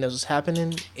everything that was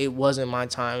happening, it wasn't my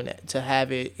time to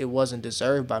have it. It wasn't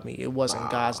deserved by me. It wasn't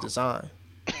God's design.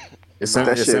 It's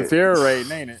That shit-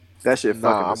 infuriating, ain't it? That shit Nah,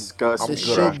 fucking I'm disgusting. This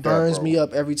good off shit that, burns bro. me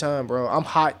up every time, bro. I'm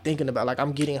hot thinking about, like,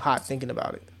 I'm getting hot thinking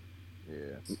about it. Yeah,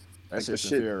 Like, that's the just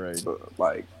shit, infuriating.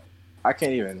 like, I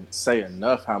can't even say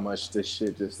enough how much this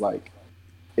shit just, like,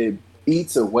 it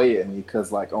eats away at me.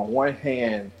 Because, like, on one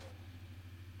hand,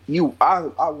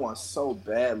 I want so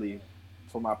badly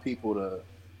for my people to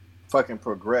fucking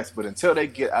progress, but until they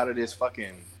get out of this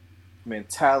fucking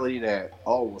mentality that,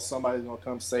 oh, well, somebody's gonna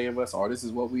come save us, or this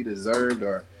is what we deserved,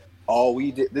 or all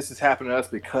we did, this is happening to us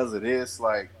because of this,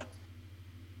 like,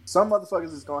 some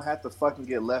motherfuckers is gonna have to fucking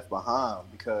get left behind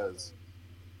because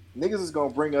niggas is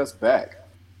gonna bring us back.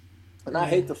 And I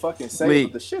hate to fucking say it,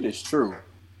 but the shit is true.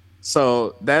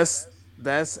 So that's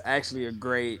actually a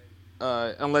great.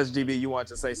 Unless GB, you want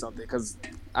to say something, because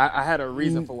I had a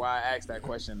reason for why I asked that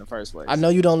question in the first place. I know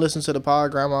you don't listen to the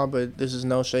pod, Grandma, but this is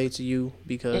no shade to you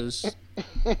because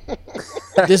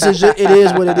this is it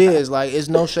is what it is. Like, it's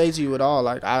no shade to you at all.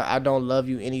 Like, I don't love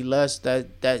you any less.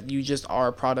 That you just are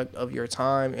a product of your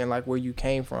time and, like, where you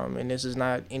came from. And this is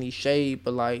not any shade,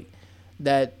 but, like,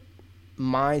 that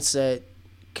mindset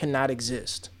cannot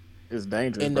exist It's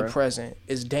dangerous in bro. the present.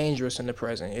 It's dangerous in the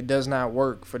present. It does not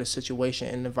work for the situation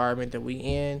and environment that we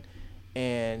in.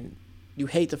 And you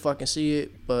hate to fucking see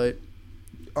it, but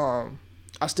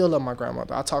I still love my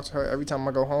grandmother. I talk to her every time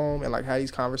I go home and, like, have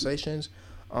these conversations.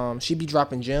 She be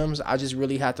dropping gems. I just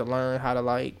really had to learn how to,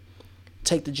 like,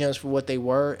 take the gems for what they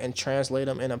were and translate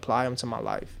them and apply them to my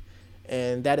life.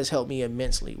 And that has helped me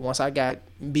immensely. Once I got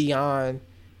beyond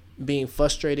being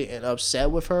frustrated and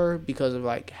upset with her because of,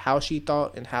 like, how she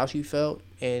thought and how she felt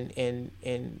and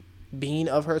being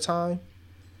of her time,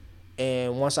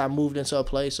 and once I moved into a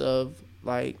place of,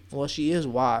 like, well, she is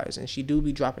wise and she do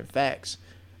be dropping facts,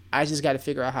 I just got to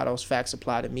figure out how those facts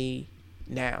apply to me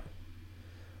now.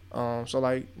 So,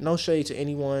 like, no shade to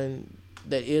anyone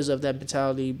that is of that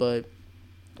mentality, but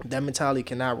that mentality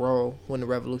cannot roll when the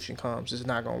revolution comes. It's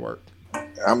not gonna work.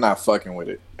 I'm not fucking with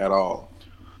it at all.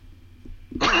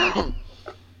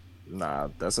 Nah,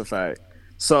 that's a fact.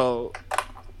 So,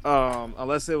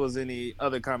 unless there was any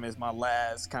other comments, my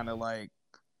last kind of, like,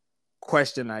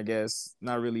 question, I guess,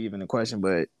 not really even a question,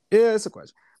 but yeah, it's a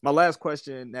question. My last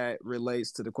question that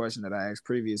relates to the question that I asked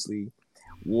previously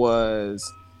was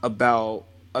about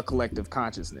a collective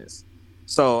consciousness.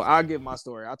 So I'll give my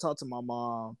story. I talked to my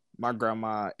mom, my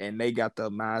grandma, and they got the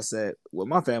mindset with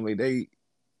my family. They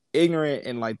ignorant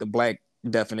in, like, the black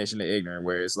definition of ignorant,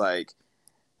 where it's like,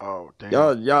 Oh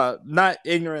damn. y'all not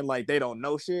ignorant like they don't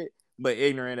know shit, but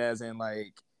ignorant as in,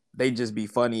 like, they just be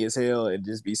funny as hell and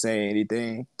just be saying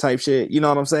anything type shit. You know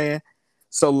what I'm saying?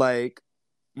 So, like,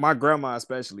 my grandma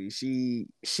especially, she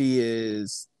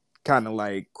is kind of,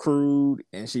 like, crude,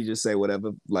 and she just say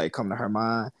whatever, like, come to her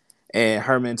mind. And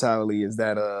her mentality is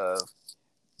that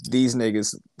these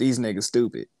niggas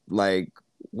stupid. Like,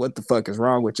 what the fuck is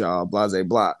wrong with y'all? Blah blah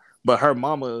blah. But her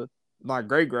mama, my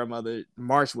great grandmother,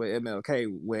 marched with MLK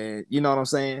when, you know what I'm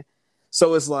saying?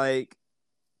 So it's like,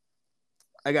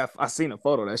 I seen a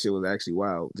photo. That shit was actually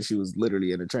wild. She was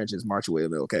literally in the trenches marching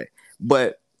with MLK.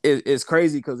 But it's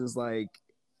crazy because it's like,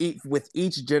 with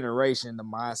each generation, the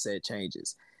mindset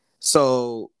changes.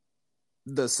 So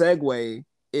the segue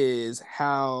is,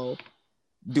 how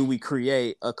do we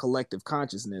create a collective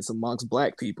consciousness amongst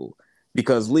black people?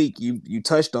 Because, Leak, you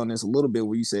touched on this a little bit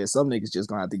where you said some niggas just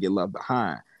gonna have to get left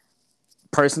behind.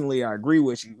 Personally, I agree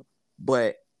with you,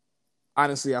 but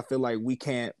honestly, I feel like we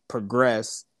can't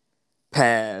progress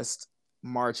past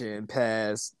marching,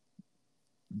 past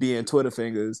being Twitter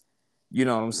fingers, you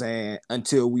know what I'm saying,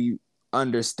 until we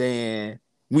understand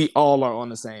we all are on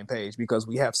the same page. Because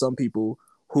we have some people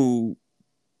who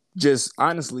just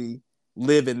honestly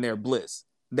live in their bliss.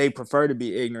 They prefer to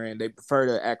be ignorant. They prefer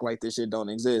to act like this shit don't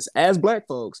exist as black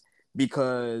folks,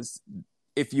 because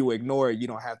if you ignore it, you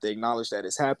don't have to acknowledge that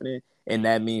it's happening, and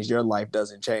that means your life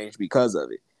doesn't change because of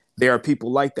it. There are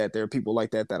people like that. There are people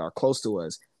like that that are close to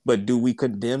us. But do we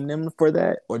condemn them for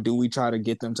that, or do we try to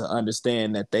get them to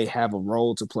understand that they have a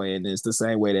role to play in this the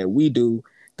same way that we do,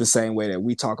 the same way that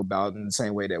we talk about, and the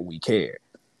same way that we care?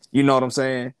 You know what I'm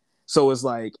saying? So it's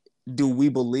like, do we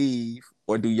believe,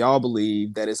 or do y'all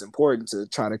believe, that it's important to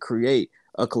try to create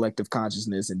a collective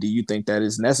consciousness, and do you think that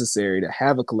is necessary to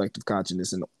have a collective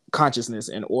consciousness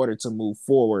in order to move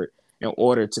forward, in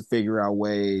order to figure out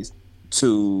ways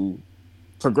to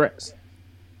progress?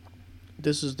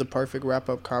 This is the perfect wrap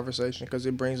up conversation because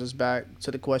it brings us back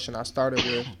to the question I started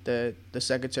with that the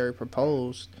secretary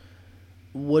proposed.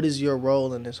 What is your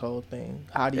role in this whole thing?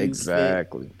 How do you fit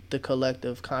the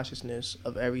collective consciousness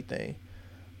of everything?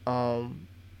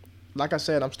 Like I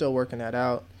said, I'm still working that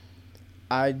out.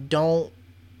 I don't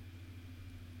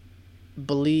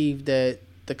believe that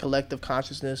the collective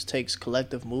consciousness takes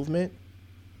collective movement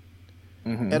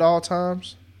at all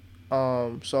times.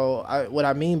 What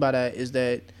I mean by that is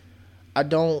that I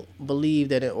don't believe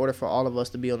that in order for all of us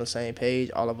to be on the same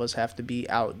page, all of us have to be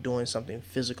out doing something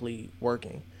physically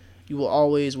working. You will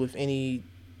always, with any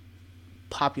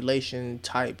population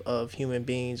type of human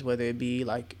beings, whether it be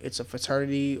like it's a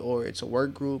fraternity or it's a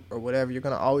work group or whatever, you're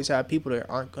going to always have people that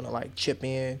aren't going to like chip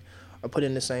in or put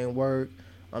in the same work.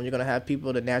 You're going to have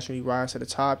people that naturally rise to the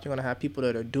top. You're going to have people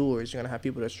that are doers. You're going to have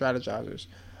people that are strategizers.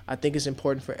 I think it's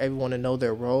important for everyone to know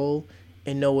their role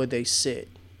and know where they sit.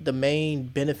 The main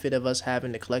benefit of us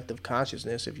having the collective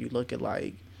consciousness, if you look at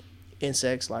like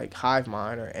insects like hive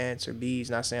mind or ants or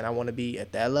bees, not saying I want to be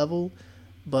at that level,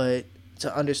 but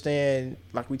to understand,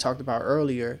 like we talked about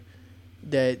earlier,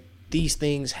 that these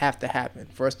things have to happen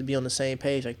for us to be on the same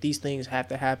page. Like these things have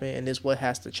to happen, and this is what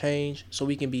has to change so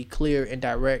we can be clear and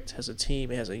direct as a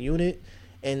team and as a unit,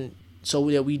 and so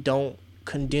that we don't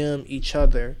condemn each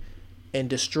other and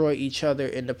destroy each other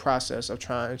in the process of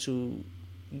trying to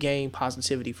gain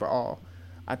positivity for all.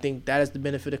 I think that is the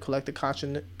benefit of collective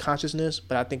consciousness,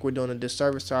 but I think we're doing a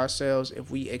disservice to ourselves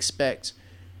if we expect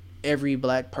every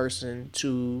black person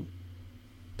to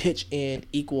pitch in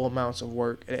equal amounts of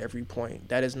work at every point.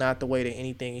 That is not the way that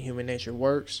anything in human nature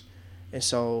works. And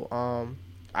so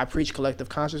I preach collective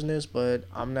consciousness, but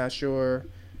I'm not sure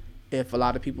if a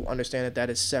lot of people understand that that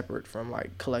is separate from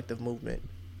like collective movement.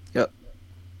 Yep.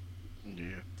 Yeah.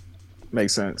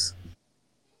 Makes sense.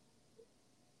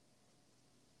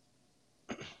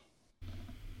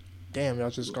 Damn, y'all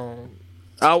just going.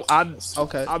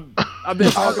 Okay. I've been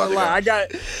talking a lot. I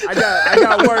got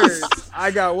words.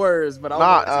 I got words, but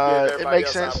it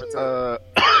makes sense. I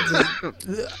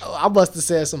must have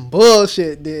said some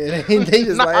bullshit. Then they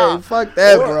just like, hey, fuck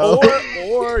that, bro.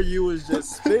 Or you was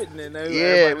just spitting and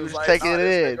we was like, taking it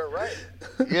in. Right.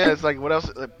 Yeah, it's like what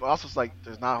else? Also, it's like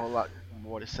there's not a whole lot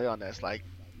more to say on that. It's like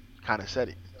kind of said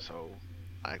it. So,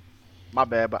 like, my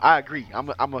bad, but I agree.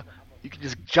 You can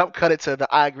just jump cut it to the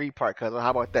I agree part, cuz.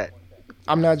 How about that?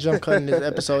 I'm not jump cutting this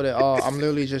episode at all. I'm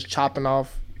literally just chopping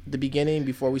off the beginning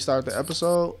before we start the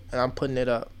episode, and I'm putting it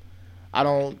up. I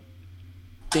don't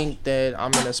think that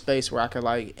I'm in a space where I could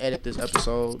like edit this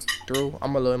episode through.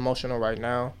 I'm a little emotional right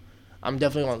now. I'm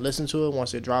definitely gonna listen to it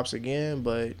once it drops again,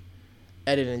 but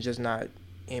editing just not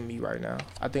in me right now.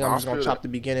 I think I'm just gonna chop the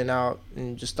beginning out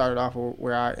and just start it off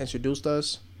where I introduced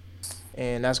us.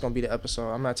 And that's going to be the episode.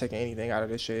 I'm not taking anything out of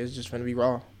this shit. It's just going to be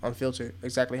raw, unfiltered.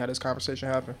 Exactly how this conversation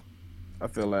happened. I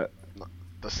feel that.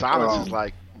 The silence is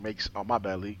like makes... Oh, my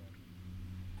bad, Lee.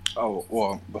 Oh,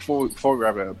 well, before we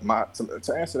wrap it up,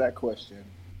 to answer that question,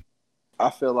 I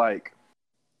feel like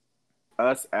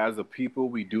us as a people,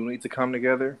 we do need to come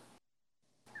together.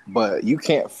 But you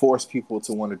can't force people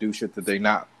to want to do shit that they're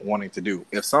not wanting to do.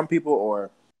 If some people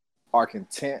are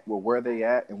content with where they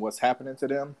at and what's happening to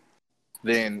them,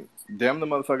 then them the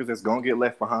motherfuckers that's gonna get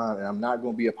left behind, and I'm not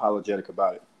gonna be apologetic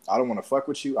about it. I don't want to fuck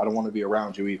with you. I don't want to be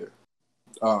around you either.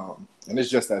 And it's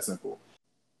just that simple.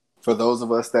 For those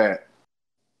of us that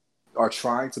are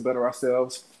trying to better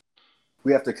ourselves,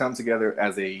 we have to come together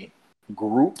as a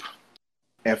group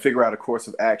and figure out a course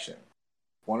of action.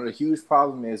 One of the huge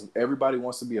problems is everybody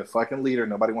wants to be a fucking leader.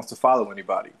 Nobody wants to follow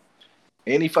anybody.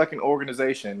 Any fucking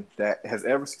organization that has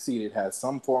ever succeeded has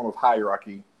some form of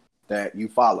hierarchy that you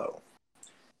follow.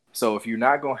 So if you're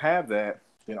not going to have that,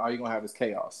 then all you're going to have is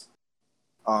chaos.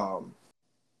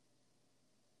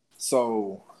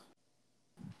 So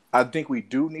I think we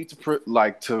do need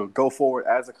to go forward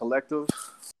as a collective,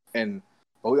 but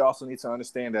we also need to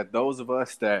understand that those of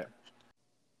us that,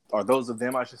 or those of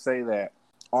them, I should say, that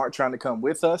aren't trying to come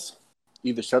with us,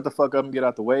 either shut the fuck up and get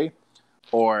out the way,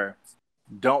 or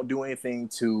don't do anything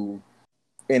to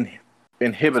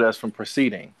inhibit us from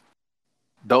proceeding.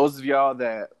 Those of y'all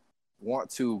that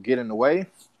want to get in the way,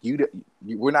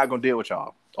 we're not going to deal with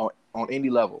y'all on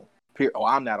any level.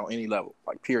 I'm not on any level,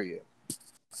 like, period.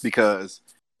 Because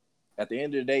at the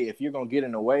end of the day, if you're going to get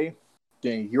in the way,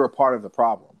 then you're a part of the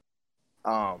problem.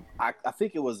 I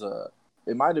think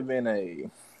it might have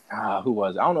been who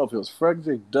was it? I don't know if it was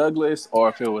Frederick Douglass or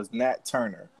if it was Nat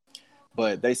Turner.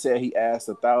 But they said he asked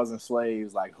 1,000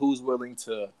 slaves, like, who's willing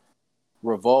to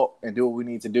revolt and do what we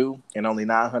need to do, and only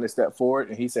 900 stepped forward.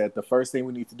 And he said the first thing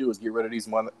we need to do is get rid of these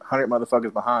 100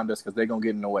 motherfuckers behind us because they're gonna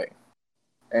get in the way.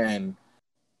 And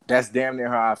that's damn near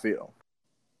how I feel,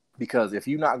 because if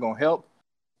you're not gonna help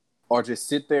or just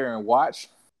sit there and watch,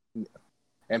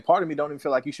 and part of me don't even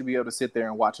feel like you should be able to sit there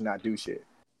and watch and not do shit,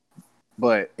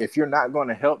 but if you're not going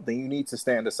to help, then you need to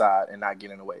stand aside and not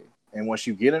get in the way. And once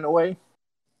you get in the way,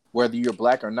 whether you're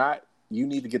black or not, you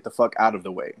need to get the fuck out of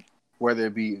the way, whether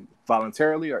it be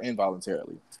voluntarily or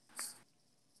involuntarily.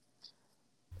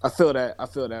 I feel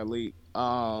that, Lee.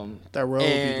 That road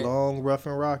be long, rough,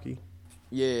 and rocky.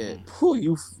 Yeah,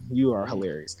 Whew, you are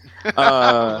hilarious.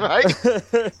 Right?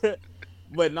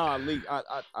 But nah, Lee,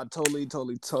 I totally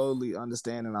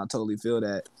understand, and I totally feel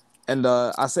that. And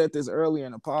I said this earlier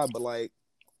in the pod, but like,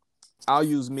 I'll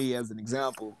use me as an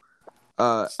example.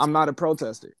 I'm not a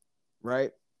protester,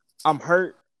 right? I'm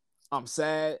hurt. I'm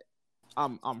sad.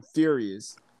 I'm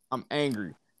furious. I'm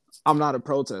angry. I'm not a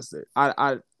protester.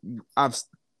 I've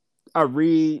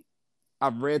read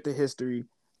the history.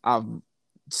 I've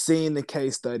seen the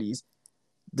case studies.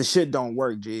 The shit don't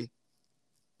work, G.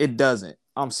 It doesn't.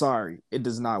 I'm sorry. It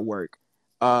does not work.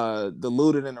 The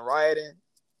looting and the rioting,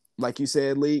 like you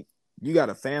said, Lee, you got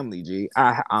a family, G.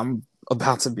 I'm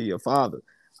about to be a father.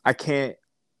 I can't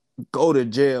go to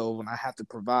jail when I have to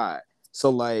provide. So,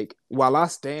 like, while I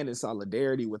stand in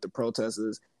solidarity with the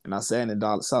protesters and I stand in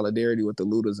solidarity with the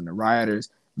looters and the rioters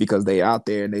because they out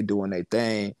there and they doing their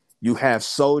thing, you have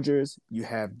soldiers, you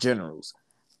have generals.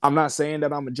 I'm not saying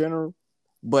that I'm a general,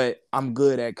 but I'm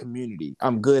good at community.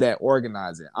 I'm good at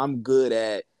organizing. I'm good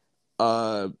at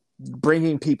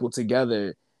bringing people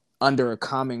together under a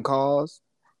common cause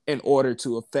in order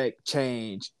to affect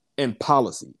change in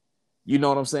policy. You know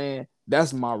what I'm saying?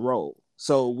 That's my role.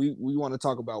 So we want to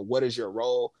talk about what is your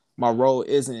role. My role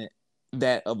isn't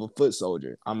that of a foot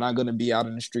soldier. I'm not going to be out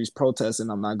in the streets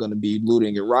protesting. I'm not going to be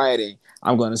looting and rioting.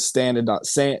 I'm going to stand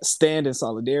in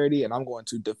solidarity, and I'm going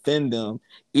to defend them.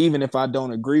 Even if I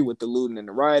don't agree with the looting and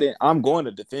the rioting, I'm going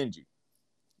to defend you.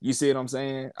 You see what I'm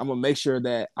saying? I'm going to make sure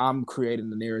that I'm creating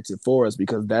the narrative for us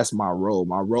because that's my role.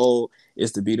 My role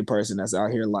is to be the person that's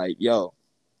out here like, yo,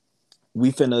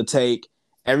 we finna take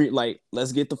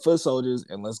let's get the foot soldiers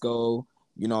and let's go,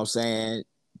 you know what I'm saying,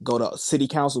 go to city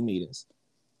council meetings.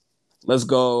 Let's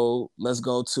go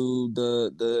to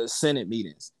the Senate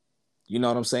meetings. You know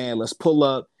what I'm saying? Let's pull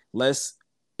up.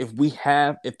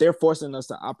 If they're forcing us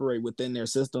to operate within their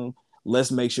system,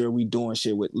 let's make sure we doing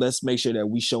shit let's make sure that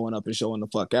we showing up and showing the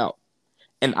fuck out.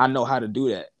 And I know how to do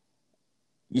that.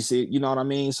 You see, you know what I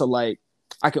mean? So like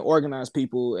I can organize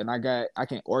people and I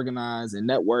can organize and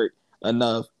network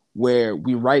enough where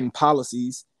we writing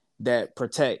policies that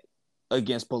protect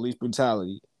against police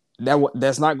brutality.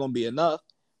 That's not going to be enough,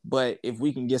 but if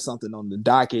we can get something on the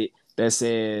docket that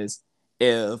says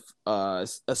if a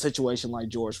situation like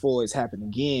George Floyd's happen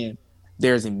again,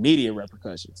 there's immediate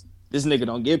repercussions. This nigga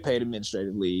don't get paid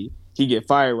administrative leave. He get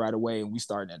fired right away and we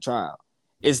start that trial.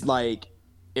 It's like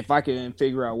if I can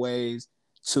figure out ways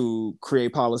to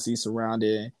create policy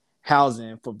surrounding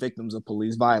housing for victims of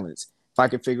police violence, if I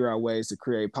can figure out ways to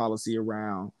create policy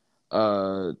around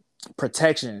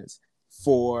protections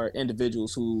for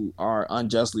individuals who are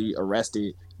unjustly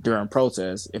arrested during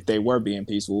protests, if they were being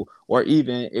peaceful, or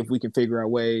even if we can figure out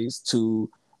ways to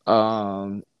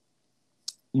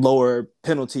lower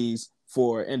penalties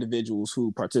for individuals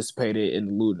who participated in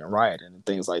the looting and rioting and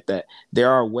things like that. There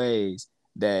are ways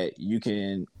that you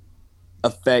can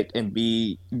affect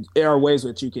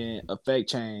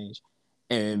change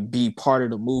and be part of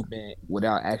the movement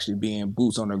without actually being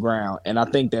boots on the ground. And I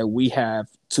think that we have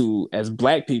to, as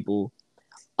Black people,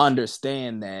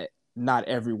 understand that not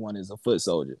everyone is a foot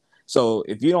soldier. So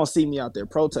if you don't see me out there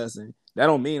protesting, that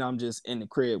don't mean I'm just in the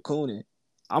crib cooning.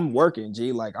 I'm working,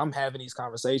 G. Like I'm having these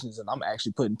conversations and I'm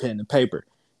actually putting pen to paper.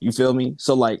 You feel me?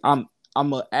 So like I'm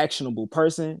an actionable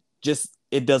person. Just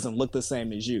it doesn't look the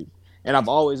same as you. And I've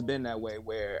always been that way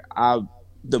where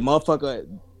the motherfucker,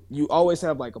 you always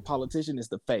have like a politician is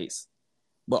the face,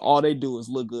 but all they do is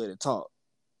look good and talk.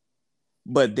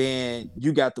 But then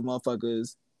you got the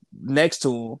motherfuckers next to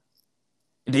him,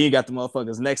 and then you got the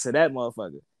motherfuckers next to that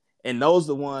motherfucker. And those are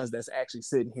the ones that's actually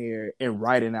sitting here and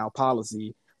writing out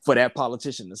policy for that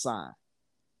politician to sign.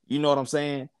 You know what I'm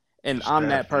saying? And I'm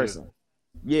that person.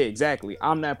 Yeah, exactly.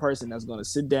 I'm that person that's going to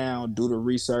sit down, do the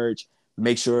research,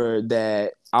 make sure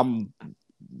that I'm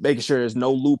making sure there's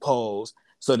no loopholes.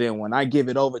 So then when I give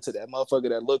it over to that motherfucker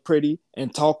that look pretty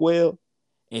and talk well,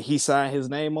 and he signed his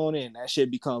name on it and that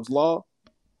shit becomes law,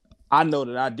 I know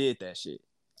that I did that shit.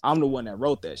 I'm the one that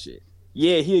wrote that shit.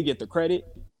 Yeah, he'll get the credit,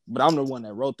 but I'm the one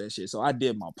that wrote that shit, so I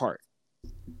did my part.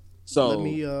 So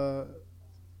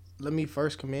let me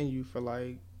first commend you for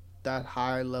like that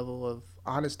high level of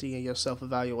honesty in your self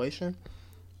evaluation.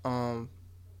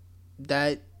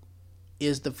 That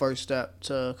is the first step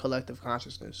to collective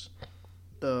consciousness.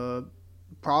 The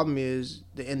problem is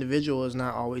the individual is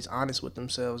not always honest with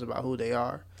themselves about who they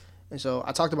are. And so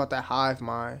I talked about that hive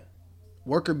mind.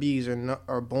 Worker bees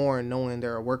are born knowing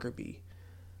they're a worker bee.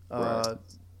 Right.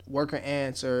 Worker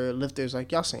ants or lifters,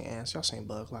 like, y'all seen ants, y'all seen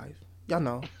bug life. Y'all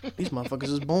know these motherfuckers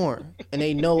is born and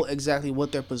they know exactly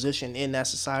what their position in that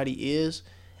society is,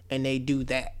 and they do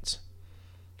that.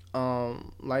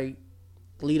 Like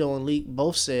Lito and Leak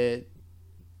both said,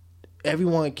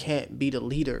 everyone can't be the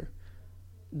leader,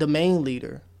 the main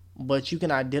leader, but you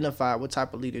can identify what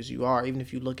type of leaders you are. Even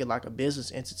if you look at like a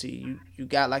business entity, you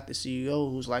got like the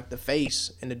CEO who's like the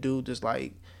face, and the dude that's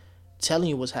like telling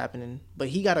you what's happening, but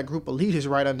he got a group of leaders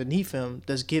right underneath him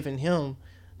that's giving him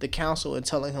the counsel and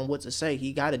telling him what to say.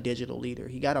 He got a digital leader,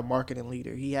 he got a marketing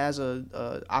leader, he has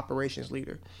a operations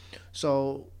leader.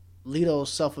 So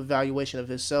Lito's self-evaluation of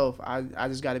himself, I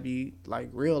just got to be like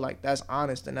real, like that's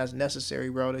honest and that's necessary,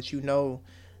 bro, that you know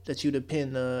that you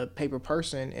depend the paper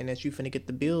person and that you finna get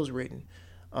the bills written.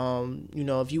 You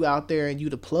know, if you out there and you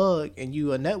the plug and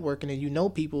you a networking and you know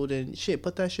people, then shit,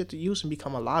 put that shit to use and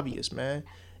become a lobbyist, man.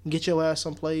 Get your ass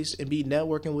someplace and be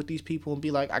networking with these people and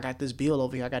be like, I got this bill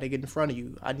over here, I got to get in front of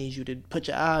you. I need you to put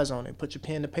your eyes on it, put your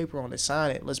pen to paper on it, sign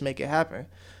it, let's make it happen.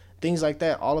 Things like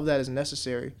that, all of that is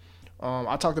necessary.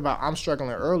 I talked about I'm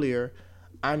struggling earlier.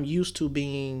 I'm used to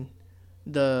being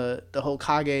the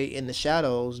Hokage in the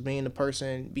shadows, being the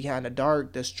person behind the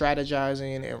dark that's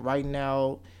strategizing and writing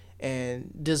out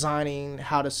and designing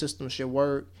how the system should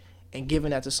work and giving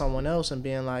that to someone else and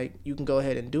being like, you can go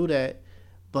ahead and do that.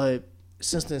 But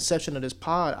since the inception of this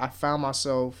pod, I found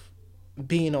myself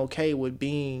being okay with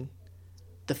being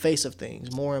the face of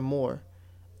things more and more.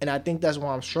 And I think that's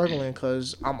why I'm struggling,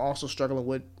 because I'm also struggling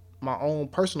with my own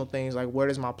personal things, like where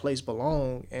does my place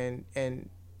belong, and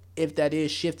if that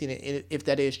is shifting, if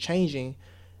that is changing,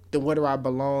 then where do I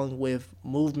belong with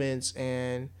movements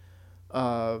and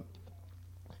I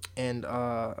can't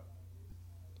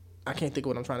think of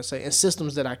what I'm trying to say, and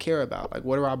systems that I care about, like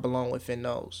where do I belong within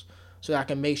those, so that I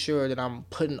can make sure that I'm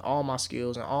putting all my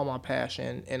skills and all my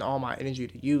passion and all my energy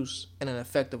to use in an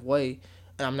effective way,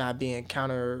 and I'm not being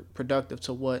counterproductive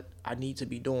to what I need to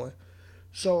be doing.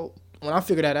 So when I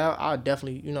figure that out, I'll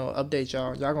definitely, update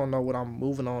y'all. Y'all gonna know what I'm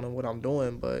moving on and what I'm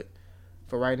doing. But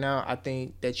for right now, I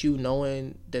think that you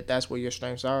knowing that that's where your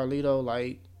strengths are, Lito,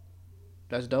 like,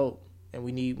 that's dope. And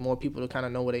we need more people to kind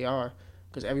of know where they are.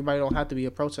 Because everybody don't have to be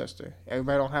a protester.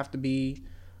 Everybody don't have to be,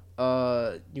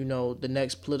 the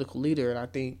next political leader. And I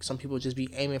think some people just be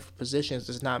aiming for positions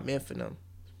that's not meant for them.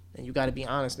 And you got to be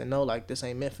honest and know, like, this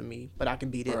ain't meant for me, but I can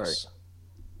be this.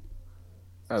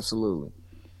 Right. Absolutely.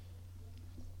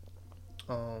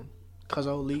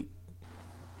 Cuzzo, Leap.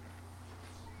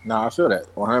 No, I feel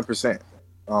that 100%.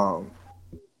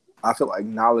 I feel like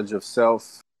knowledge of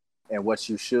self and what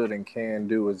you should and can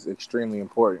do is extremely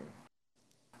important.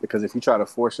 Because if you try to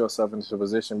force yourself into a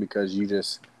position because you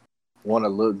just want to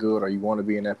look good or you want to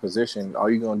be in that position, all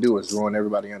you're going to do is ruin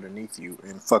everybody underneath you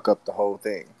and fuck up the whole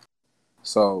thing.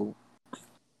 So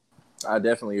I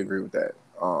definitely agree with that.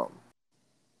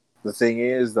 The thing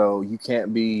is, though, you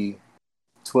can't be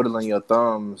twiddling your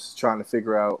thumbs trying to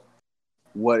figure out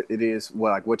what it is,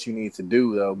 what you need to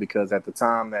do, though, because at the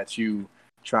time that you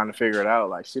trying to figure it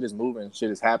out, like, shit is moving, shit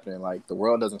is happening, like, the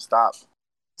world doesn't stop.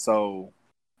 So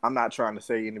I'm not trying to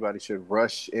say anybody should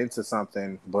rush into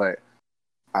something, but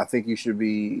I think you should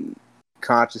be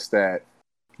conscious that,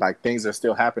 like, things are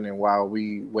still happening while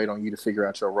we wait on you to figure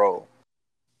out your role.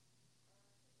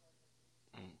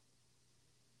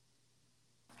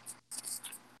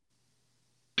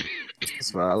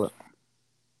 It's valid.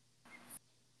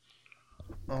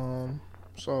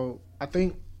 So I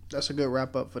think that's a good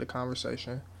wrap up for the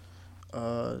conversation.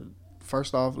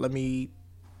 First off, let me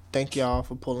thank y'all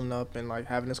for pulling up and like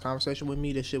having this conversation with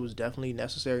me. This shit was definitely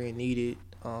necessary and needed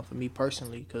for me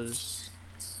personally, because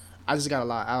I just got a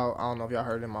lot out. I don't know if y'all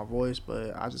heard it in my voice,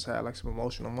 but I just had like some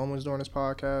emotional moments during this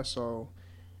podcast, so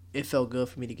it felt good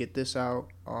for me to get this out.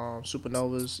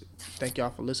 Supernovas, thank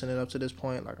y'all for listening up to this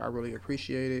point. Like, I really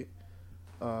appreciate it.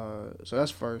 So that's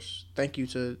first. Thank you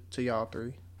to y'all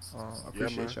three. I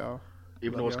appreciate y'all.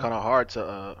 Even though it's kind of hard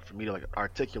to for me to like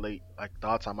articulate like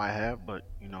thoughts I might have, but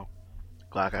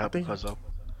glad I can help because of.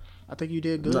 I think you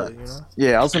did good.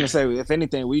 Yeah, I was gonna say, if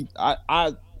anything,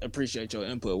 I appreciate your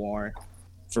input, Warren,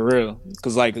 for real.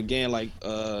 Because like again, like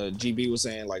GB was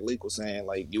saying, like Leak was saying,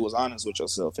 like you was honest with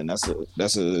yourself, and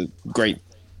that's a great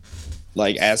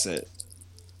like asset.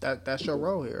 That's your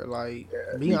role here. Like,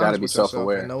 Yeah, be you gotta honest be with yourself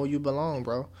self-aware. and know where you belong,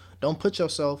 bro. Don't put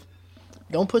yourself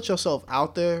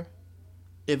out there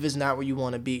if it's not where you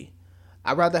want to be.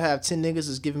 I'd rather have 10 niggas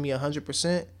that's giving me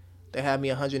 100% than have me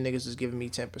 100 niggas that's giving me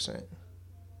 10%.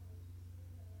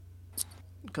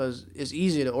 Because it's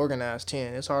easier to organize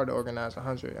 10. It's hard to organize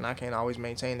 100, and I can't always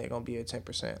maintain they're gonna be at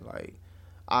 10%. Like,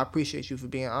 I appreciate you for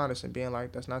being honest and being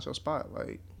like, that's not your spot.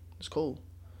 Like, it's cool.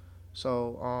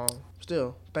 So,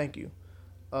 still, thank you.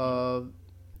 How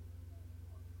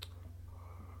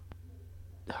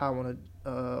I want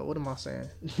to, what am I saying?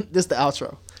 This the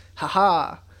outro.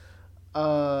 Haha.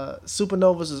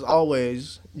 Supernovas, as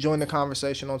always, join the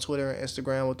conversation on Twitter and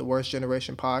Instagram with the Worst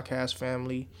Generation Podcast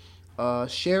family.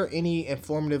 Share any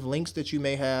informative links that you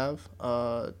may have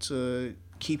to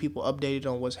keep people updated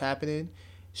on what's happening.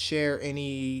 Share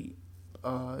any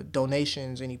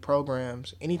donations, any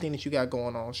programs, anything that you got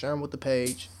going on. Share them with the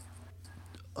page.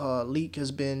 Leak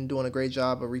has been doing a great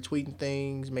job of retweeting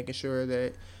things, making sure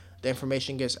that the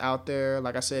information gets out there.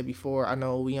 Like I said before, I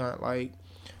know we aren't like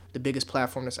the biggest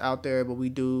platform that's out there, but we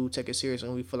do take it seriously,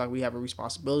 and we feel like we have a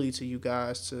responsibility to you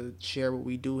guys to share what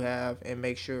we do have and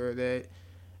make sure that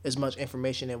as much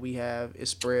information that we have is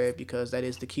spread, because that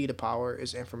is the key to power,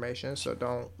 is information. So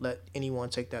don't let anyone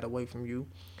take that away from you.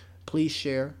 Please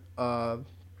share.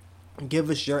 Give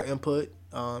us your input.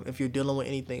 If you're dealing with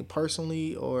anything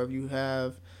personally, or if you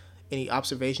have any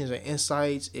observations or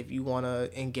insights, if you want to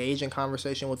engage in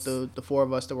conversation with the four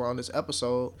of us that were on this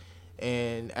episode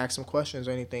and ask some questions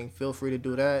or anything, feel free to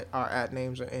do that. Our @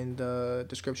 names are in the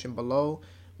description below.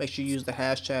 Make sure you use the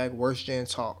hashtag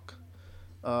WorstGenTalk.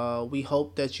 We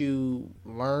hope that you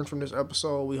learned from this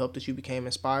episode. We hope that you became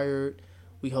inspired.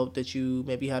 We hope that you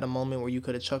maybe had a moment where you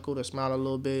could have chuckled or smiled a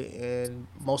little bit. And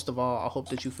most of all, I hope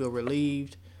that you feel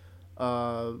relieved.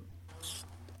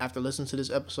 After listening to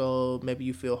this episode, maybe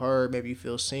you feel heard, maybe you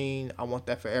feel seen. I want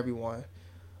that for everyone.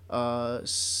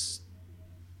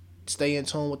 Stay in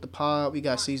tune with the pod. We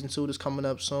got season 2 that's coming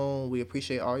up soon. We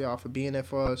appreciate all y'all for being there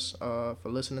for us, for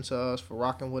listening to us, for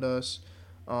rocking with us.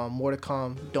 More to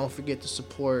come. Don't forget to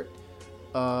support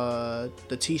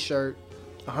the t-shirt.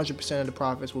 100% of the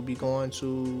profits will be going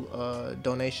to a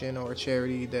donation or a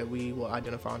charity that we will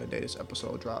identify on the day this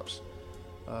episode drops.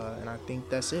 And I think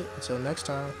that's it. Until next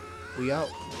time, we out.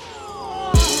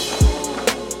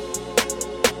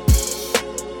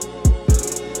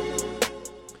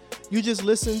 You just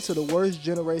listened to the Worst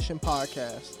Generation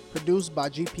Podcast, produced by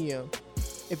GPM.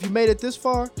 If you made it this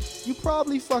far, you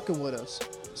probably fucking with us.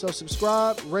 So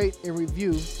subscribe, rate, and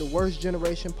review the Worst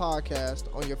Generation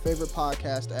Podcast on your favorite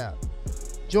podcast app.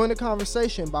 Join the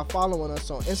conversation by following us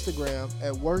on Instagram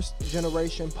at Worst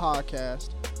Generation Podcast,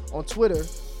 on Twitter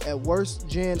at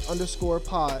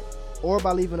worstgen_pod, or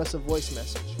by leaving us a voice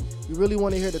message. We really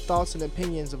want to hear the thoughts and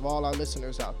opinions of all our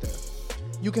listeners out there.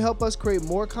 You can help us create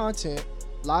more content,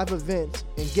 live events,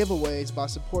 and giveaways by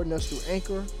supporting us through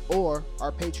Anchor or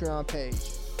our Patreon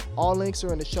page. All links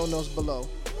are in the show notes below.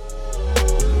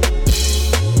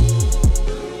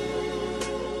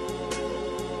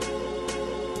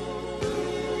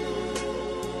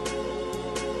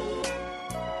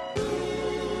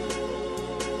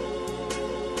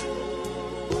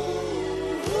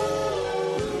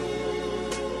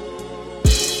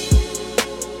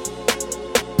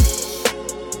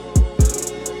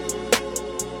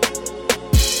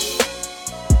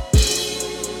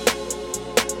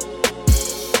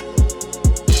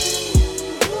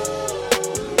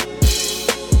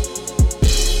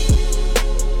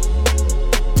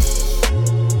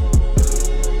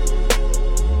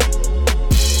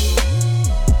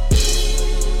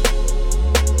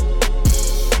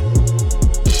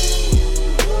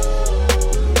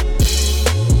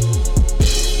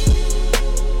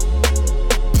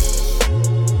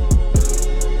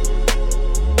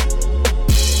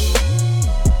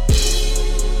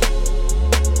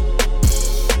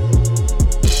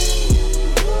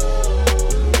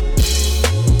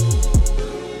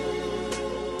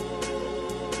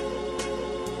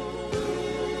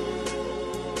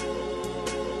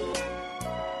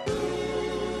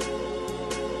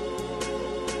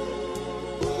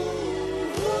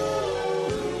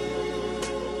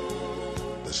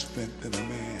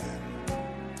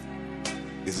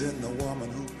 is in the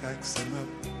woman who packs him up,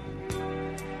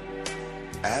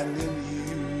 and in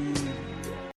you